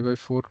minus pi by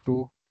 4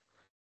 to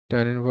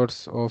tan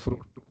inverse of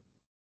root 2.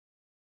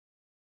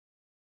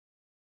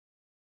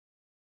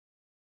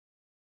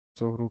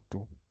 So root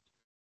 2.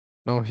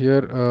 Now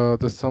here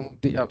the sum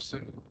of the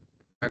absolute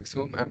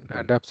maximum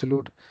and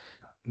absolute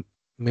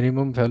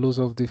minimum values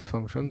of the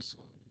functions,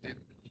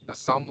 the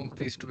sum of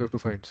these two we have to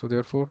find. So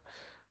therefore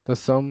the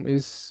sum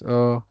is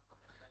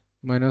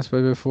minus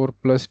pi by 4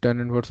 plus tan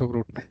inverse of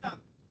root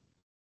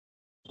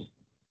 2.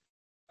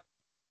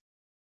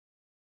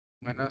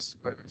 Minus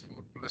pi by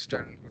 4 plus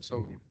tan inverse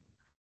of root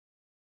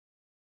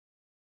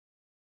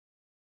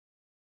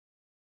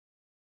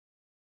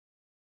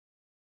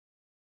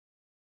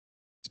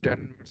tan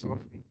inverse of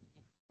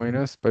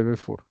minus pi by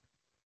 4.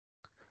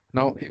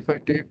 Now if I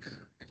take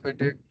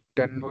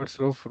tan inverse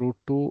of root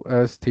 2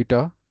 as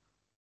theta,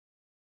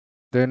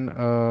 then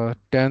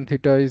tan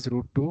theta is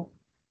root 2,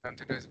 tan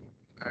theta is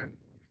and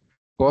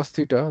cos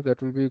theta,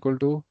 that will be equal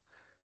to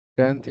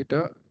tan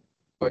theta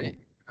by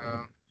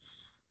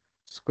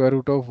square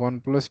root of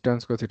 1 plus tan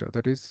square theta,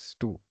 that is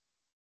 2.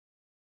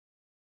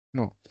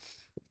 No,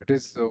 it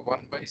is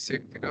 1 by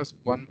sec theta,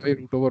 1 by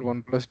root over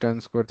 1 plus tan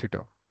square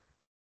theta.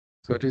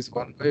 So it is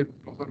 1 by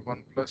root over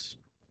 1 plus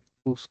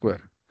 2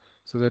 square.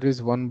 So that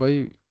is 1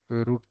 by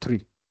root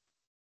 3.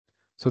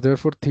 So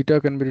therefore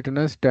theta can be written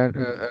as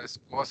as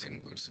cos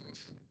inverse of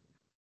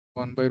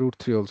 1 by root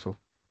 3 also.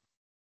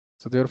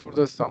 So therefore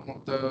the sum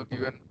of the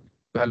given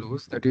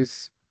values, that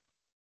is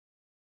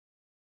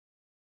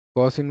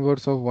cos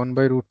inverse of 1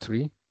 by root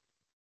 3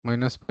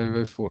 minus pi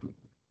by 4.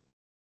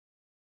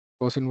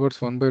 Cos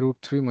inverse 1 by root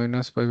 3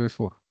 minus pi by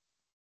 4.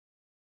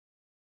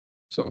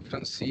 So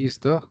option C is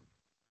the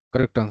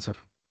correct answer.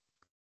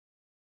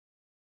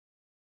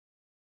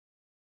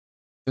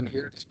 Then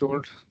here it is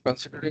told,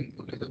 considering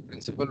only the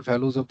principal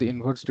values of the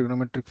inverse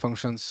trigonometric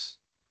functions,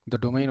 the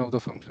domain of the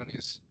function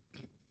is,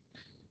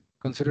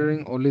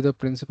 considering only the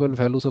principal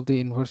values of the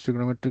inverse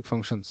trigonometric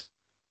functions,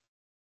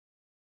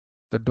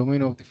 the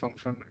domain of the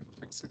function f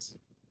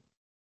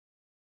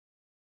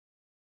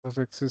of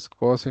x is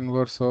cos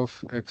inverse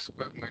of x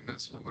square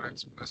minus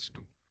 4x plus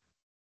 2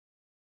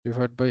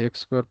 divided by x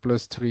square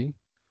plus 3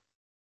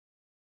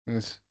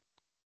 is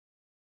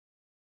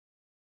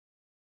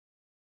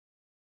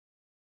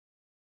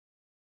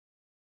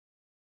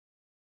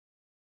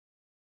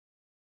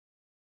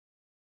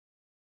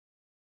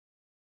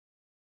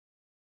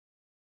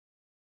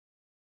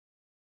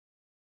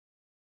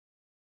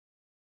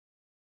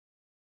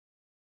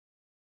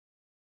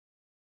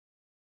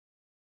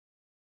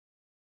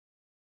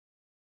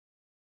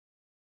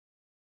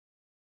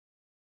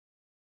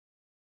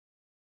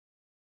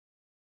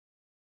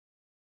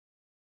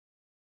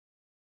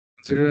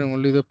considering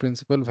only the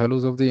principal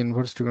values of the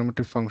inverse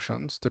trigonometric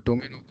functions, the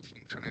domain of the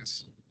function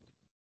is.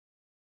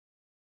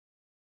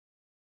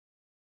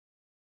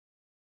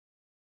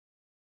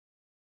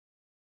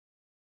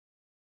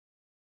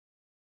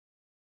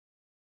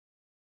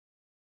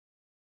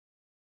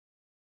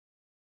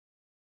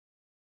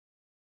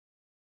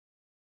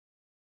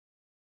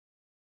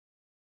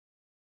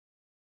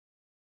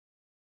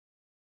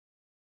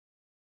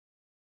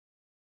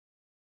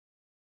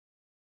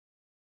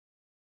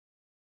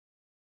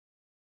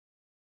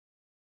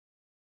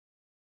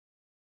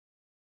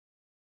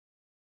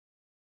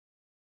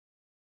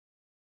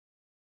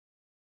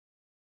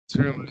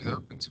 Considering only the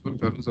principal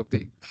values of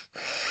the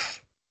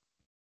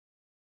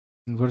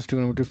inverse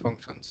trigonometric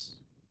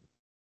functions,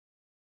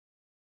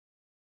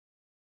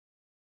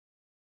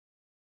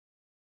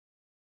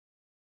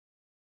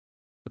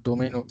 the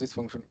domain of this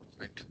function is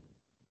right.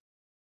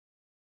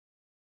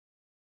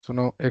 So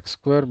now x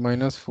square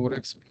minus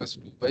 4x plus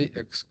 2 by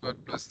x square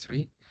plus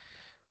 3,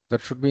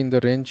 that should be in the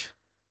range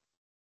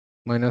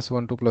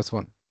 -1 to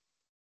 +1.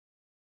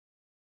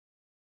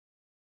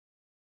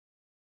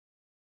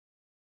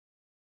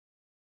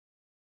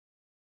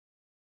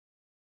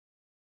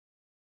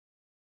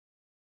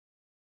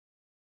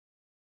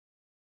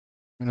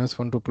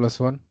 -1 to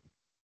 +1,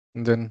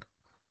 and then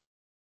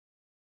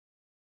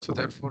so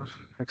therefore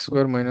x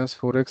square minus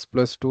 4x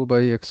plus 2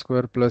 by x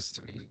square plus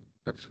 3,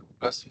 that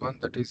plus 1,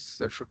 that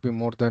should be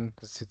more than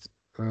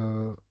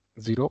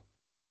 0,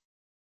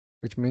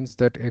 which means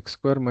that x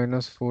square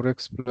minus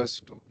 4x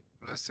plus 2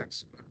 plus x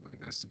square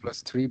minus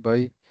plus 3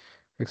 by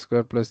x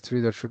square plus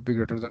 3, that should be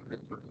greater than or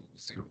equal to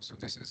 0. So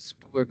this is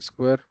 2x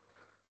square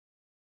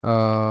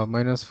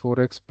minus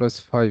 4x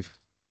plus 5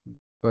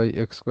 by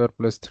x square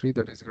plus 3,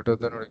 that is greater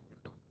than or equal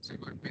to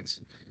 0. It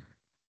means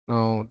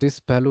now this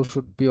value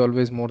should be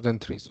always more than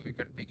 3. So we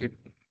can pick it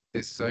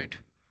this side.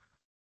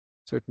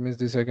 So it means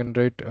this I can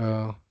write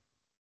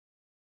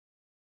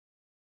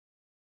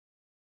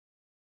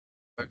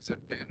 5 is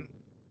 10.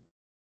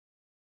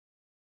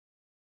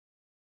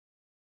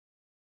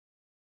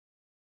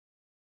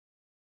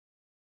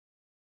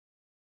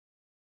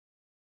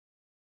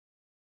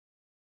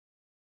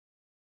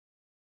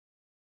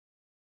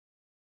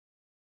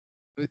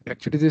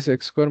 Actually, this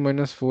x square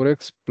minus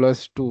 4x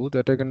plus 2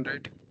 that I can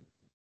write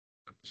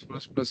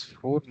plus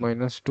 4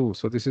 minus 2.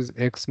 So this is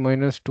x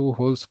minus 2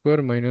 whole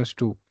square minus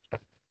 2.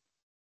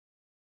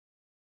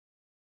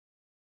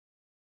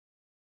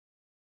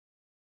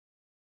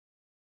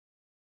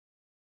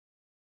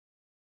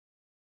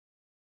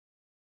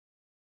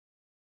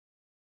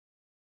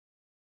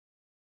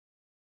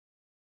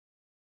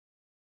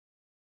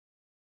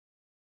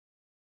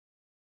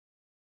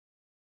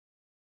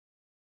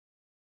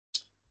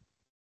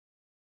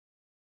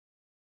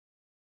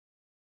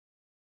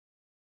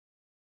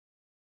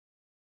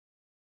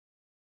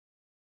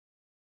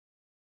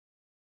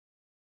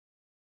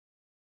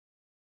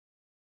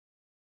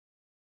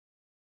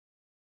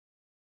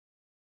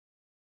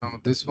 Now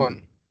this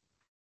one,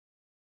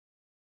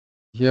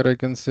 here I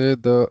can say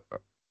the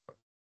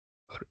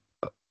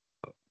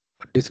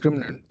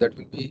discriminant that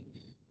will be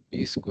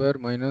b square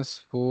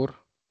minus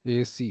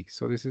 4ac.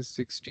 So this is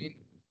 16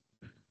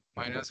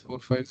 minus 4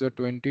 5s are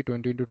 20,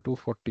 20 into 2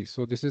 40.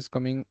 So this is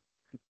coming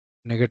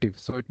negative.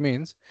 So it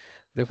means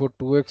therefore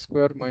 2x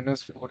square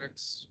minus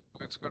 4x,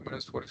 2x square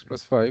minus 4x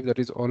plus 5, that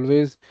is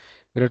always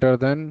greater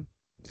than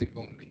 0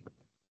 only.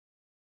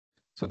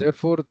 So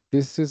therefore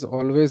this is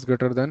always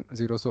greater than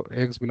 0. So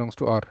x belongs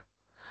to R.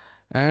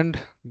 And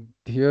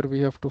here we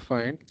have to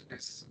find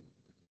this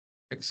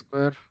x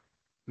square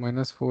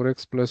minus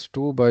 4x plus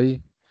 2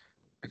 by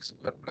x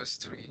square plus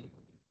 3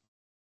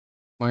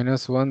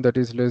 minus 1, that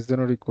is less than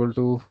or equal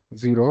to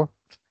 0.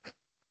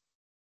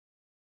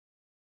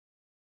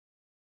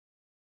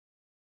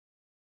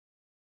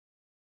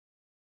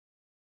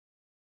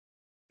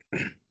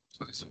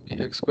 So this will be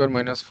x square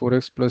minus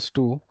 4x plus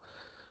 2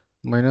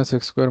 minus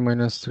x square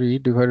minus 3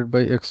 divided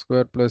by x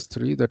square plus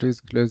 3, that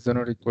is less than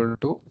or equal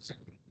to 0.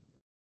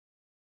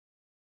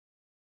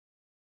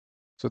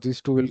 So these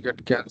two will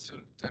get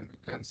cancelled. Then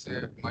we can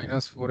say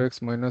minus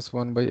 4x minus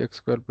 1 by x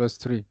square plus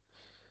 3.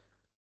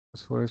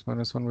 4x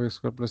minus 1 by x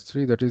square plus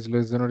 3, that is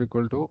less than or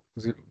equal to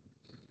 0.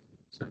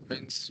 So it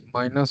means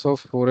minus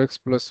of 4x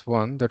plus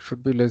 1, that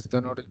should be less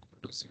than or equal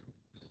to 0.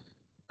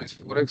 Means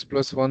 4x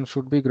plus 1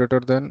 should be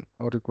greater than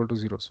or equal to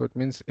 0. So it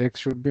means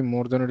x should be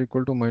more than or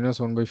equal to minus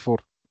 1 by 4.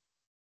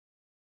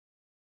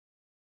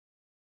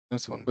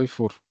 Minus 1 by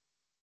 4.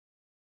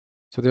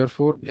 So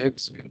therefore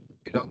x will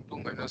belong to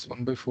minus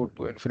 1 by 4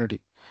 to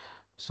infinity.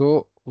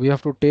 So we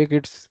have to take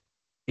its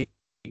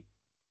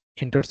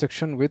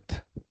intersection with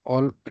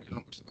all real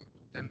numbers.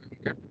 Then we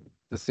will get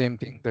the same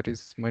thing, that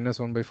is minus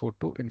 1 by 4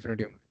 to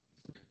infinity.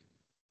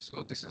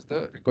 So this is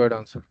the required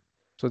answer.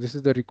 So this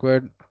is the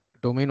required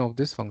domain of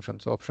this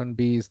function. So option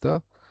B is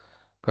the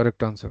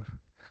correct answer.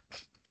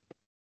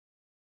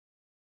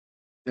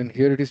 Then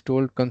here it is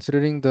told,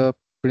 considering the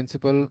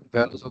principal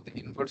values of the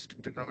inverse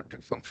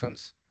trigonometric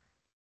functions,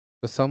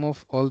 the sum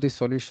of all the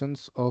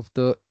solutions of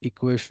the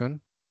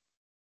equation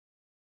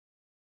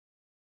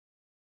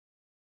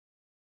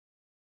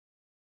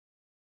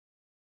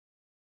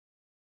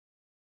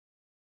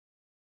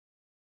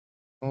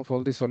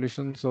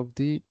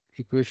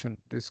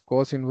this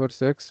cos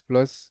inverse x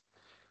plus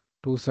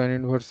 2 sin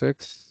inverse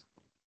x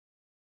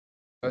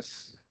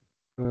plus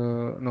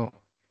no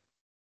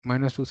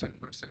minus 2 sin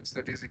inverse x,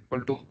 that is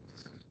equal to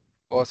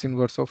cos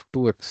inverse of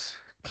 2x.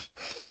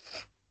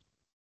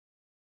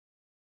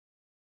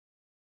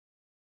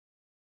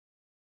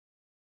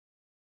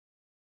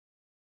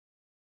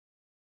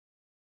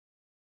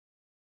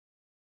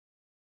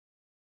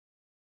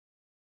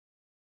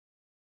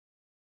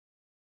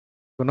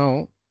 So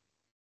now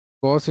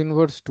cos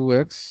inverse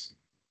 2x,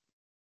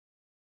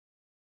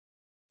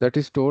 that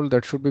is told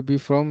that should be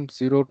from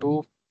 0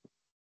 to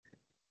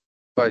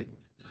pi.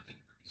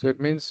 So it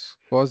means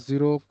cos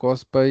 0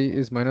 cos pi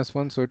is minus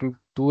 1, so it will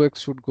 2x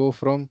should go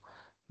from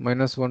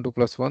minus 1 to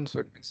plus 1, so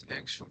it means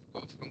x should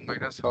go from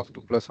minus half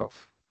to plus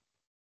half.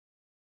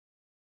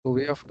 So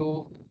we have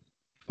to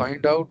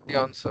find out the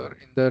answer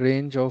in the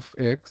range of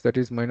x, that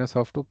is minus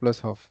half to plus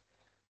half.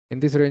 In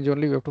this range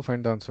only we have to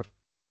find the answer.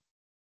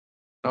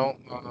 Now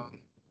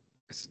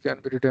this can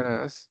be written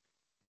as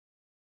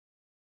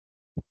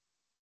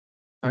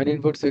sin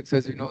inverse x,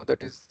 as you know,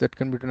 that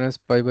can be written as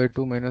pi by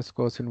 2 minus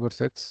cos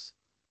inverse x.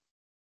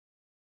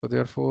 So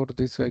therefore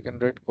this I can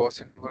write cos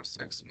inverse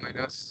x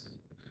minus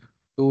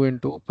 2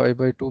 into pi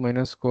by 2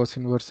 minus cos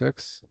inverse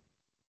x,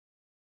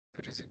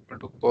 that is equal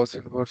to cos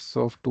inverse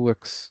of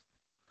 2x.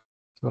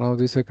 So now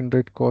this I can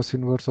write cos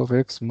inverse of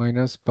x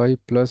minus pi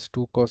plus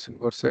 2 cos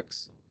inverse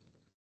x,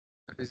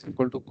 that is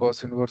equal to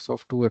cos inverse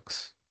of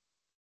 2x.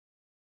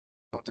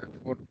 Now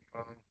therefore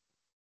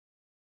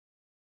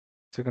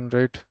I can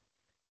write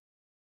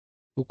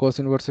 2 cos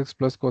inverse x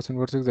plus cos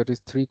inverse x, that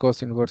is 3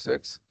 cos inverse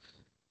x,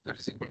 that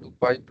is equal to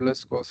pi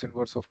plus cos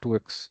inverse of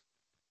 2x.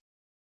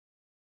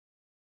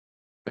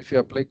 If you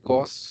apply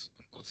cos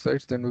on both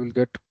sides, then we will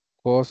get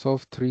cos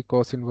of 3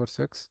 cos inverse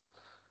x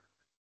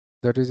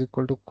that is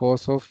equal to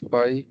cos of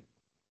pi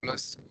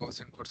plus cos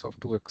inverse of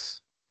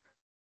 2x.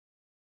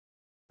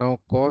 Now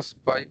cos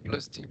pi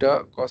plus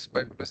theta,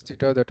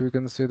 that we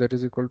can say that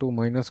is equal to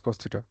minus cos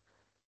theta.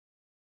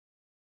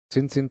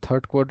 Since in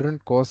third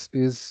quadrant cos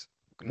is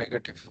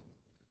negative,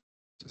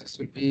 so this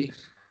will be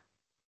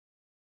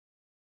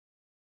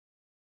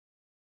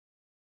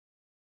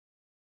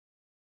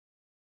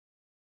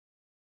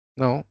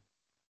now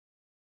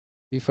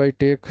if I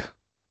take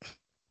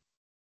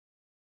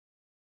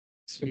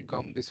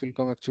this will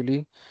come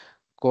actually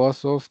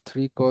cos of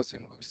 3 cos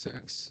inverse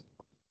x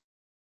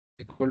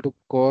equal to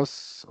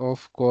cos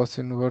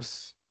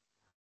inverse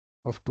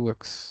of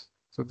 2x.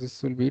 So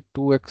this will be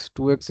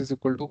 2x is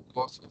equal to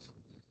cos of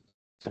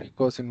 3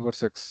 cos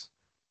inverse x.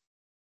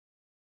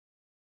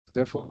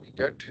 Therefore we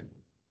get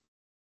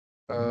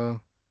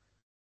 2x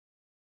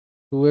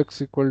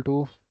equal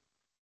to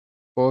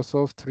cos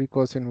of 3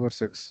 cos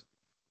inverse x.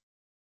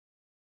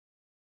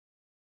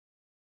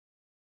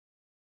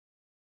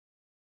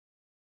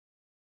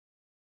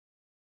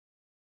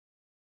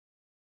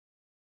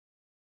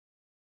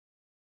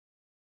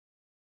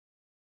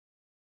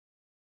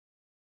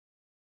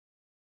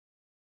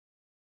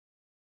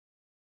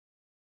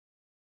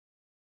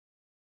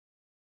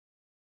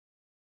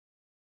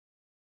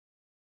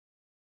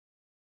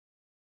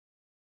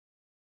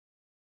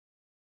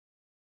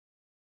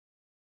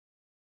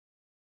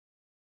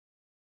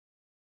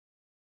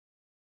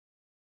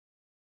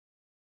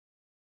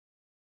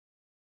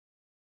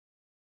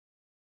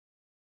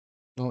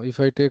 Now if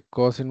I take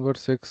cos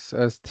inverse x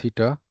as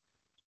theta,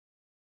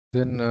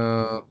 then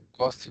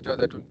cos theta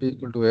that will be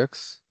equal to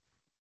x.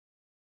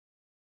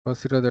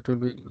 Cos theta that will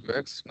be equal to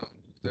x. Now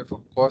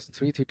therefore cos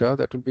 3 theta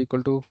that will be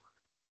equal to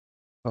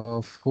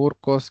 4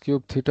 cos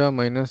cube theta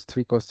minus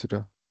 3 cos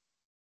theta.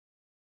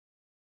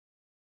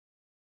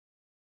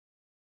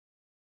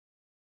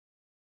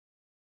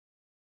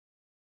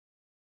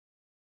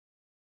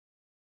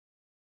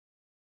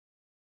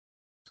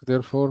 So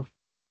therefore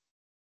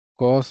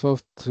cos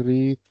of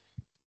 3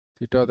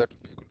 theta that will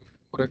be equal to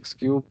 4x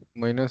cube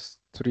minus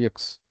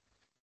 3x.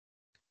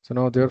 So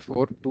now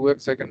therefore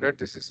 2x I can write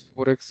this is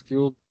 4x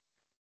cube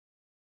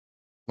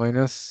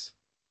minus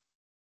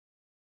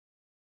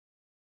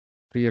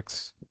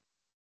 3x.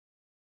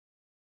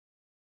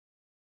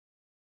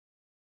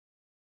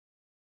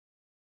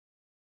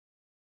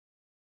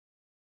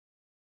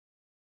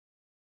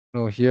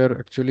 Now here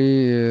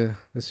actually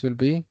this will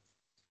be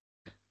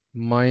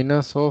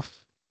minus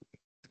of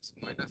this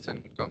minus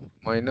and will come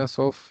minus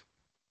of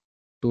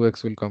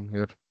 2x will come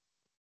here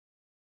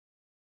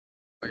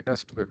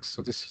minus 2x.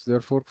 So this is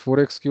therefore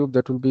 4x cube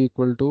that will be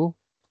equal to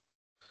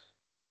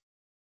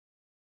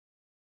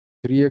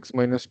 3x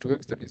minus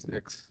 2x that is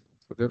x.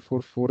 So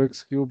therefore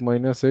 4x cube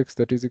minus x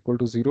that is equal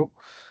to 0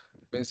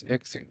 means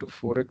x into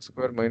 4x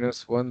square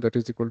minus 1 that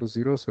is equal to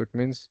 0. So it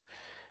means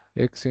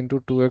x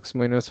into 2x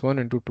minus 1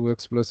 into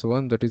 2x plus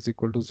 1 that is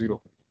equal to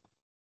 0.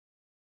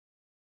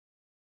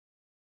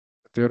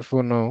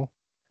 Therefore now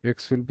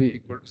x will be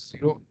equal to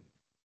 0.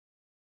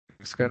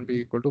 X can be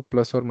equal to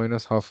plus or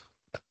minus half.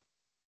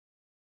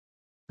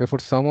 Therefore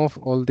sum of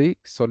all the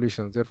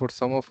solutions that will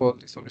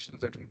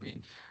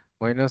be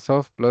minus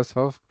half plus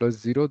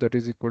 0 that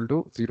is equal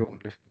to 0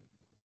 only.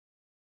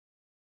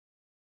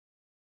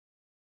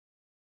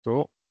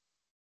 So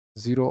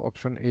 0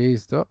 option A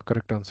is the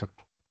correct answer.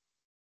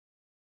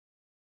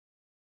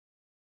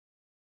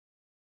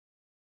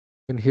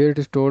 And here it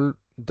is told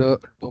the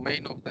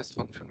domain of this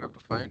function we have to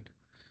find.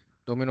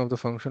 Domain of the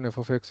function f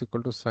of x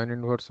equal to sine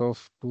inverse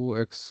of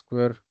 2x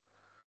square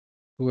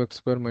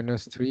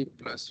minus 3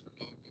 plus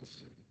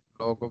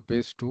log of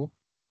base 2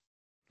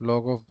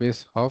 log of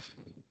base half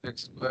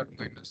x square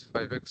minus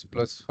 5x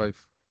plus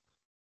 5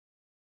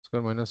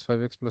 square minus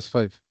 5x plus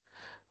 5,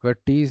 where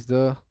t is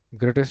the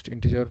greatest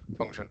integer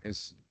function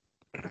is.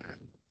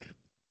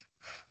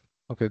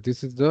 Okay,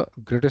 this is the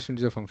greatest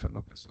integer function.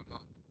 Okay, so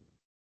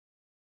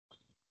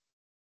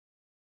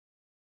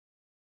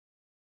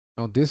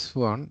now this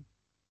one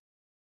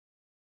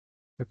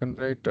you can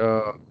write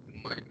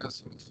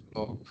minus of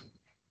log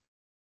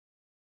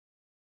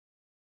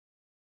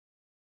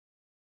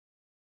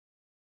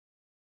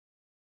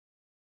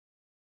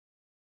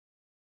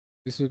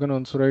this. You can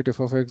also write f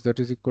of x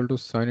that is equal to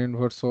sine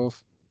inverse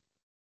of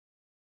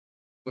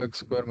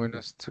x square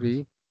minus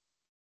 3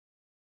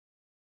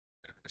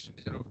 greatest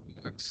integer of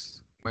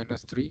x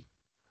minus 3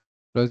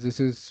 plus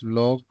this is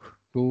log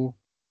 2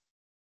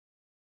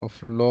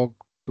 of log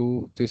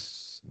 2,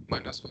 this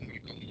minus 1 will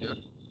come here.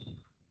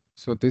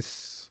 So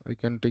this I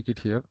can take it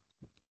here,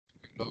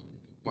 log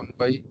 1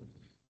 by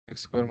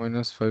x square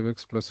minus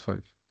 5x plus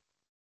 5.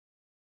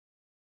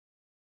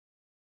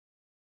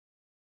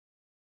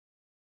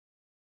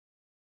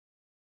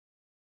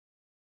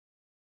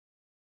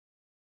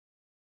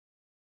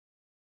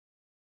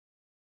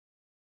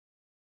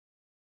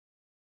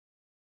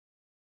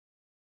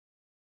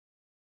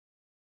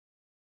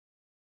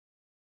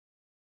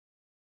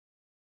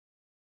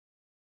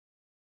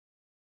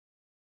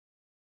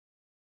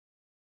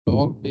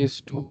 Log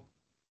base 2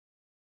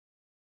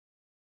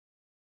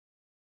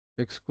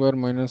 x square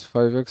minus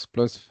 5x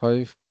plus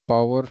 5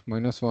 power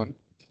minus 1.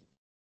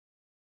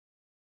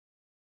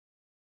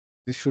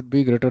 This should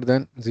be greater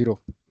than 0.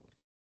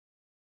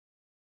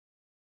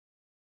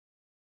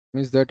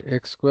 Means that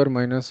x square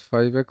minus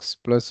 5x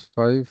plus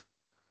 5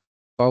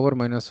 power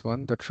minus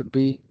 1, that should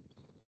be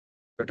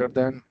greater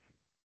than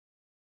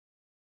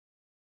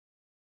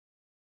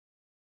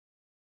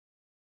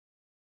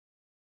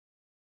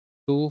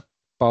 2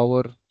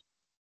 power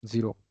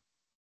 0.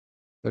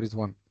 That is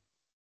 1.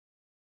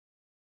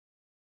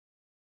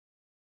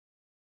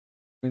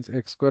 Means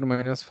x square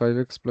minus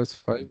 5x plus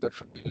 5, that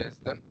should be less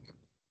than 1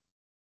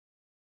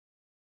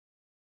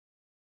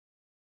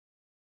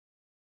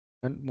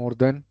 and more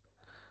than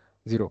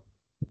 0.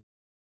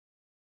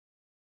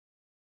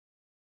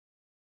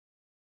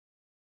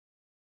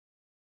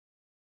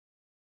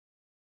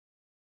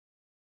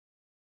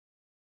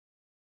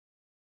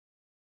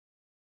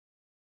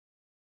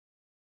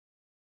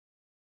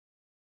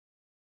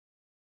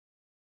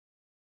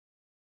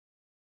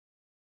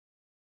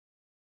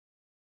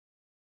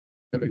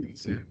 Then I can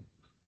say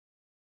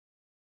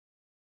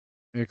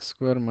x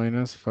square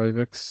minus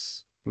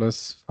 5x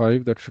plus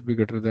 5, that should be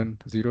greater than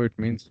 0. It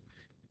means,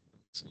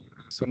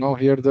 so now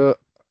here the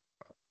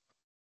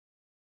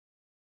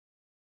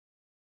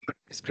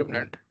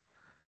discriminant,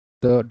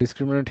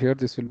 here,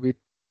 this will be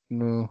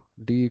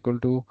d equal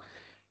to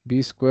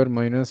b square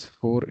minus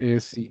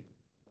 4ac.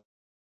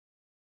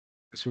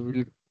 This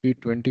will be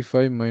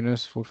 25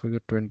 minus 4 for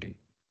the 20.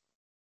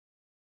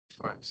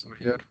 Fine. So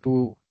here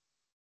two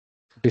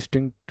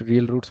distinct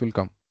real roots will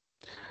come.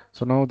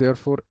 So now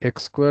therefore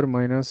x square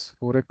minus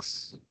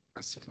 4x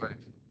plus 5,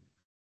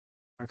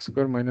 x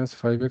square minus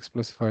 5x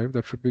plus 5,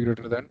 that should be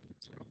greater than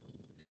 0.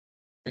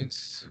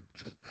 Means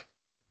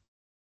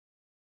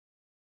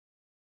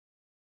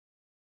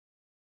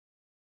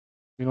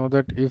you know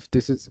that if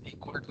this is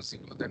equal to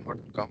 0, then what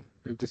will come?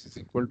 If this is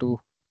equal to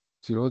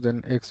 0,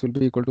 then x will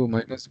be equal to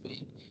minus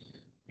b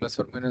plus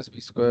or minus b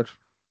square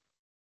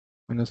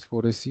minus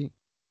 4ac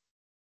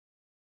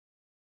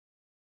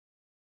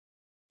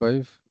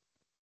 5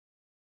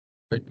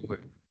 by 2a.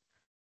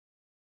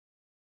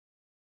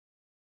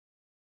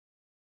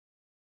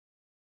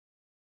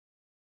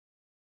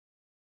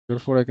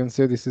 Therefore I can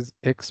say this is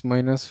x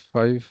minus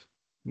 5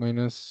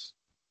 minus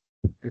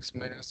x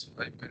minus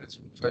 5 minus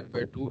root 5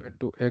 by 2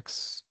 into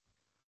x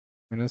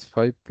minus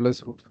 5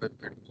 plus root 5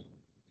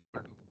 by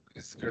 2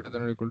 is greater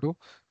than or equal to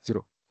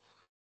 0.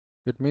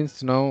 It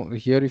means now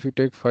here if you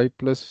take 5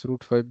 plus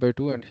root 5 by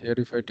 2, and here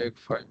if I take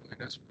 5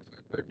 minus root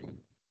 5 by 2.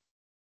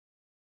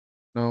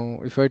 Now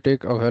if I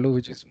take a value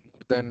which is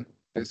more than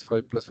this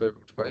 5 plus 5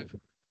 root 5,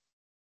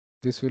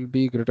 this will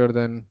be greater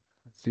than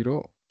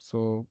 0.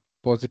 So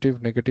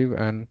positive, negative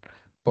and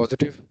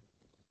positive.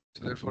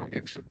 So therefore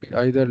x should be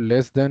either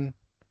less than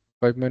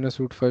 5 minus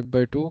root 5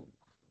 by 2,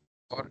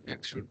 or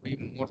x should be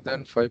more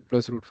than 5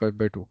 plus root 5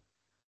 by 2.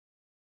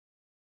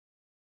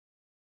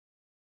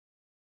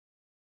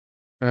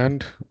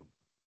 And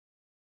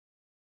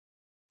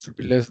should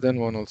be less than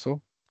 1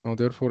 also. Now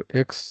therefore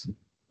x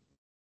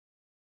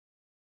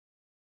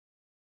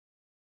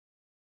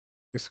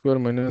square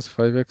minus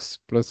 5x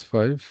plus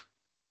 5,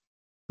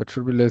 that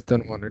should be less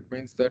than 1. It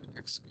means that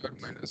x square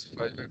minus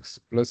 5x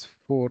plus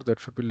 4, that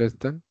should be less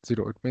than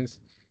 0. It means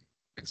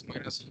x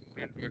minus 4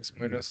 into x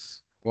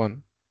minus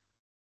 1,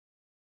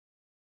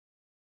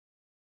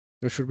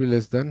 that should be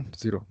less than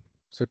 0.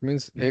 So it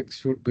means x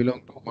should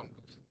belong to 1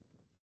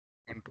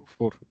 to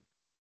 4.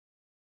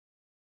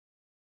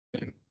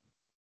 And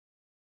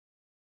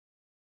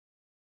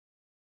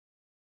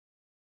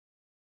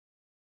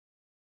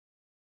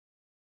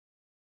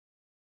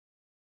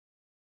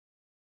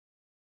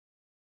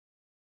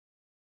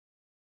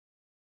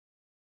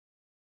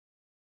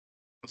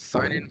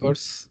sine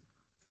inverse,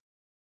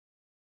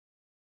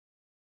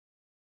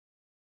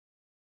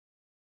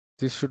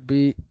 this should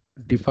be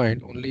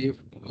defined only if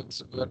 2x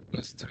square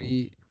plus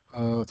 3,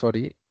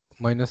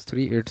 minus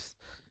 3, its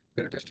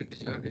greatest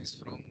integer is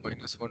from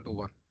minus 1 to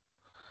 1.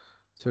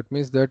 So it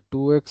means that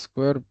 2x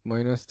square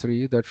minus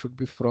 3, that should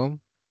be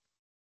from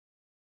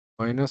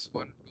minus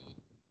 1 to,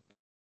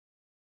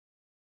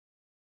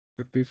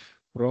 should be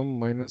from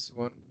minus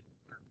 1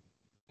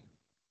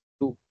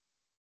 to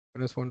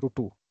minus 1 to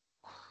 2.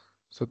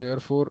 So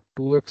therefore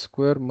 2x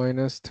square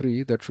minus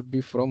 3, that should be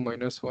from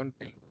minus 1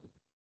 till.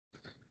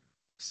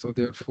 So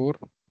therefore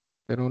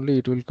then only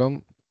it will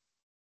come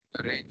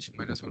range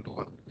minus 1 to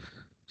 1.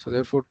 So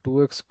therefore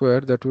 2x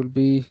square, that will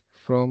be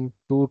from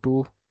 2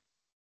 to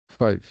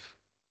 5,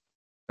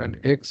 and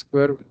x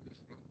square will be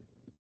from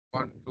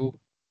 1 to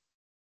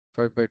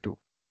 5 by 2.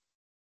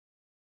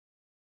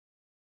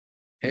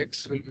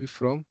 X will be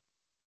from,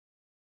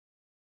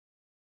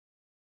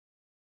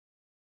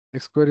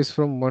 x square is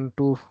from 1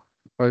 to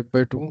 5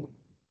 by 2.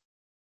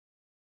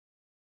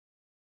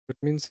 That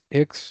means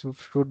x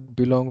should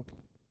belong to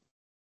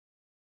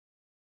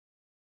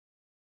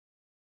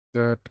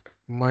that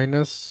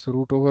minus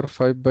root over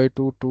 5 by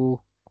 2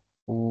 to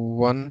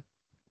 1,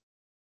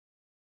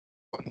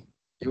 1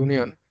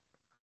 union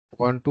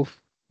 1 to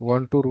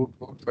root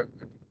over 5 by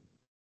 2.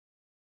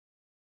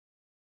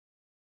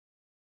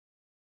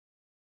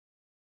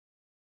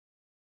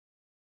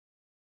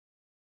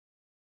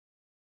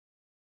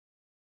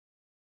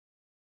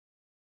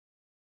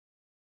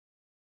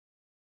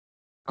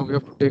 Now we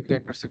have to take the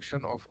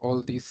intersection of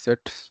all these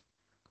sets.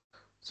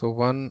 So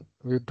one,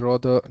 we draw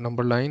the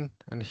number line,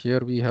 and here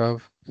we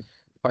have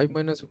 5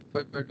 minus root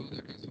 5 by 2,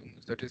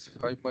 that is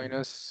 5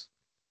 minus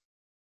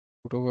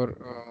root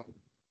over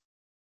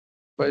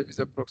 5 is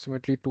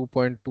approximately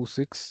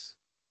 2.26.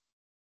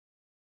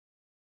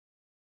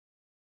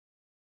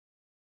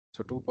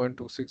 So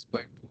 2.26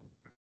 by 2.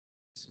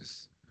 This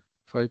is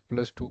 5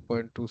 plus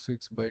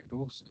 2.26 by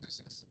 2. So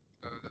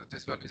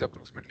this value is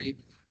approximately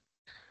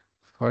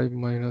 5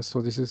 minus.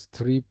 So this is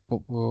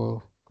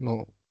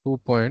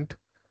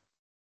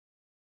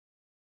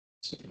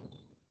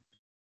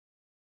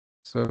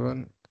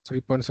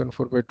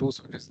 3.74 by 2.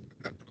 So it is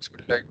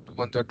approximately like 2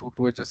 1 2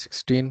 2 is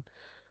 16.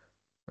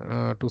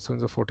 2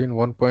 7 14,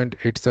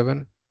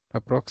 1.87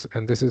 approx,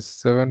 and this is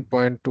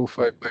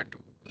 7.25 by 2.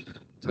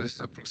 So this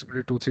is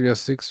approximately 2 3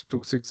 6,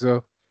 2 6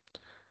 12,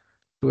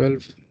 2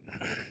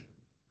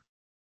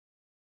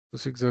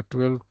 6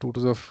 12, 2 to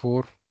the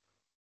 4,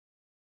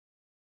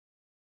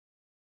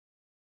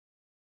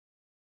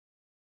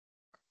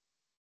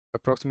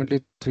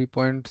 approximately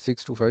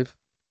 3.625.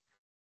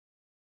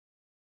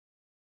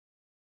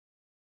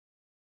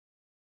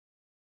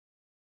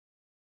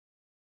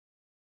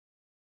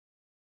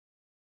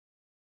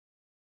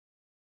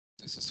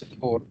 This is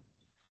 4,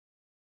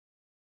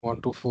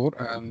 1 to 4,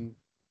 and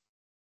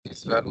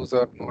these values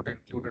are not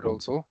included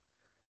also.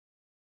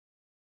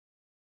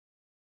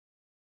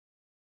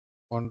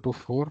 1 to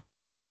 4,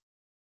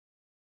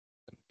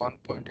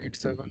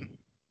 1.87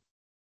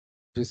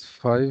 is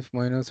 5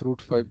 minus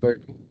root 5 by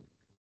 2,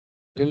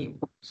 still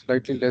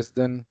slightly less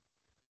than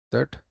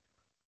that,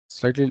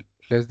 slightly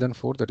less than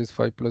 4, that is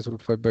 5 plus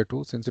root 5 by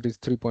 2, since it is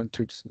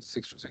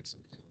 3.3626.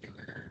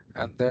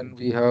 And then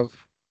we have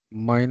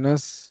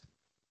minus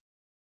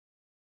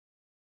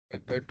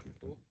 5 by 2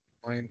 to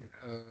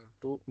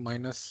 2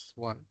 minus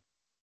 1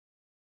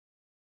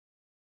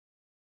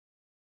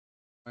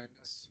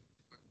 minus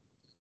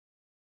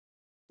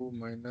 2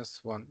 minus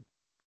 1.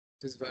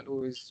 This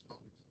value is,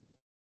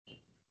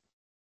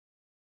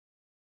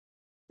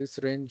 this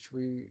range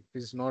we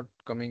is not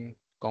coming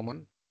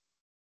common.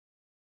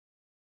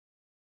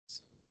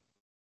 So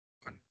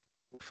 1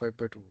 2 5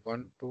 by 2,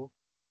 1 2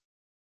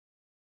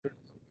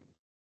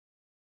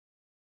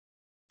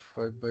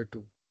 5 by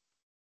 2.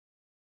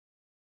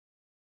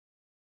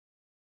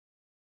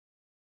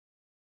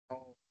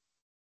 Now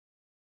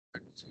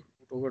it's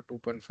root over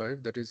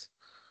 2.5, that is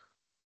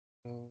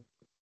uh,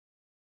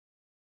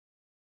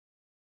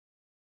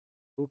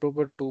 root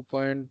over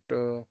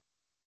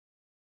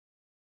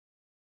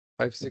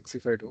 2.56.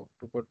 If I do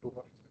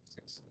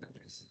 2.256, that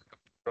is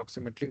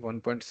approximately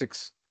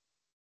 1.6.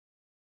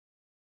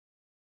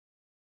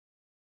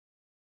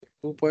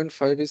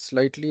 2.5 is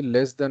slightly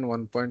less than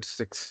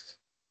 1.6.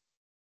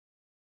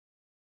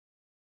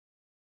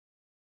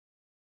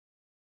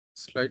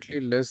 Slightly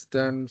less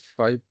than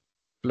 5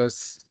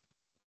 plus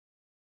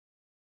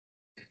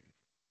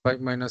 5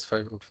 minus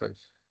 5 root 5.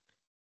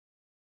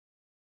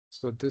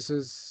 So this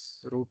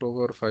is root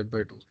over 5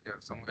 by 2. Yeah,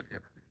 somewhere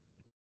here.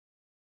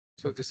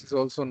 So this is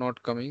also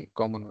not coming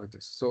common with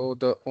this. So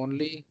the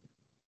only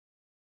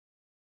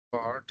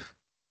part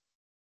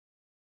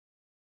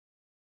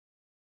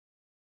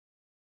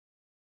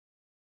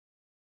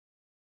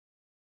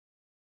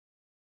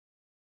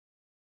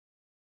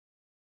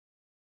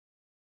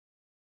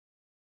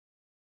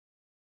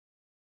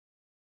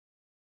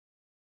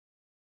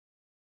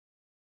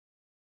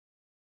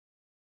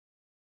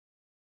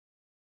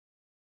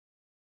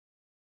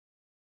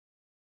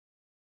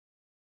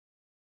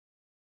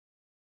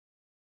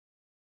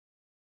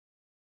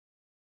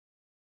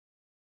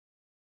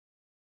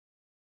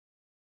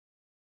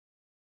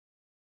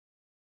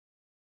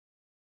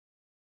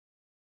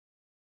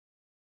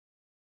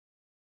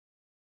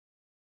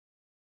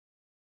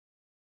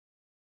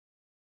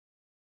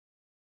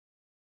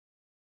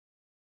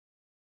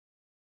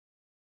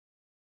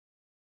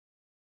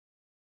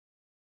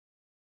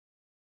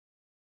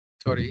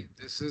sorry,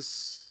 this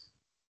is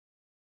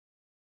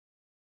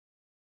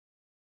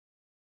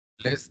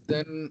less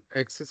than,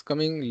 x is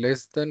coming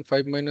less than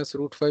 5 minus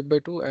root 5 by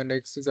 2, and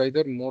x is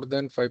either more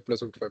than 5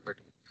 plus root 5 by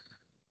 2.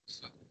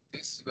 So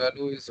this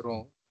value is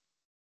wrong.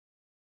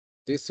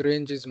 This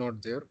range is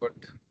not there, but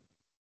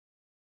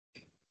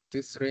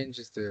this range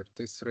is there.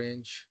 This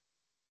range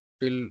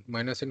till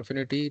minus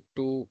infinity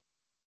to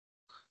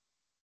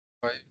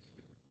 5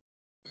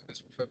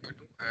 minus root 5 by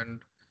 2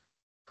 and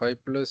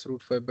 5 plus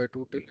root 5 by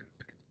 2 till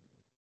infinity.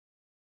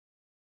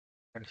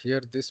 And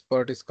here this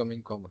part is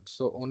coming common.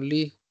 So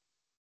only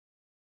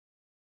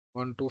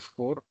 1 to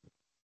 4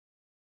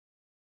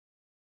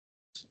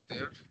 is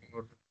there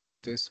for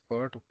this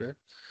part. Okay.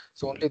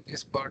 So only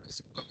this part is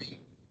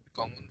coming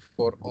common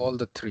for all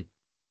the three,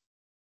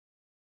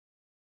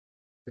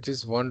 which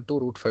is 1 to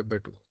root 5 by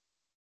 2.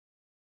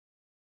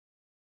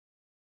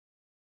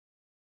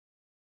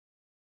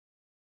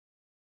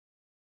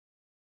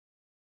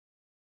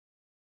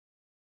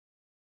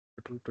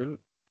 Till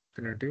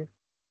infinity.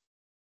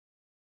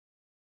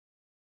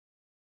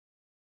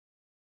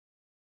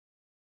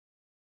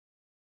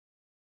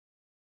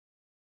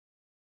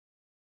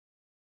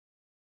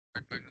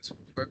 5 minus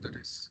 5, that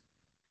is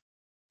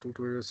 2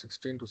 to the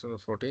 16,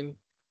 2014.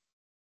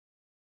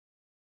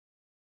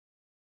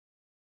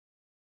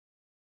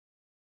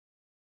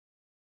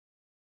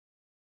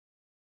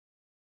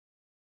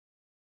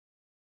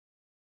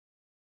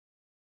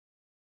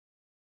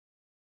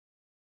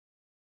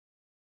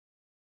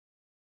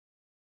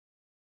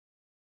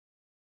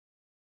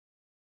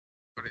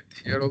 But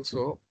here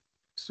also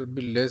should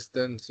be less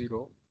than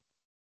 0,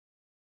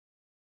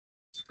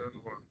 less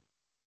than 1.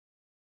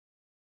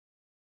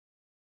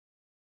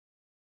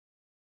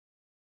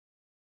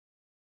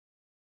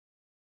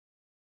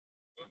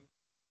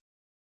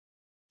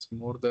 It's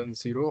more than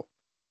 0.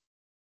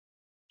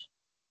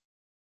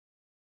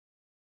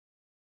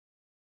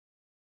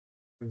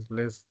 Is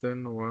less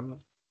than 1.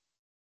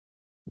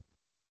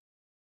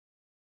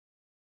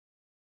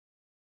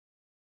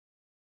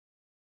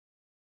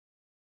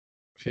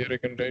 Here I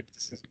can write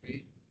this is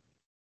B.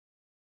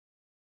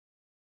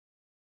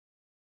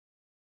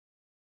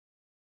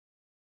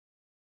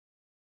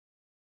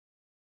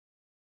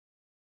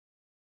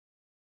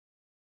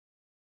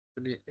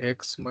 Actually,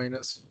 x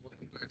minus 1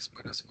 into x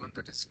minus 1,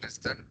 that is less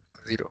than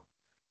 0.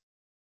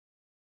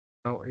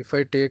 Now, if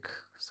I take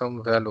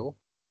some value,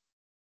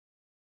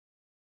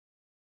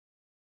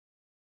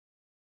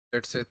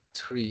 let's say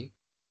 3,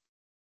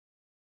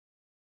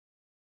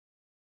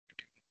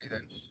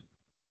 then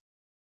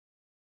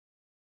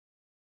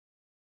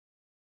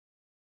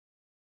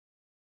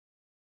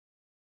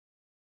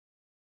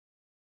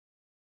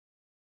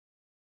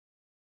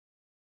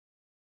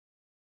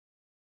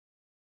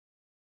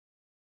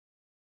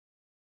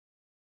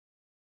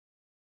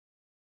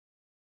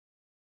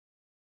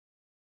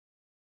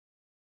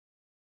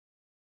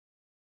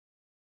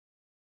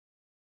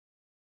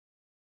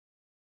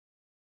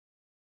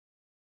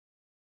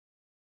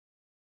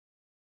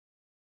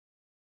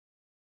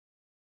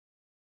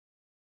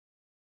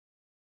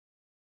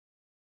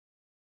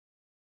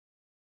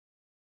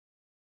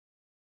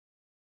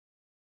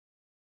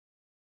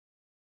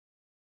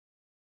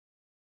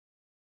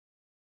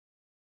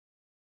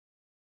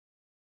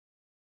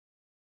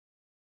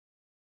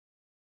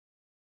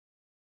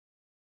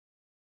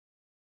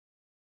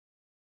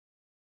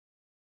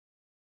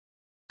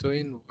so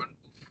in 1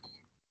 to 4,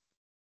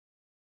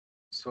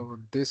 so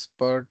this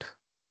part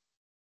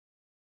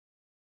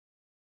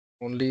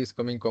only is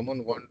coming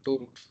common 1 to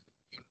root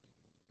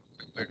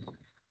 1.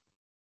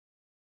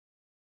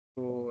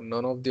 So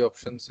none of the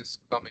options is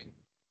coming.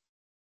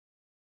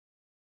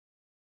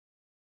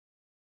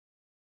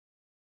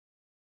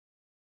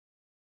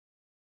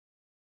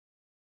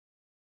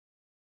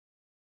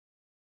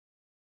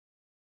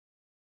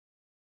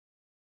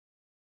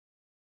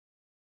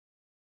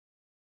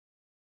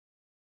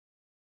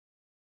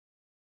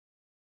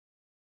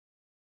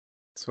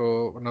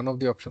 So none of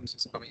the options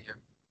is coming here.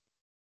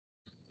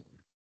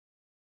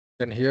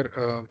 Then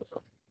here,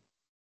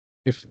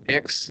 if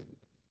x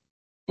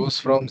goes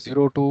from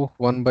 0 to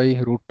 1 by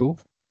root 2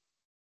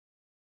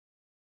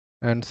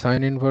 and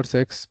sine inverse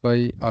x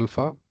by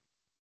alpha,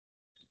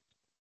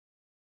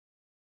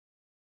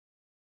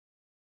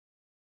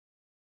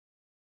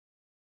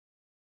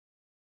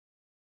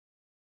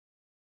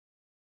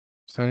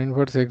 sine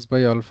inverse x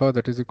by alpha,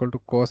 that is equal to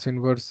cos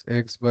inverse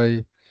x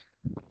by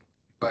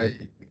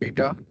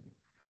beta,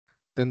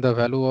 then the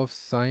value of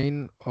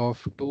sine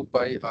of 2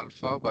 pi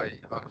alpha by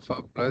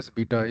alpha plus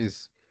beta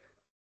is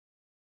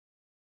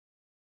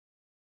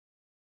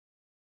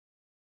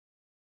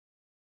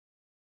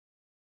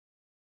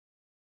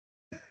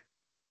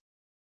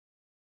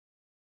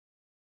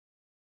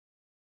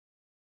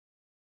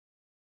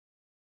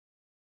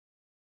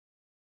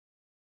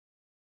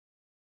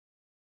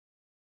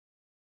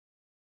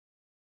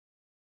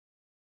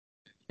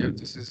yeah,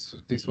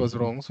 this was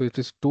wrong. So it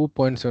is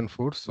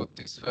 2.74. So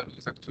this value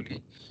is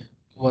actually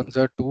 2 ones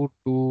are 2,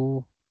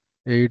 2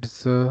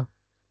 eights 2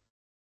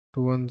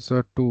 ones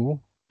are 2,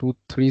 2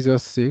 threes are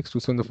 6, 2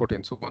 sevens are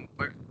 14. So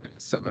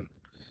 1.7.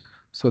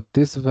 So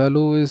this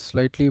value is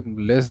slightly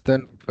less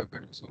than 5 by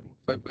 2. So root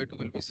 5 by 2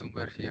 will be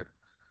somewhere here.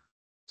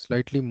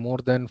 Slightly more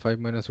than 5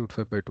 minus root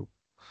 5 by 2.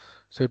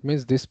 So it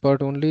means this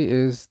part only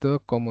is the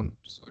common.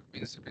 So it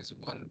means it is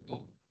 1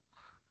 to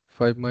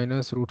 5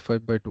 minus root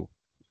 5 by 2.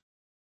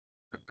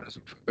 5 minus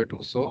root 5 by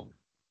 2. So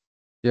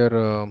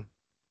here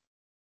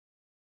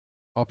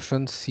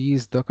option C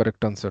is the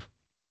correct answer.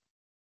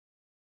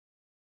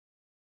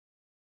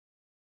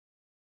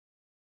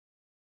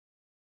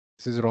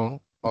 This is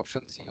wrong.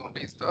 Option C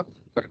only is the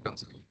correct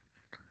answer.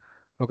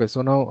 Okay,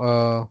 so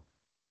now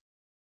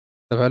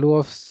the value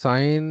of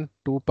sine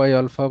 2 pi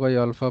alpha by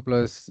alpha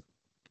plus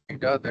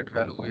beta, that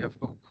value we have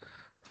to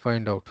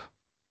find out.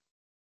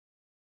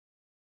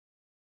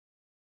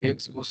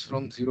 X goes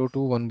from 0 to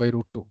 1 by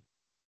root 2.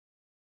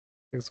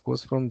 X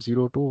goes from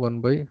 0 to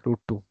 1 by root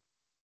 2.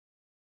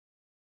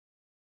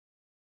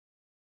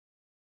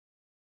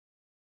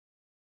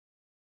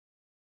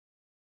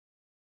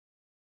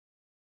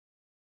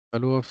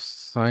 Value of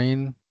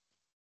sine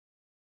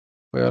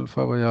by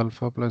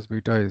alpha plus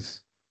beta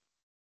is,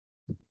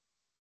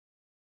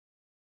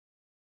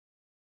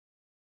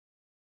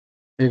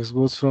 x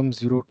goes from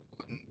 0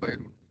 to 1 by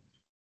root.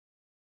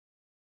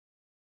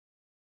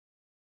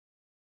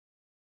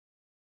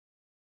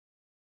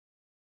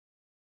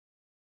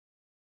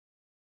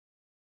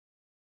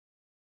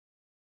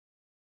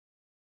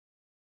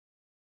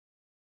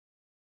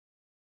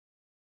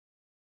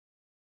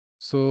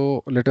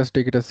 So let us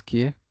take it as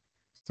k,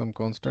 some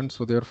constant.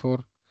 So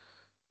therefore,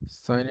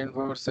 sine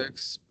inverse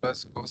x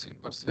plus cos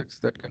inverse x,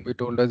 that can be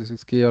told as this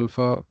is k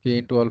alpha, k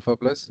into alpha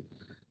plus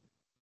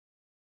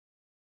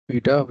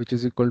beta, which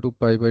is equal to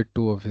pi by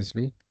 2,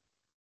 obviously.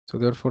 So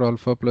therefore,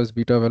 alpha plus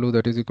beta value,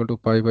 that is equal to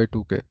pi by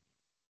 2k.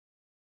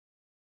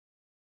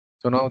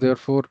 So now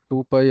therefore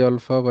 2 pi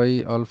alpha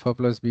by alpha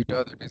plus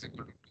beta, that is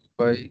equal to 2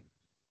 pi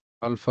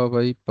alpha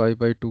by pi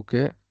by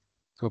 2k.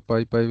 So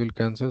pi will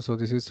cancel. So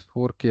this is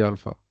 4k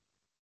alpha.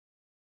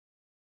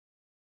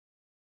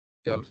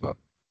 K alpha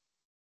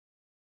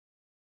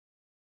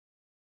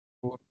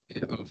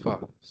 4k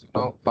alpha. So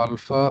now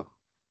alpha.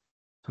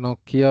 So now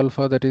k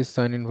alpha, that is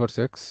sine inverse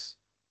x.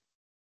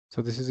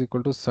 So this is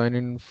equal to sine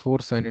in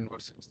 4 sine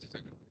inverse x.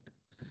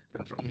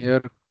 And from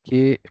here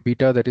k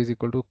beta, that is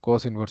equal to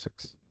cos inverse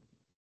x.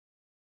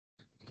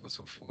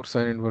 So 4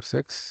 sine inverse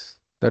x,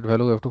 that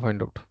value we have to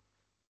find out.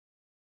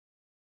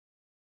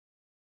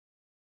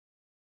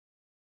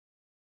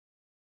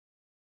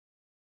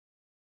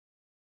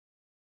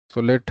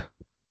 So let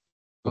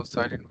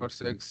sine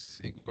inverse x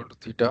equal to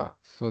theta.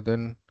 So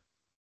then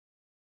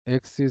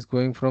x is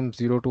going from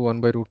 0 to 1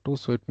 by root 2.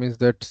 So it means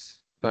that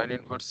sine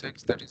inverse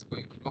x, that is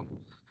going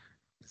from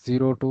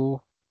 0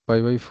 to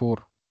pi by 4.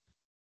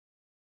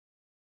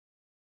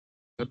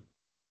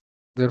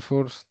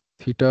 Therefore,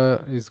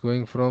 theta is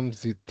going from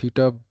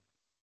theta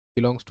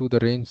belongs to the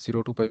range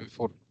 0 to pi by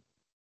 4.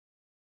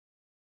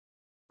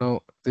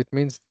 Now it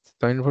means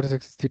sine inverse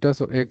x is theta.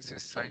 So x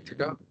is sine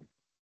theta.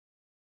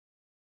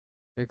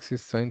 X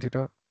is sine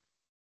theta.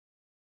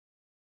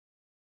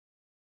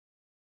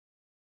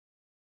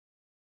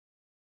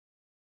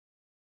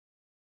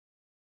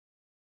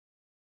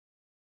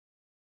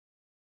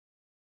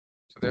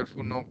 So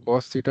therefore now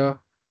cos theta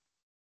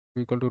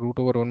equal to root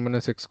over 1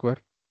 minus x square.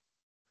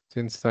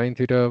 Since sine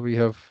theta we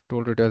have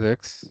told it as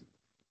x.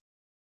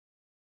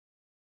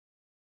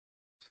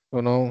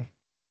 So now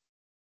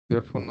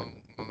therefore now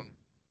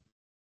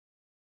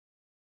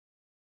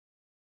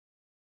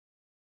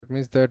it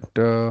means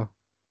that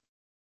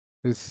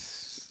this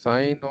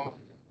sine of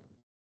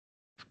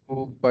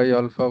 2 pi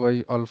alpha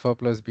by alpha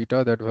plus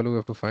beta, that value we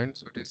have to find.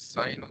 So it is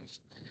sine of,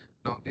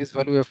 now this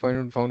value we have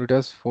found it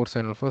as 4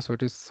 sine alpha. So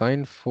it is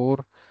sine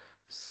 4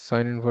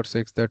 sine inverse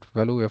x, that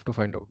value we have to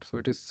find out. So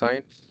it is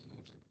sine,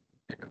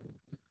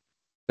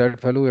 that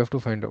value we have to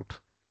find out.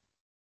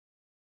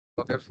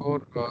 So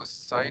therefore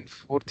sine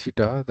 4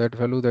 theta, that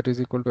value, that is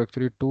equal to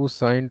actually 2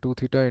 sine 2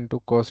 theta into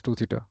cos 2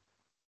 theta.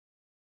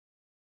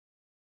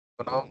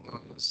 So now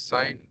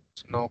sine,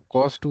 now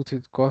cos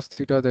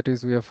theta, that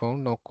is we have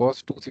found. Now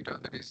cos 2 theta,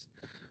 that is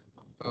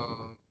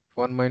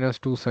 1 minus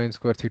 2 sine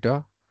square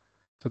theta.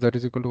 So that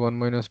is equal to 1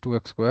 minus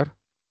 2x square.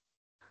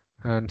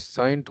 And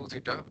sine 2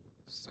 theta,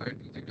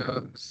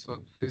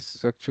 so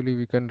this actually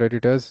we can write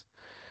it as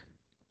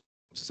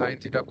sine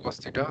theta cos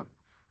theta.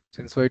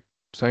 Since why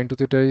sine 2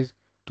 theta is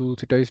 2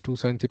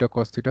 sine theta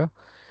cos theta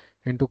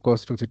into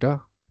cos 2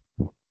 theta.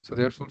 So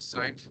therefore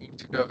sine 4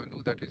 theta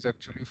value, that is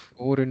actually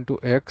 4 into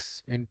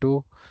x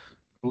into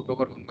root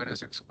over 1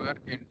 minus x square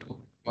into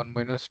 1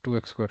 minus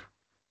 2x square.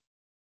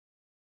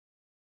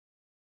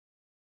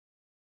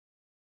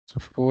 So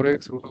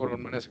 4x root over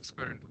 1 minus x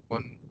square into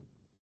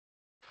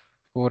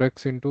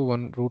 4x into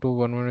 1 root over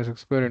 1 minus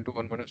x square into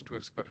 1 minus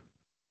 2x square.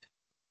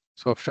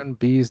 So option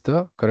B is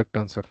the correct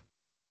answer.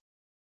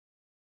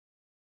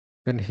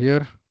 And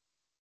here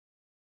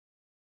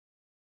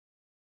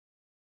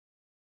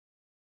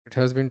it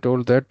has been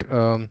told that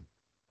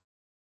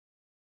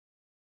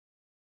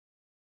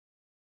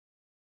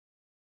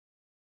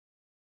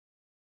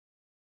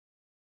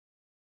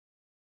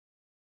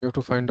you have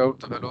to find out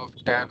the value of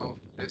tan of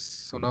this.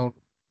 So now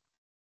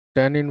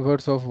tan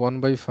inverse of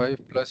 1 by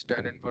 5 plus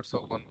tan inverse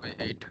of 1 by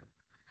 8.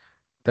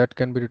 That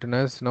can be written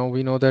as, now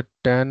we know that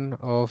tan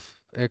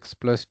of x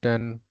plus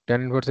tan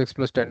inverse x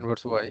plus tan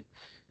inverse y.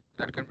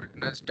 That can be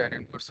written as tan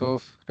inverse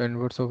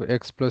of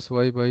x plus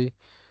y by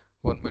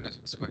 1 minus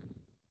xy.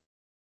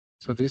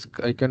 So this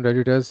I can write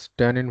it as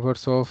tan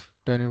inverse of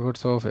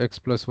x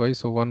plus y.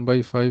 So 1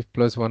 by 5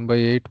 plus 1 by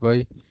 8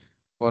 by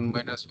 1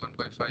 minus 1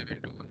 by 5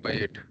 into 1 by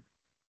 8.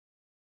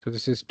 So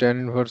this is tan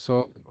inverse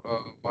of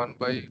 1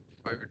 by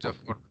 5, it's a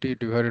 40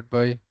 divided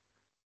by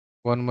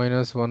 1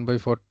 minus 1 by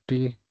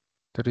 40,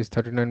 that is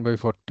 39 by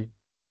 40.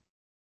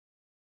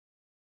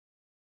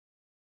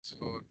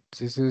 So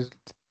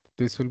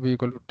this will be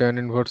equal to tan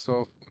inverse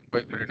of 1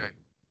 by 39.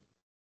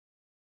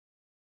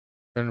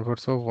 Tan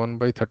inverse of 1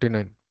 by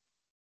 39.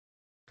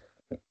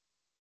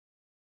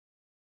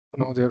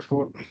 Now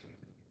therefore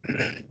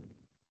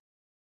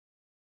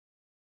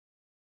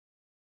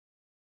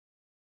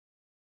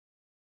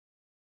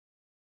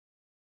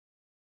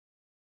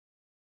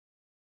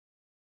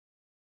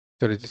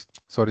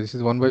sorry, this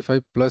is 1 by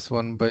 5 plus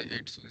 1 by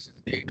 8. So this is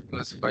 8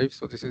 plus 5.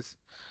 So this is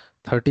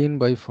 13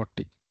 by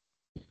 40.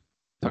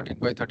 13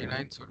 by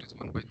 39. So it is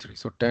 1 by 3.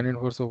 So tan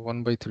inverse of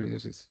 1 by 3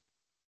 this is.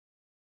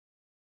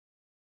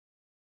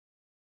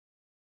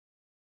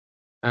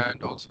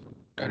 And also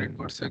tan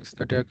inverse x,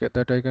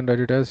 that I can write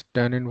it as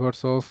tan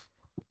inverse of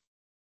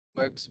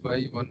x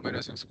by 1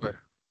 minus x square.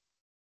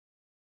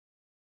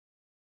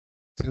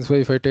 Since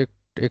if I take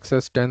x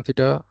as tan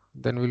theta,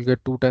 then we'll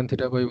get 2 tan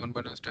theta by 1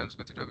 minus tan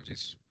square theta, which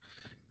is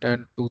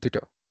tan 2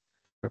 theta.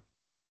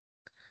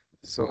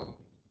 So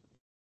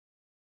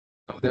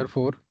now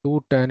therefore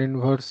 2 tan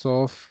inverse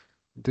of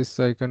this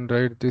I can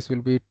write, this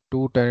will be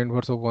 2 tan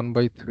inverse of 1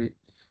 by 3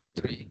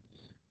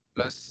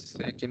 plus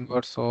sec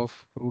inverse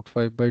of root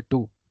 5 by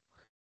 2.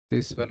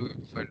 This value we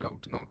will find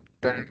out. Now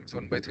tan inverse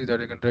 1 by 3,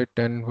 that I can write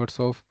tan inverse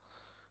of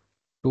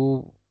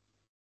 2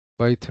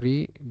 by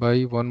 3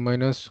 by 1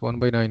 minus 1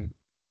 by 9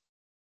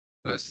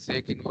 plus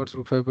sec inverse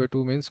root 5 by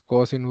 2 means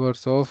cos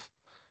inverse of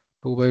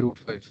 2 by root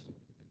 5.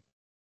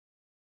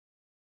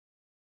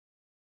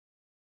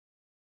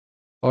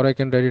 Or I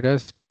can write it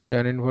as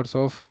tan inverse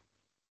of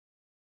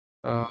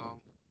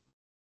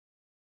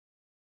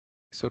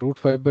so root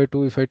 5 by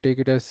 2, if I take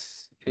it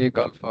as sec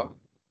alpha,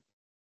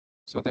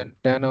 so then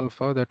tan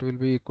alpha, that will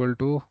be equal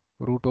to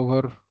root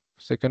over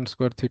secant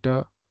square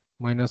theta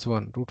minus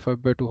 1, root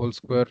 5 by 2 whole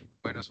square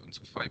minus 1,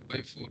 so 5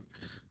 by 4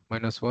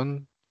 minus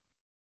 1,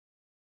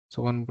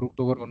 so 1 root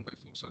over 1 by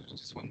 4, so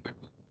this is 1 by 2.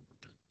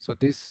 So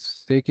this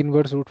sec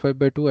inverse root 5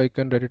 by 2, I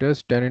can write it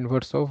as tan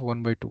inverse of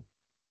 1 by 2.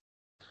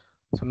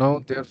 So now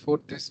therefore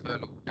this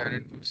value tan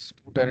inverse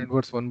 2 tan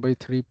inverse 1 by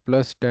 3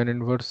 plus tan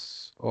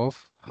inverse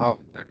of half,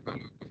 that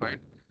value we find.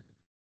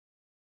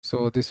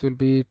 So this will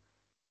be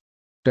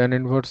tan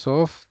inverse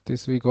of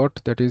this we got,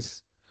 that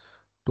is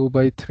 2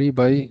 by 3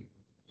 by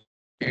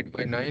 8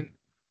 by 9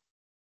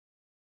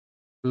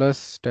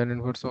 plus tan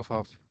inverse of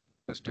half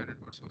plus tan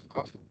inverse of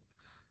half.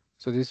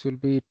 So this will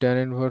be tan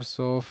inverse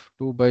of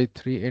 2 by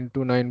 3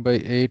 into 9 by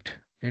 8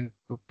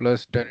 into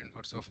plus tan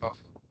inverse of half.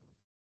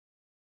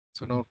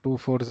 So now 2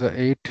 4 is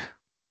 8,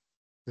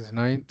 is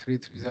 9, 3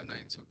 3 is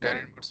 9. So tan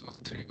inverse of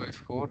 3 by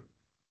 4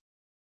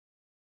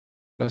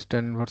 plus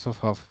tan inverse of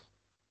half.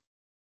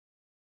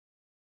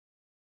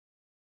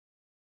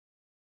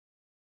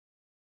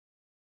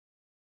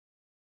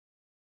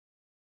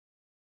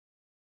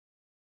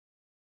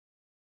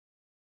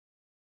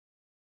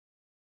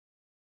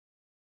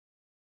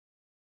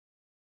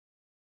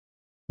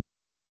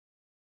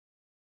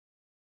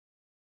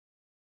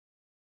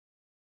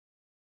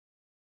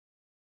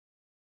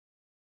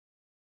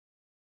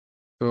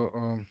 So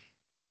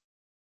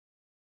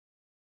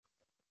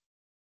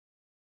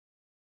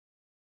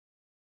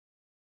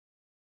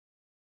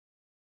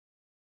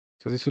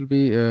so this will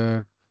be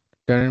tan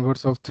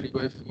inverse of 3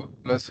 by 4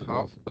 plus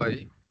half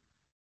by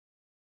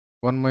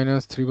 1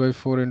 minus 3 by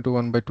 4 into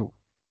 1 by 2.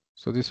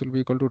 So this will be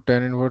equal to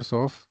tan inverse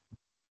of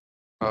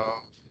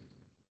 4,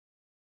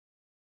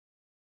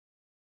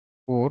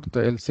 the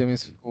LCM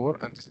is 4,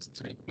 and this is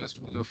 3 plus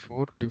 2 is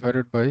 4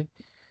 divided by,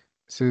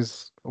 this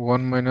is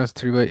 1 minus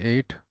 3 by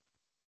 8.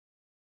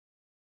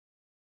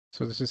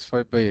 So this is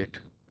 5 by 8.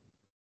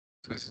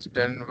 So this is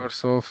tan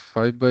inverse of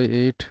 5 by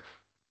 8.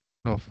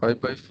 No,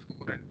 5 by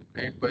 4 and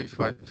 8 by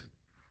 5.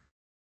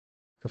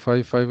 The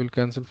 5 will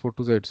cancel, 4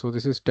 to 8. So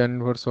this is tan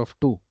inverse of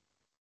 2.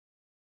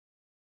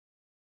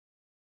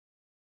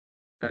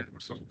 Tan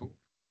inverse of 2.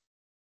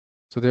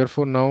 So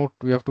therefore now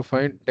we have to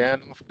find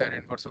tan of tan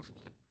inverse of 2.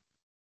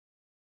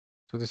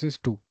 So this is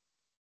 2.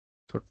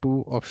 So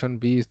 2, option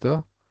B is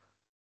the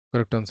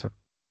correct answer.